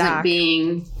alone with Zach. She wasn't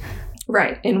being...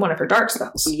 Right, in one of her dark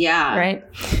spells. Yeah. Right?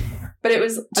 But it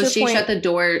was to she shut the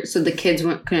door so the kids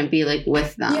couldn't be, like,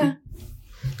 with them. Yeah.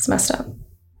 It's messed up.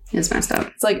 It's messed up.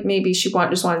 It's like maybe she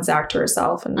just wanted Zach to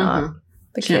herself and not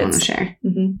the kids. She didn't want to share.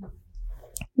 Mm-hmm.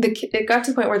 It got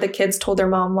to the point where the kids told their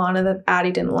mom, Lana, that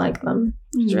Addie didn't like them.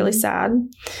 It was really sad.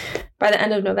 By the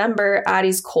end of November,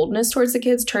 Addie's coldness towards the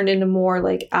kids turned into more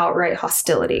like outright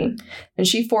hostility. And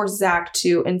she forced Zach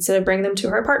to, instead of bringing them to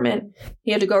her apartment,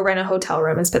 he had to go rent a hotel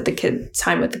room and spend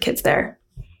time with the kids there.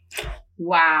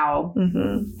 Wow.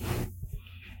 Mm-hmm.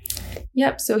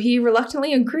 Yep. So he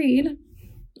reluctantly agreed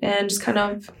and just kind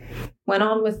of went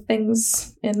on with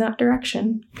things in that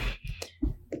direction.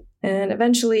 And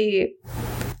eventually,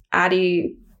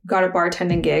 Addie got a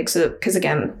bartending gig. So, because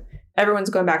again,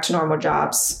 everyone's going back to normal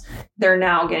jobs. They're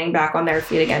now getting back on their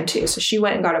feet again, too. So she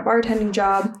went and got a bartending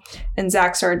job, and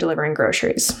Zach started delivering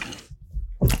groceries.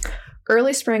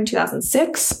 Early spring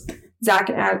 2006, Zach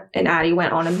and Addie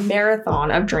went on a marathon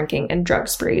of drinking and drug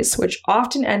sprees, which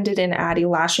often ended in Addie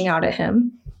lashing out at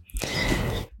him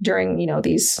during,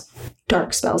 these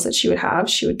dark spells that she would have.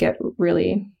 She would get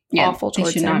really awful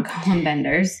towards him. They should not call him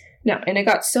benders. No, and it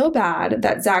got so bad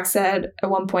that Zach said at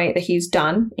one point that he's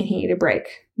done and he needed a break,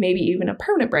 maybe even a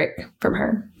permanent break from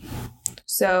her.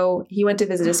 So he went to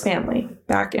visit his family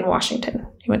back in Washington.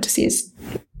 He went to see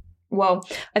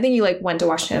I think he went to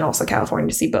Washington and also California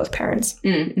to see both parents.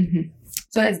 Mm-hmm.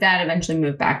 So his dad eventually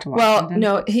moved back to Washington?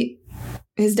 Well, no,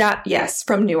 his dad, yes,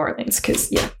 from New Orleans, because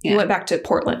he went back to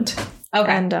Portland.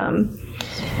 Okay. And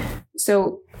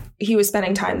so he was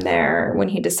spending time there when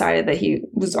he decided that he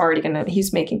was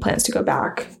he's making plans to go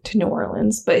back to New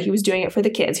Orleans, but he was doing it for the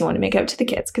kids. He wanted to make it up to the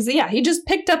kids because, he just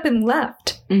picked up and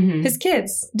left his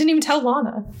kids. Didn't even tell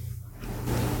Lana.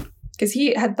 Because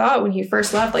he had thought when he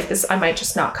first left, I might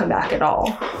just not come back at all.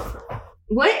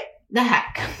 What the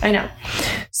heck? I know.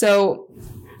 So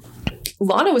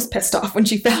Lana was pissed off when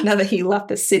she found out that he left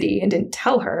the city and didn't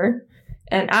tell her.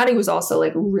 And Addie was also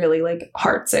really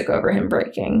heartsick over him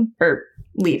breaking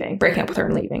up with her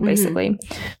and leaving, basically.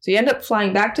 So he ended up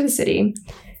flying back to the city,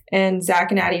 and Zach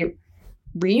and Addie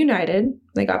reunited.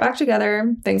 They got back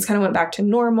together. Things kind of went back to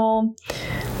normal,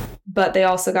 but they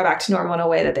also got back to normal in a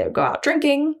way that they would go out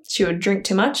drinking. She would drink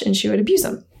too much and she would abuse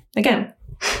him again.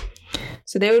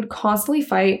 So they would constantly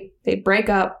fight. They'd break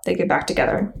up. They'd get back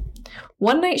together.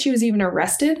 One night she was even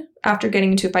arrested after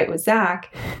getting into a fight with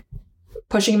Zach,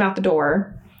 pushing him out the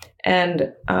door.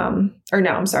 And,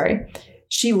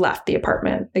 she left the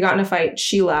apartment. They got in a fight.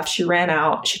 She left. She ran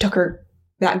out. She took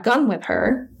that gun with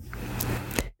her,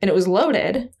 and it was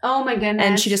loaded. Oh my goodness.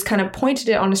 And she just kind of pointed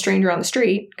it on a stranger on the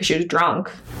street because she was drunk.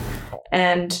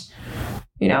 And,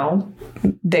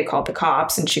 they called the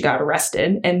cops and she got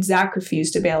arrested, and Zach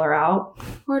refused to bail her out.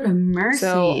 What a mercy.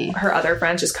 So her other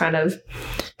friends just kind of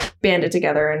banded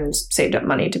together and saved up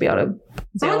money to be able to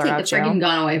bail her out of jail. Take the freaking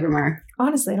gun away from her.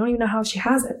 Honestly, I don't even know how she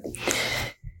has it.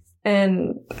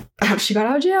 And after she got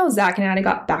out of jail, Zach and Addie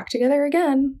got back together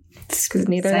again because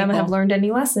neither of them have learned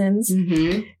any lessons.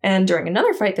 Mm-hmm. And during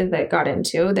another fight that they got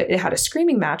into, they had a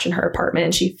screaming match in her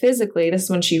apartment. And this is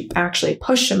when she actually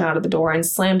pushed him out of the door and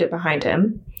slammed it behind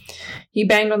him. He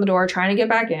banged on the door trying to get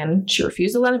back in. She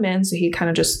refused to let him in, so he kind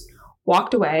of just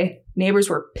walked away. Neighbors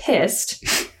were pissed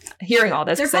hearing all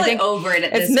this. They're probably over it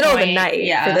at this point. It's middle of the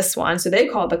night for this one. So they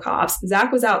called the cops.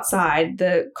 Zach was outside.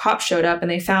 The cops showed up and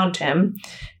they found him.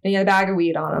 And he had a bag of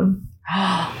weed on him.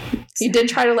 He did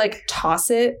try to toss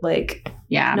it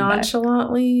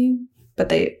nonchalantly, but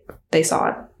they saw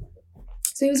it.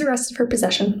 So he was arrested for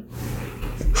possession.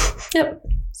 Yep.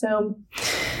 So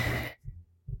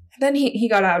then he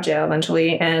got out of jail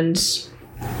eventually and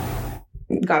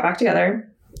got back together.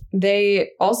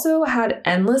 They also had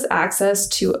endless access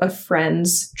to a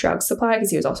friend's drug supply because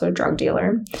he was also a drug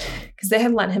dealer. Because they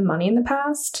had lent him money in the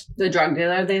past. The drug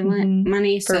dealer, they lent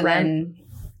money for rent.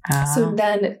 So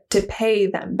then to pay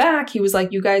them back, he was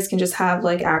like, you guys can just have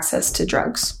access to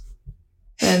drugs.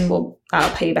 And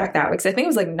I'll pay you back that way. Because I think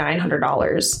it was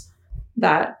 $900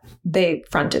 that they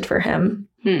fronted for him.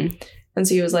 And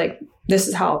so he was like, this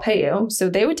is how I'll pay you. So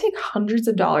they would take hundreds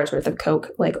of dollars worth of coke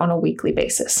like on a weekly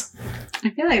basis. I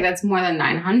feel like that's more than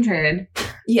 900.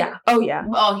 Yeah. Oh, yeah.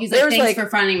 Oh, he's like, thanks for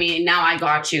fronting me. Now I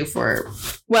got you for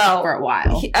a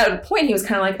while. At a point, he was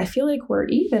kind of like, I feel like we're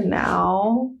even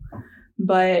now.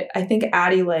 But I think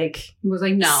Addie was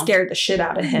like, no, scared the shit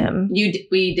out of him.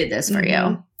 We did this for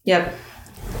you. Yep.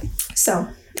 So,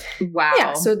 wow.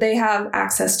 Yeah. So they have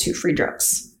access to free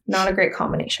drugs. Not a great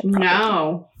combination. Probably.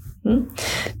 No.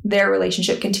 Mm-hmm. Their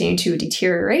relationship continued to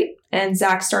deteriorate, and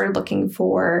Zach started looking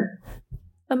for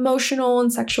emotional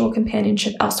and sexual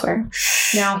companionship elsewhere.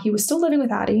 Now, he was still living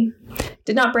with Addie,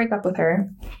 did not break up with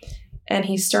her, and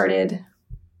he started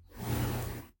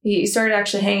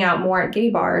actually hanging out more at gay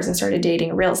bars and started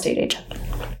dating a real estate agent.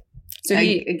 So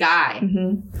a guy.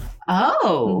 Mm-hmm.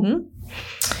 Oh. Mm-hmm.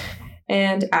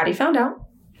 And Addie found out.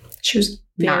 She was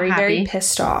very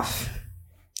pissed off.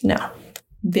 No.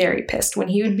 Very pissed. When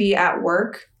he would be at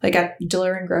work, like at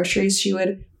delivering groceries, she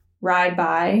would ride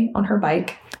by on her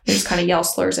bike and just kind of yell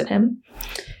slurs at him.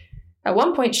 At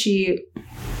one point, she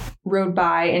rode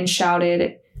by and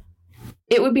shouted,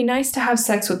 "It would be nice to have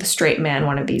sex with a straight man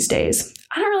one of these days."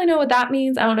 I don't really know what that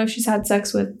means. I don't know if she's had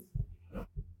sex with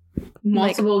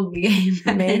multiple gay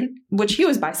men. Which he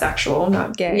was bisexual,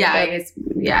 not gay. Yeah, I guess,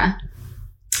 yeah.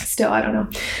 Still, I don't know.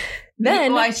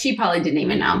 Then, she probably didn't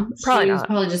even know. Probably she was not.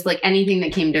 probably just like anything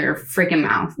that came to her freaking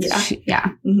mouth. Yeah. Yeah.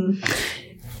 Mm-hmm.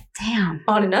 Damn.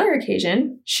 On another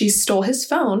occasion, she stole his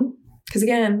phone because,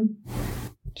 again,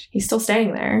 he's still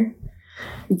staying there.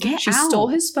 She stole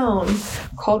his phone,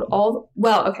 called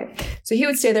okay. So he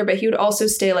would stay there, but he would also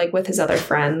stay with his other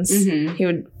friends. Mm-hmm. He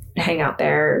would hang out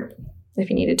there if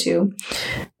he needed to.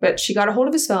 But she got a hold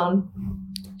of his phone.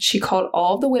 She called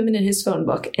all the women in his phone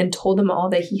book and told them all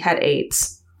that he had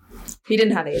AIDS. He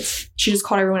didn't have AIDS. She just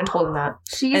called everyone and told them that.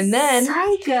 She's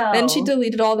psycho. Then she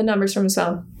deleted all the numbers from his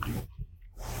phone.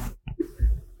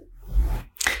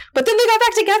 But then they got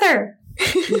back together.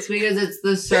 It's because it's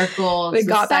the circle. They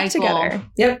got back together.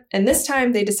 Yep. And this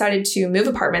time they decided to move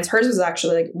apartments. Hers was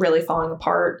actually really falling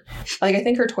apart. I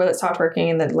think her toilet stopped working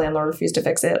and the landlord refused to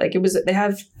fix it. They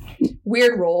have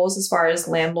weird roles as far as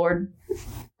landlord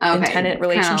and tenant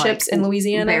relationships in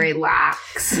Louisiana. Very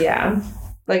lax. Yeah.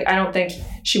 I don't think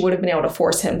she would have been able to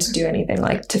force him to do anything,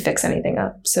 to fix anything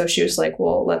up. So she was like,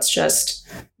 well, let's just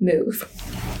move.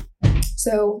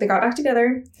 So they got back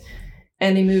together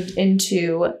and they moved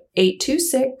into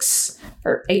 826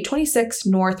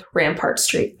 North Rampart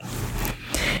Street.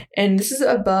 And this is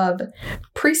above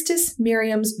Priestess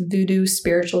Miriam's Voodoo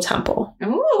Spiritual Temple.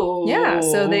 Oh. Yeah.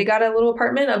 So they got a little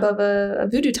apartment above a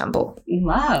voodoo temple.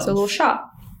 Wow. So a little shop.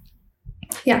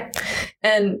 Yeah.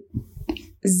 And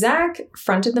Zach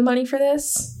fronted the money for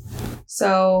this.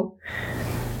 So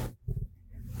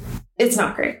it's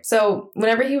not great. So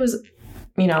whenever he was,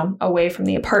 away from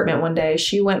the apartment one day,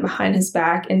 she went behind his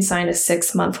back and signed a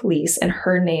 6-month lease in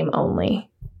her name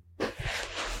only.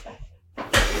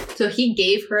 So he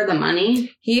gave her the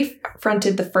money? He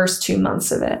fronted the first 2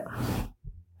 months of it.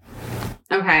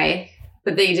 Okay.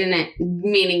 But they didn't,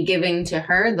 meaning giving to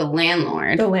her, the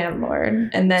landlord. The landlord.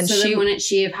 And then then wouldn't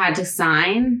she have had to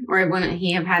sign? Or wouldn't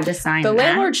he have had to sign The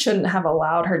landlord shouldn't have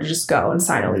allowed her to just go and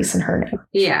sign a lease in her name.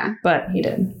 Yeah. But he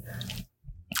did.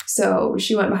 So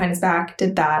she went behind his back,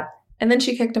 did that, and then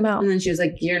she kicked him out. And then she was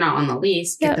like, you're not on the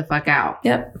lease. Get the fuck out.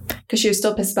 Yep. Because she was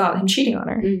still pissed about him cheating on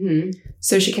her. Mm-hmm.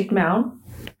 So she kicked him out,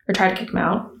 or tried to kick him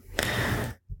out.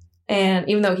 And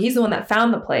even though he's the one that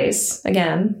found the place,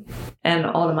 again, and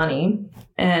all the money,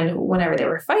 and whenever they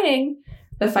were fighting,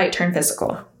 the fight turned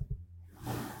physical.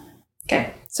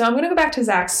 Okay. So I'm going to go back to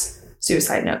Zach's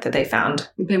suicide note that they found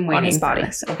on his body.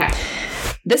 Okay.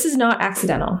 This is not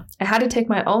accidental. I had to take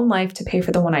my own life to pay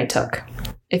for the one I took.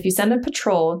 If you send a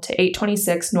patrol to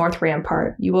 826 North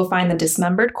Rampart, you will find the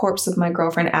dismembered corpse of my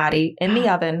girlfriend Addie in the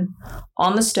oven,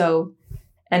 on the stove,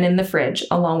 and in the fridge,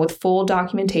 along with full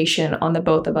documentation on the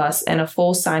both of us and a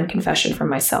full signed confession from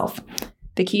myself.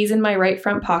 The keys in my right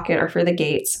front pocket are for the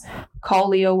gates. Call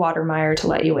Leo Watermeyer to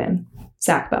let you in.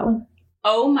 Zach Bowen.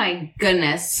 Oh my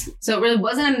goodness. So it really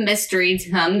wasn't a mystery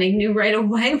to them. They knew right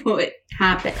away what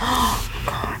happened. Oh,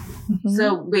 God. Mm-hmm.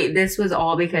 So wait, this was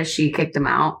all because she kicked him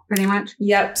out, pretty much?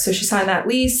 Yep. So she signed that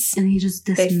lease. And he just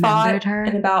dismembered her?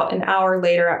 And about an hour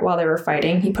later, while they were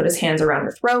fighting, he put his hands around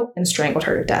her throat and strangled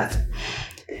her to death.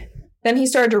 Then he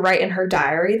started to write in her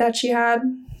diary that she had.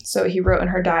 So he wrote in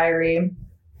her diary,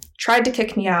 tried to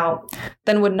kick me out,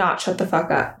 then would not shut the fuck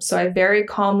up. So I very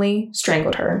calmly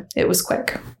strangled her. It was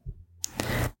quick.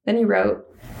 Then he wrote,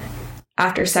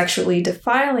 after sexually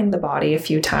defiling the body a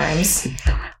few times,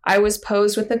 I was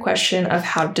posed with the question of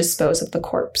how to dispose of the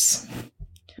corpse.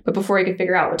 But before he could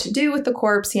figure out what to do with the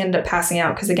corpse, he ended up passing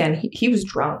out because, again, he was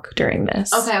drunk during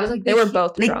this. Okay, I was like, they were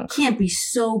both drunk. They can't be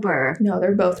sober. No,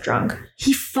 they're both drunk.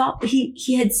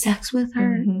 He had sex with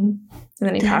her. Mm-hmm. And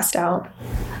then he passed out.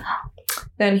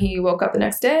 Then he woke up the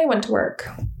next day, went to work.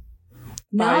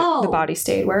 No. The body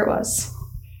stayed where it was.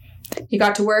 He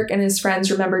got to work and his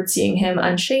friends remembered seeing him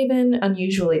unshaven,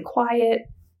 unusually quiet.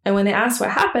 And when they asked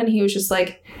what happened, he was just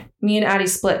like, me and Addie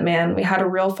split, man. We had a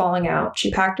real falling out.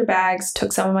 She packed her bags,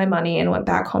 took some of my money, and went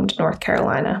back home to North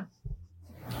Carolina.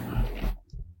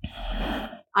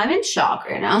 I'm in shock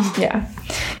right now. Yeah.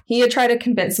 He had tried to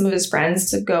convince some of his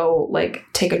friends to go, like,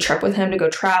 take a trip with him to go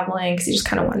traveling because he just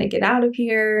kind of wanted to get out of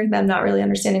here. Them not really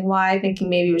understanding why, thinking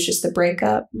maybe it was just the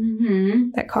breakup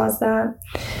that caused that.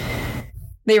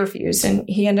 They refused, and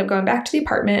he ended up going back to the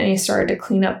apartment, and he started to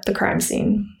clean up the crime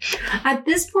scene. At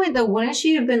this point, though, wouldn't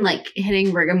she have been, like,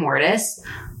 hitting rigor mortis?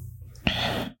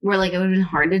 Where, like, it would have been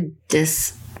hard to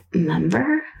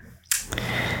dismember?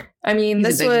 I mean,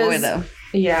 He's this a big was... boy, though.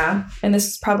 Yeah, and this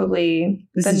is probably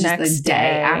the next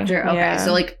day after. Okay, yeah.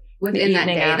 so, like, within that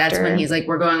day, that's when he's like,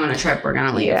 we're going on a trip, we're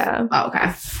gonna leave. Yeah. Oh,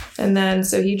 okay. And then,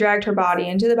 so he dragged her body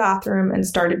into the bathroom and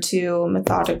started to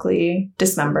methodically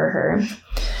dismember her.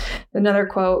 Another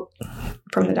quote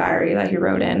from the diary that he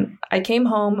wrote in, I came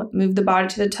home, moved the body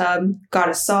to the tub, got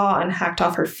a saw and hacked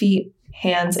off her feet,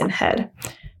 hands, and head.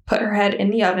 Put her head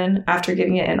in the oven after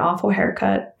giving it an awful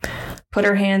haircut. Put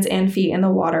her hands and feet in the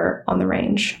water on the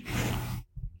range.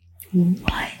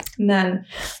 What? And then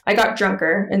I got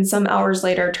drunker and some hours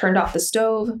later turned off the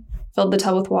stove, filled the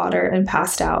tub with water, and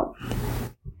passed out.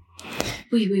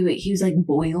 Wait. He was like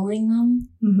boiling them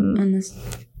on this.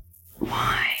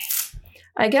 Why?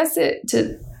 I guess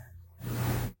to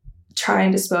try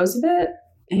and dispose of it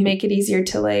and make it easier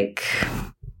to like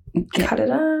cut it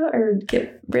up or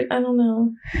get rid. I don't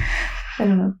know.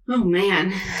 Oh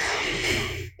man.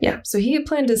 Yeah. So he had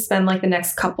planned to spend like the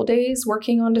next couple days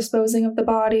working on disposing of the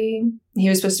body. He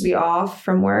was supposed to be off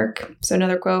from work. So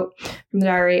another quote from the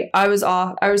diary, I was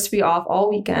to be off all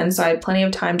weekend, so I had plenty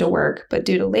of time to work, but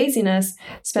due to laziness,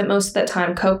 spent most of that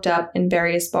time coked up in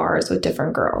various bars with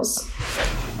different girls.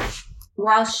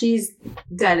 While she's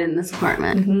dead in this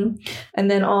apartment. Mm-hmm.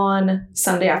 And then on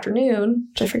Sunday afternoon,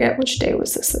 which I forget which day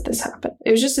was that this happened.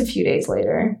 It was just a few days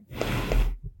later.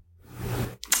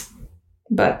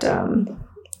 But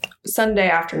Sunday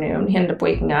afternoon, he ended up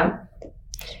waking up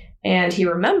and he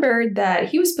remembered that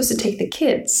he was supposed to take the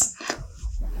kids.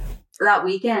 That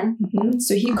weekend. Mm-hmm.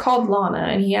 So he called Lana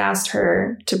and he asked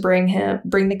her to bring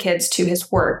the kids to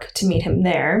his work to meet him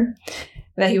there.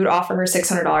 That he would offer her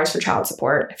 $600 for child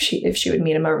support if she would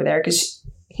meet him over there because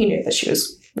he knew that she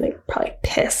was like probably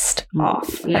pissed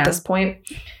off at this point.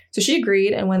 So she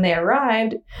agreed, and when they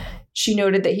arrived, she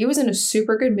noted that he was in a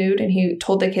super good mood and he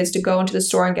told the kids to go into the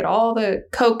store and get all the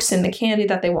Cokes and the candy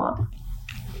that they want.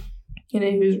 You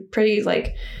know, he was pretty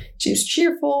like, she was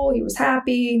cheerful, he was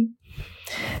happy.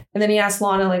 And then he asked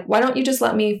Lana, like, why don't you just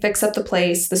let me fix up the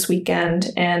place this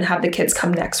weekend and have the kids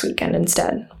come next weekend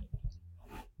instead?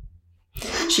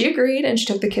 She agreed and she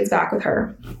took the kids back with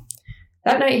her.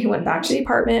 That night he went back to the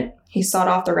apartment. He sawed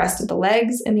off the rest of the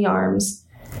legs and the arms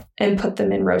and put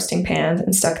them in roasting pans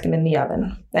and stuck them in the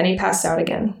oven. Then he passed out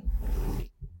again.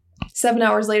 7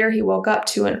 hours later, he woke up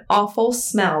to an awful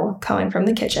smell coming from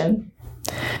the kitchen.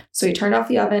 So he turned off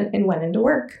the oven and went into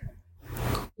work.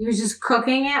 He was just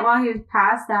cooking it while he was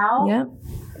passed out? Yeah.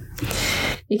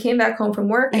 He came back home from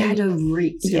work. It had to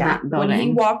reek in that building. When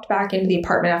he walked back into the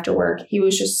apartment after work, he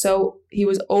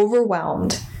was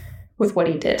overwhelmed with what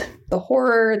he did. The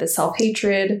horror, the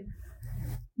self-hatred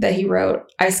that he wrote.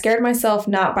 I scared myself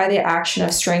not by the action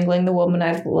of strangling the woman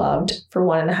I've loved for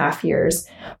 1.5 years,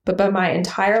 but by my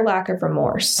entire lack of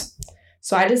remorse.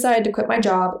 So I decided to quit my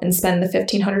job and spend the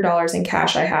 $1,500 in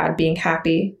cash I had being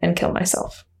happy and kill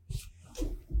myself.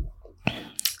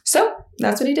 So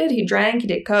that's what he did. He drank, he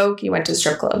did coke, he went to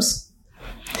strip clubs.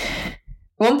 At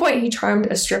one point, he charmed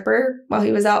a stripper while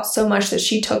he was out so much that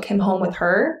she took him home with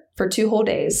her for 2 whole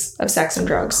days of sex and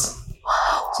drugs.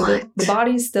 Whoa, so the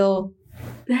body's still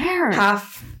there,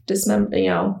 half dismembered,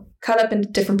 cut up into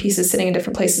different pieces, sitting in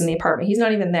different places in the apartment. He's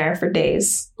not even there for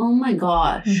days. Oh my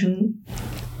gosh. Mm-hmm.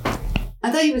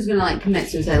 I thought he was going to like commit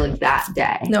suicide like that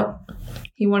day. No,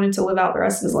 he wanted to live out the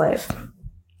rest of his life.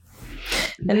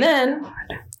 And then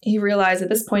he realized at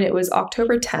this point it was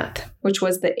October 10th, which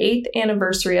was the 8th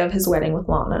anniversary of his wedding with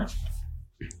Lana.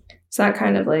 So that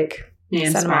kind of like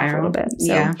set him off a little bit.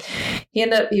 So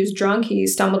he was drunk. He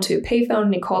stumbled to a payphone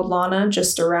and he called Lana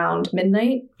just around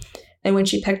midnight. And when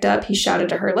she picked up, he shouted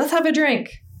to her, "Let's have a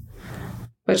drink."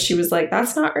 But she was like,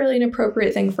 that's not really an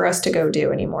appropriate thing for us to go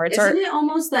do anymore. Isn't it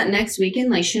almost that next weekend?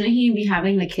 Like, shouldn't he be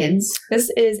having the kids?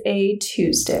 This is a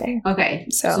Tuesday. Okay.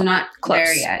 So not close.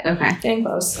 There yet. Okay. Getting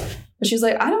close. But she's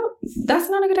like, that's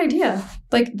not a good idea.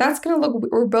 Like, that's going to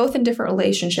look, we're both in different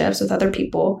relationships with other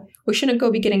people. We shouldn't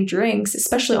go be getting drinks,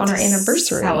 especially on our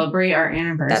anniversary. Celebrate our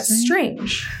anniversary. That's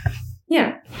strange.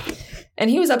 Yeah.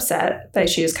 And he was upset that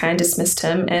she just kind of dismissed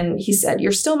him. And he said,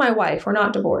 you're still my wife. We're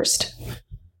not divorced.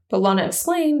 But Lana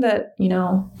explained that,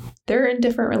 they're in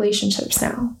different relationships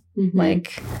now. Mm-hmm.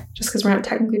 Like, just because we're not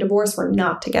technically divorced, we're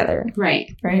not together.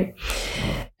 Right. Right.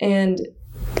 And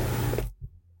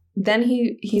then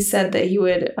he said that he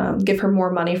would give her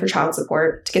more money for child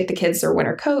support to get the kids their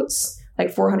winter coats,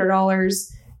 like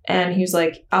 $400. And he was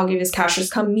like, I'll give you this cash.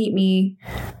 Just come meet me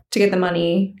to get the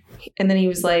money. And then he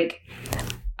was like,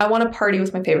 I want to party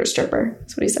with my favorite stripper.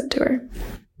 That's what he said to her.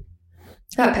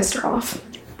 That pissed her off.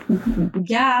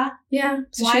 Yeah. Yeah.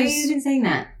 So why are you even saying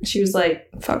that? She was like,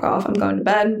 fuck off. I'm going to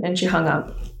bed. And she hung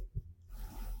up.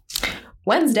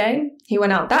 Wednesday, he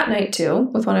went out that night too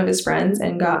with one of his friends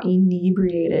and got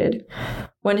inebriated.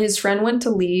 When his friend went to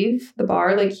leave the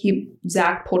bar,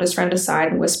 Zach pulled his friend aside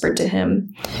and whispered to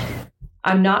him,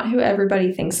 I'm not who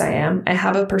everybody thinks I am. I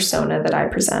have a persona that I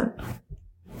present.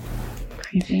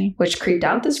 Creepy. Which creeped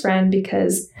out this friend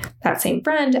because that same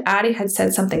friend, Addie, had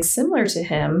said something similar to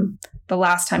him the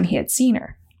last time he had seen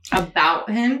her. About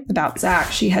him? About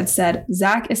Zach. She had said,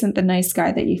 Zach isn't the nice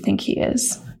guy that you think he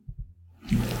is.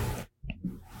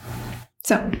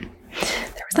 So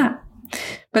there was that.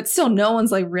 But still, no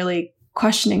one's really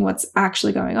questioning what's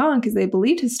actually going on because they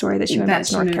believed his story that she went back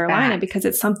to North Carolina because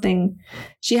it's something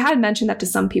she had mentioned that to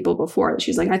some people before.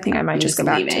 She was like, I think I might just go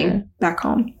back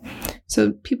home.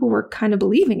 So people were kind of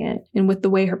believing it. And with the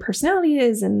way her personality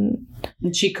is and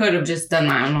she could have just done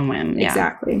that on a whim. Yeah.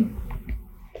 Exactly.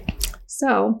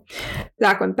 So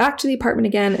Zach went back to the apartment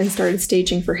again and started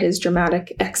staging for his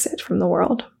dramatic exit from the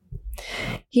world.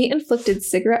 He inflicted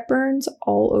cigarette burns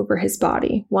all over his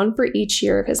body, one for each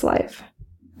year of his life.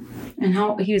 And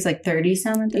he was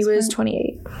 30-some at this point? He was point?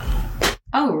 28.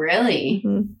 Oh, really?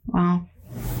 Mm-hmm. Wow.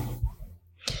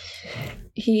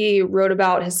 He wrote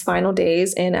about his final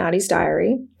days in Addie's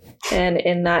diary. And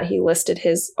in that, he listed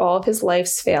all of his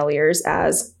life's failures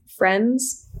as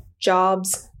friends,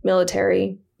 jobs,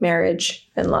 military,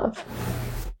 marriage, and love.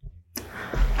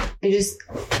 I just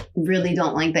really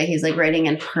don't like that he's writing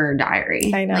in her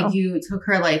diary. I know. You took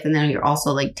her life and then you're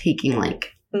also taking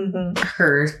mm-hmm.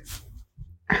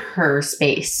 her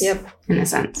space. Yep. In a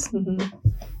sense. Mm-hmm.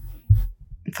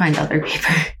 Find other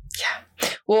paper. Yeah.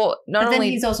 Well, but then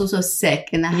he's also so sick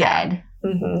in the head.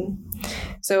 Mm-hmm.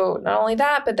 So not only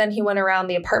that, but then he went around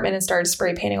the apartment and started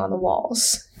spray painting on the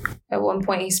walls. At one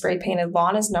point, he spray painted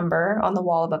Lana's number on the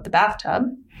wall above the bathtub.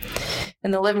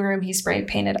 In the living room, he spray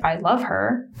painted I love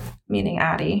her, meaning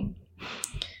Addie.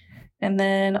 And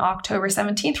then October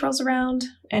 17th rolls around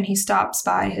and he stops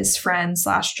by his friend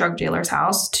 / drug dealer's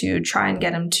house to try and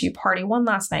get him to party one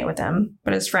last night with him.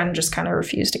 But his friend just kind of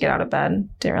refused to get out of bed.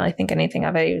 Didn't really think anything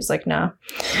of it. He was like, no.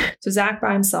 So Zach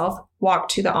by himself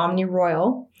walked to the Omni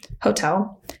Royal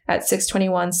Hotel at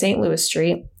 621 St. Louis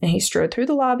Street. And he strode through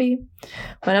the lobby,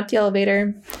 went up the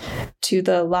elevator to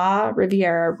the La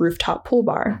Riviera rooftop pool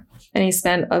bar. And he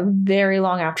spent a very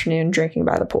long afternoon drinking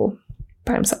by the pool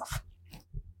by himself.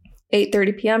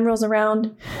 8:30 p.m. rolls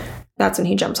around. That's when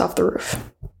he jumps off the roof.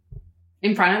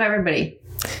 In front of everybody.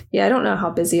 Yeah, I don't know how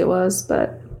busy it was,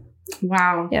 but...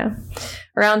 Wow. Yeah.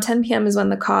 Around 10 p.m. is when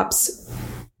the cops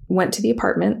went to the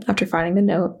apartment after finding the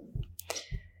note.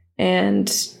 And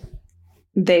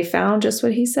they found just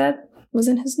what he said was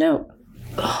in his note.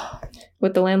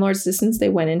 With the landlord's assistance, they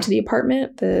went into the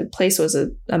apartment. The place was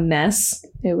a mess.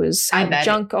 It was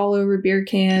junk all over, beer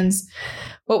cans.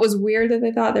 What was weird that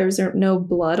they thought there was no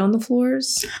blood on the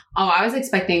floors. Oh, I was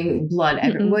expecting blood.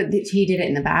 He did it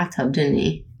in the bathtub, didn't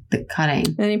he? The cutting.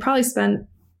 And he probably spent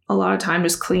a lot of time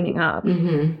just cleaning up.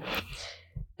 Mm-hmm.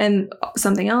 And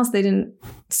something else, they didn't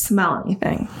smell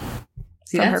anything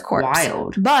from her corpse.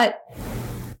 Wild. But,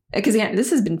 because again, this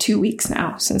has been 2 weeks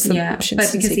now since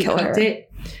he killed her. It.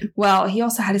 Well, he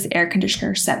also had his air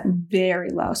conditioner set very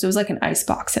low. So it was like an ice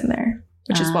box in there,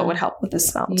 which is what would help with the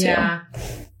smell too. Yeah.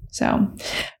 So,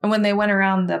 and when they went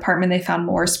around the apartment, they found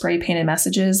more spray painted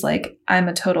messages like, I'm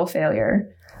a total failure.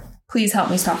 Please help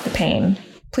me stop the pain.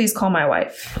 Please call my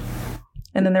wife.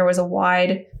 And then there was a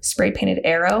wide spray painted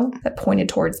arrow that pointed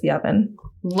towards the oven.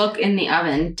 Look in the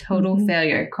oven. Total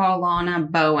failure. Call Lana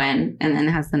Bowen. And then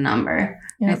it has the number.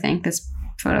 Yep. I think this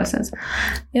photo says.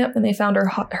 Yep. And they found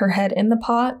her head in the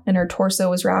pot and her torso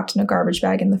was wrapped in a garbage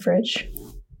bag in the fridge.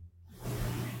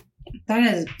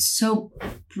 That is so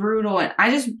brutal. And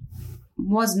I just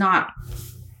was not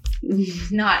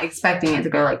expecting it to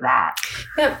go like that.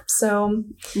 Yep. So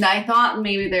I thought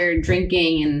maybe their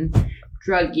drinking and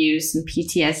drug use and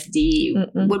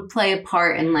PTSD would play a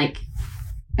part in like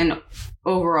an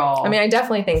overall. I mean, I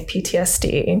definitely think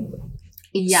PTSD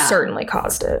certainly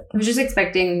caused it. I was just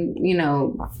expecting,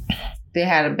 they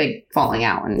had a big falling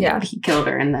out and he killed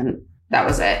her and then that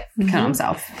was it. He killed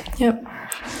himself. Yep.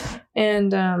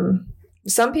 And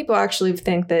some people actually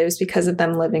think that it was because of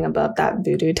them living above that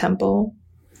voodoo temple.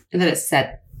 And that it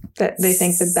set. That they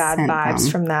think the bad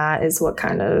vibes from that is what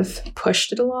kind of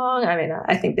pushed it along. I mean,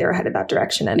 I think they were headed that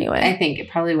direction anyway. I think it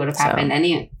probably would have happened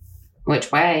any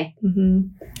which way.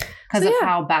 Because of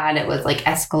how bad it was like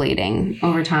escalating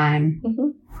over time.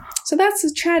 So that's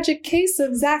a tragic case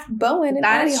of Zach Bowen and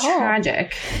Addie Hall. That's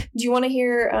tragic. Do you want to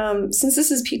hear, since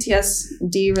this is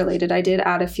PTSD related, I did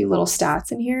add a few little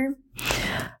stats in here.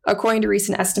 According to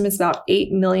recent estimates, about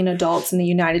 8 million adults in the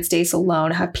United States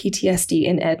alone have PTSD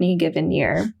in any given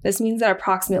year. This means that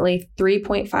approximately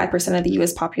 3.5% of the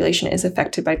U.S. population is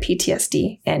affected by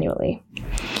PTSD annually.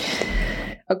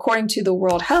 According to the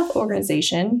World Health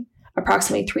Organization,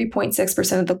 approximately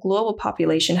 3.6% of the global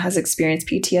population has experienced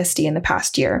PTSD in the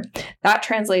past year. That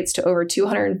translates to over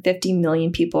 250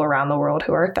 million people around the world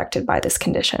who are affected by this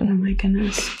condition. Oh my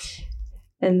goodness.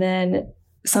 And then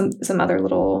some other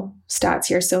little stats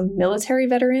here. So military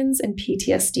veterans and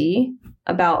PTSD,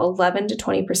 about 11 to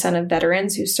 20% of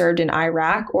veterans who served in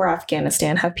Iraq or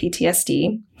Afghanistan have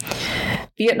PTSD.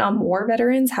 Vietnam War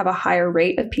veterans have a higher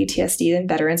rate of PTSD than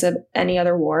veterans of any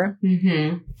other war.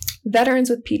 Veterans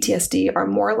with PTSD are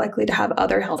more likely to have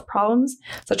other health problems,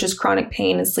 such as chronic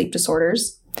pain and sleep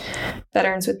disorders.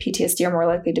 Veterans with PTSD are more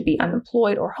likely to be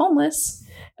unemployed or homeless,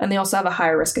 and they also have a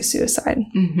higher risk of suicide.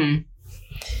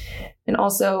 And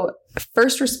also,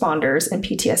 first responders and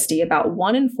PTSD, about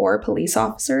 1 in 4 police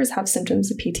officers have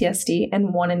symptoms of PTSD,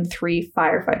 and 1 in 3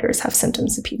 firefighters have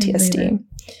symptoms of PTSD.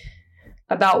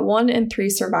 About 1 in 3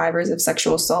 survivors of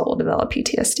sexual assault will develop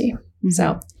PTSD.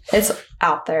 So it's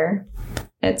out there.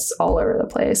 It's all over the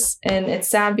place. And it's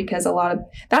sad because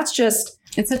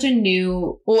it's such a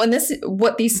new... Well, and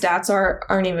what these stats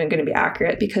aren't even going to be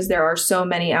accurate because there are so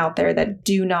many out there that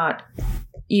do not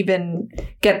even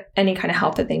get any kind of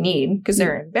help that they need because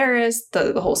they're embarrassed.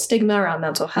 The whole stigma around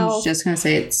mental health. I was just going to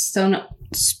say,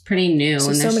 it's pretty new.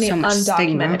 So, and there's so many much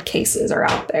undocumented stigma. Don't are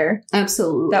out there.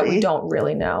 Absolutely. That we don't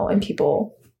really know. And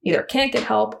people either can't get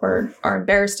help or are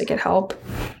embarrassed to get help.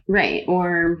 Right.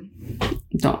 Or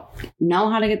don't know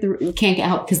how to can't get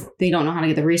help because they don't know how to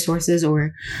get the resources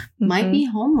or might be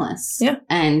homeless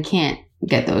and can't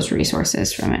get those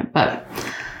resources from it. But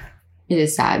it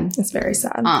is sad. It's very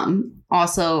sad.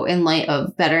 Also, in light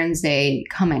of Veterans Day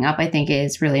coming up, I think it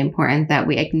is really important that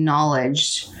we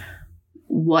acknowledge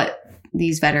what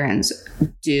these veterans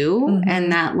do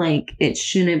and that like it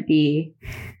shouldn't be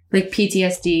like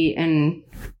PTSD and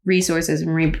resources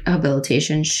and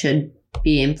rehabilitation should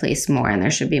be in place more and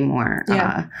there should be more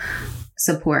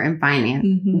support and finance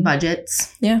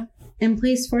budgets in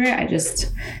place for it.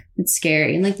 It's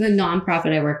scary. And like the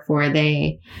nonprofit I work for,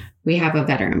 we have a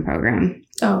veteran program.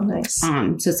 Oh, nice.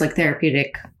 So it's like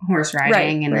therapeutic horse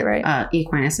riding and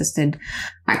equine assisted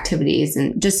activities.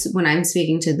 And just when I'm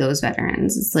speaking to those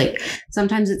veterans, it's like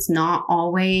sometimes it's not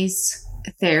always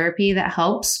therapy that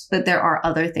helps, but there are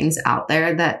other things out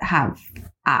there that have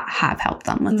helped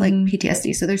them with like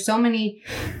PTSD. So there's so many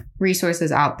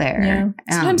resources out there. Yeah.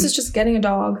 Sometimes it's just getting a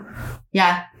dog.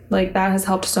 Yeah. Like that has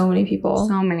helped so many people.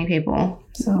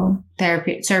 So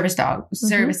therapy, service dogs,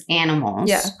 service animals.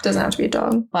 Yeah. Doesn't have to be a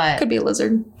dog, but could be a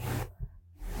lizard.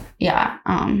 Yeah.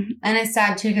 And it's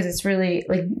sad too, because it's really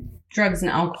like drugs and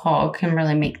alcohol can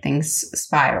really make things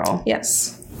spiral.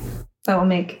 Yes. That will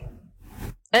make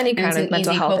any kind of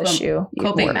mental health issue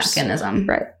coping mechanism.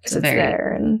 Right. Because it's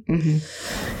there and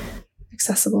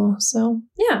accessible. So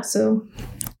yeah. So,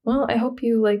 well, I hope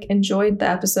you like enjoyed the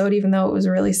episode, even though it was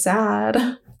really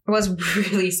sad. It was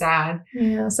really sad.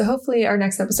 Yeah. So hopefully our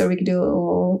next episode we could do a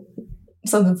little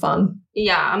something fun.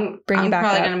 Yeah. I'm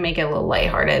probably going to make it a little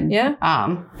lighthearted. Yeah.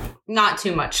 Not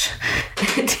too much.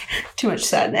 Too much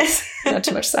sadness. Not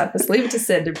too much sadness. Leave it to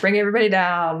Sid to bring everybody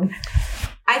down.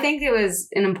 I think it was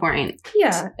an important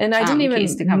and I didn't even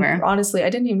case to cover. Honestly, I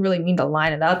didn't even really mean to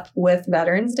line it up with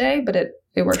Veterans Day, but it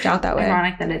worked out that way.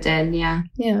 Ironic that it did, yeah.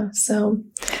 Yeah, so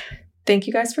thank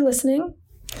you guys for listening.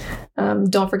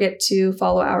 Don't forget to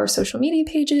follow our social media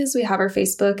pages. We have our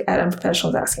Facebook at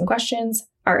Unprofessionals Asking Questions,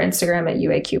 our Instagram at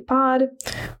UAQpod.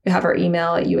 We have our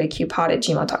email at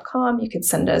uaqpod@gmail.com. You could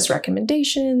send us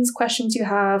recommendations, questions you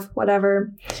have,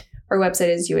 whatever. Our website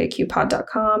is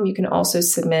uaqpod.com. You can also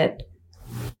submit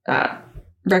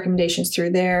recommendations through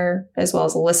there, as well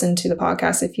as listen to the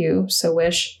podcast if you so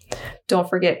wish. Don't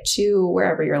forget to,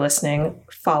 wherever you're listening,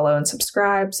 follow and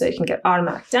subscribe so you can get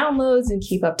automatic downloads and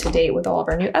keep up to date with all of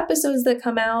our new episodes that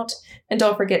come out. And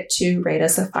don't forget to rate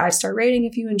us a 5-star rating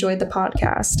if you enjoyed the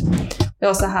podcast. We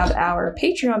also have our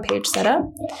Patreon page set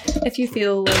up. If you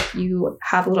feel like you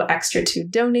have a little extra to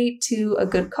donate to a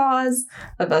good cause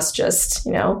of us just,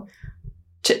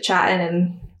 chit-chatting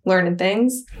and learning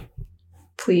things,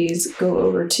 please go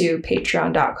over to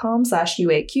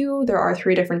patreon.com/UAQ. There are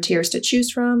 3 different tiers to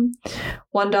choose from: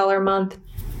 $1 a month,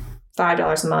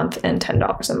 $5 a month, and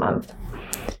 $10 a month.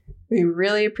 We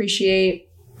really appreciate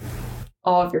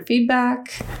all of your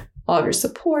feedback, all of your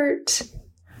support.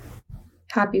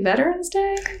 Happy Veterans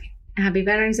Day. Happy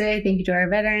Veterans Day. Thank you to our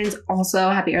veterans. Also,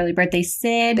 happy early birthday,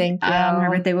 Sid. Thank you. Her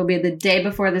birthday will be the day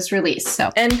before this release.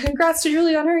 And congrats to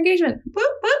Julie on her engagement. Woo,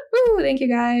 woo. Woo. Thank you,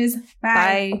 guys.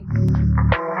 Bye. Bye.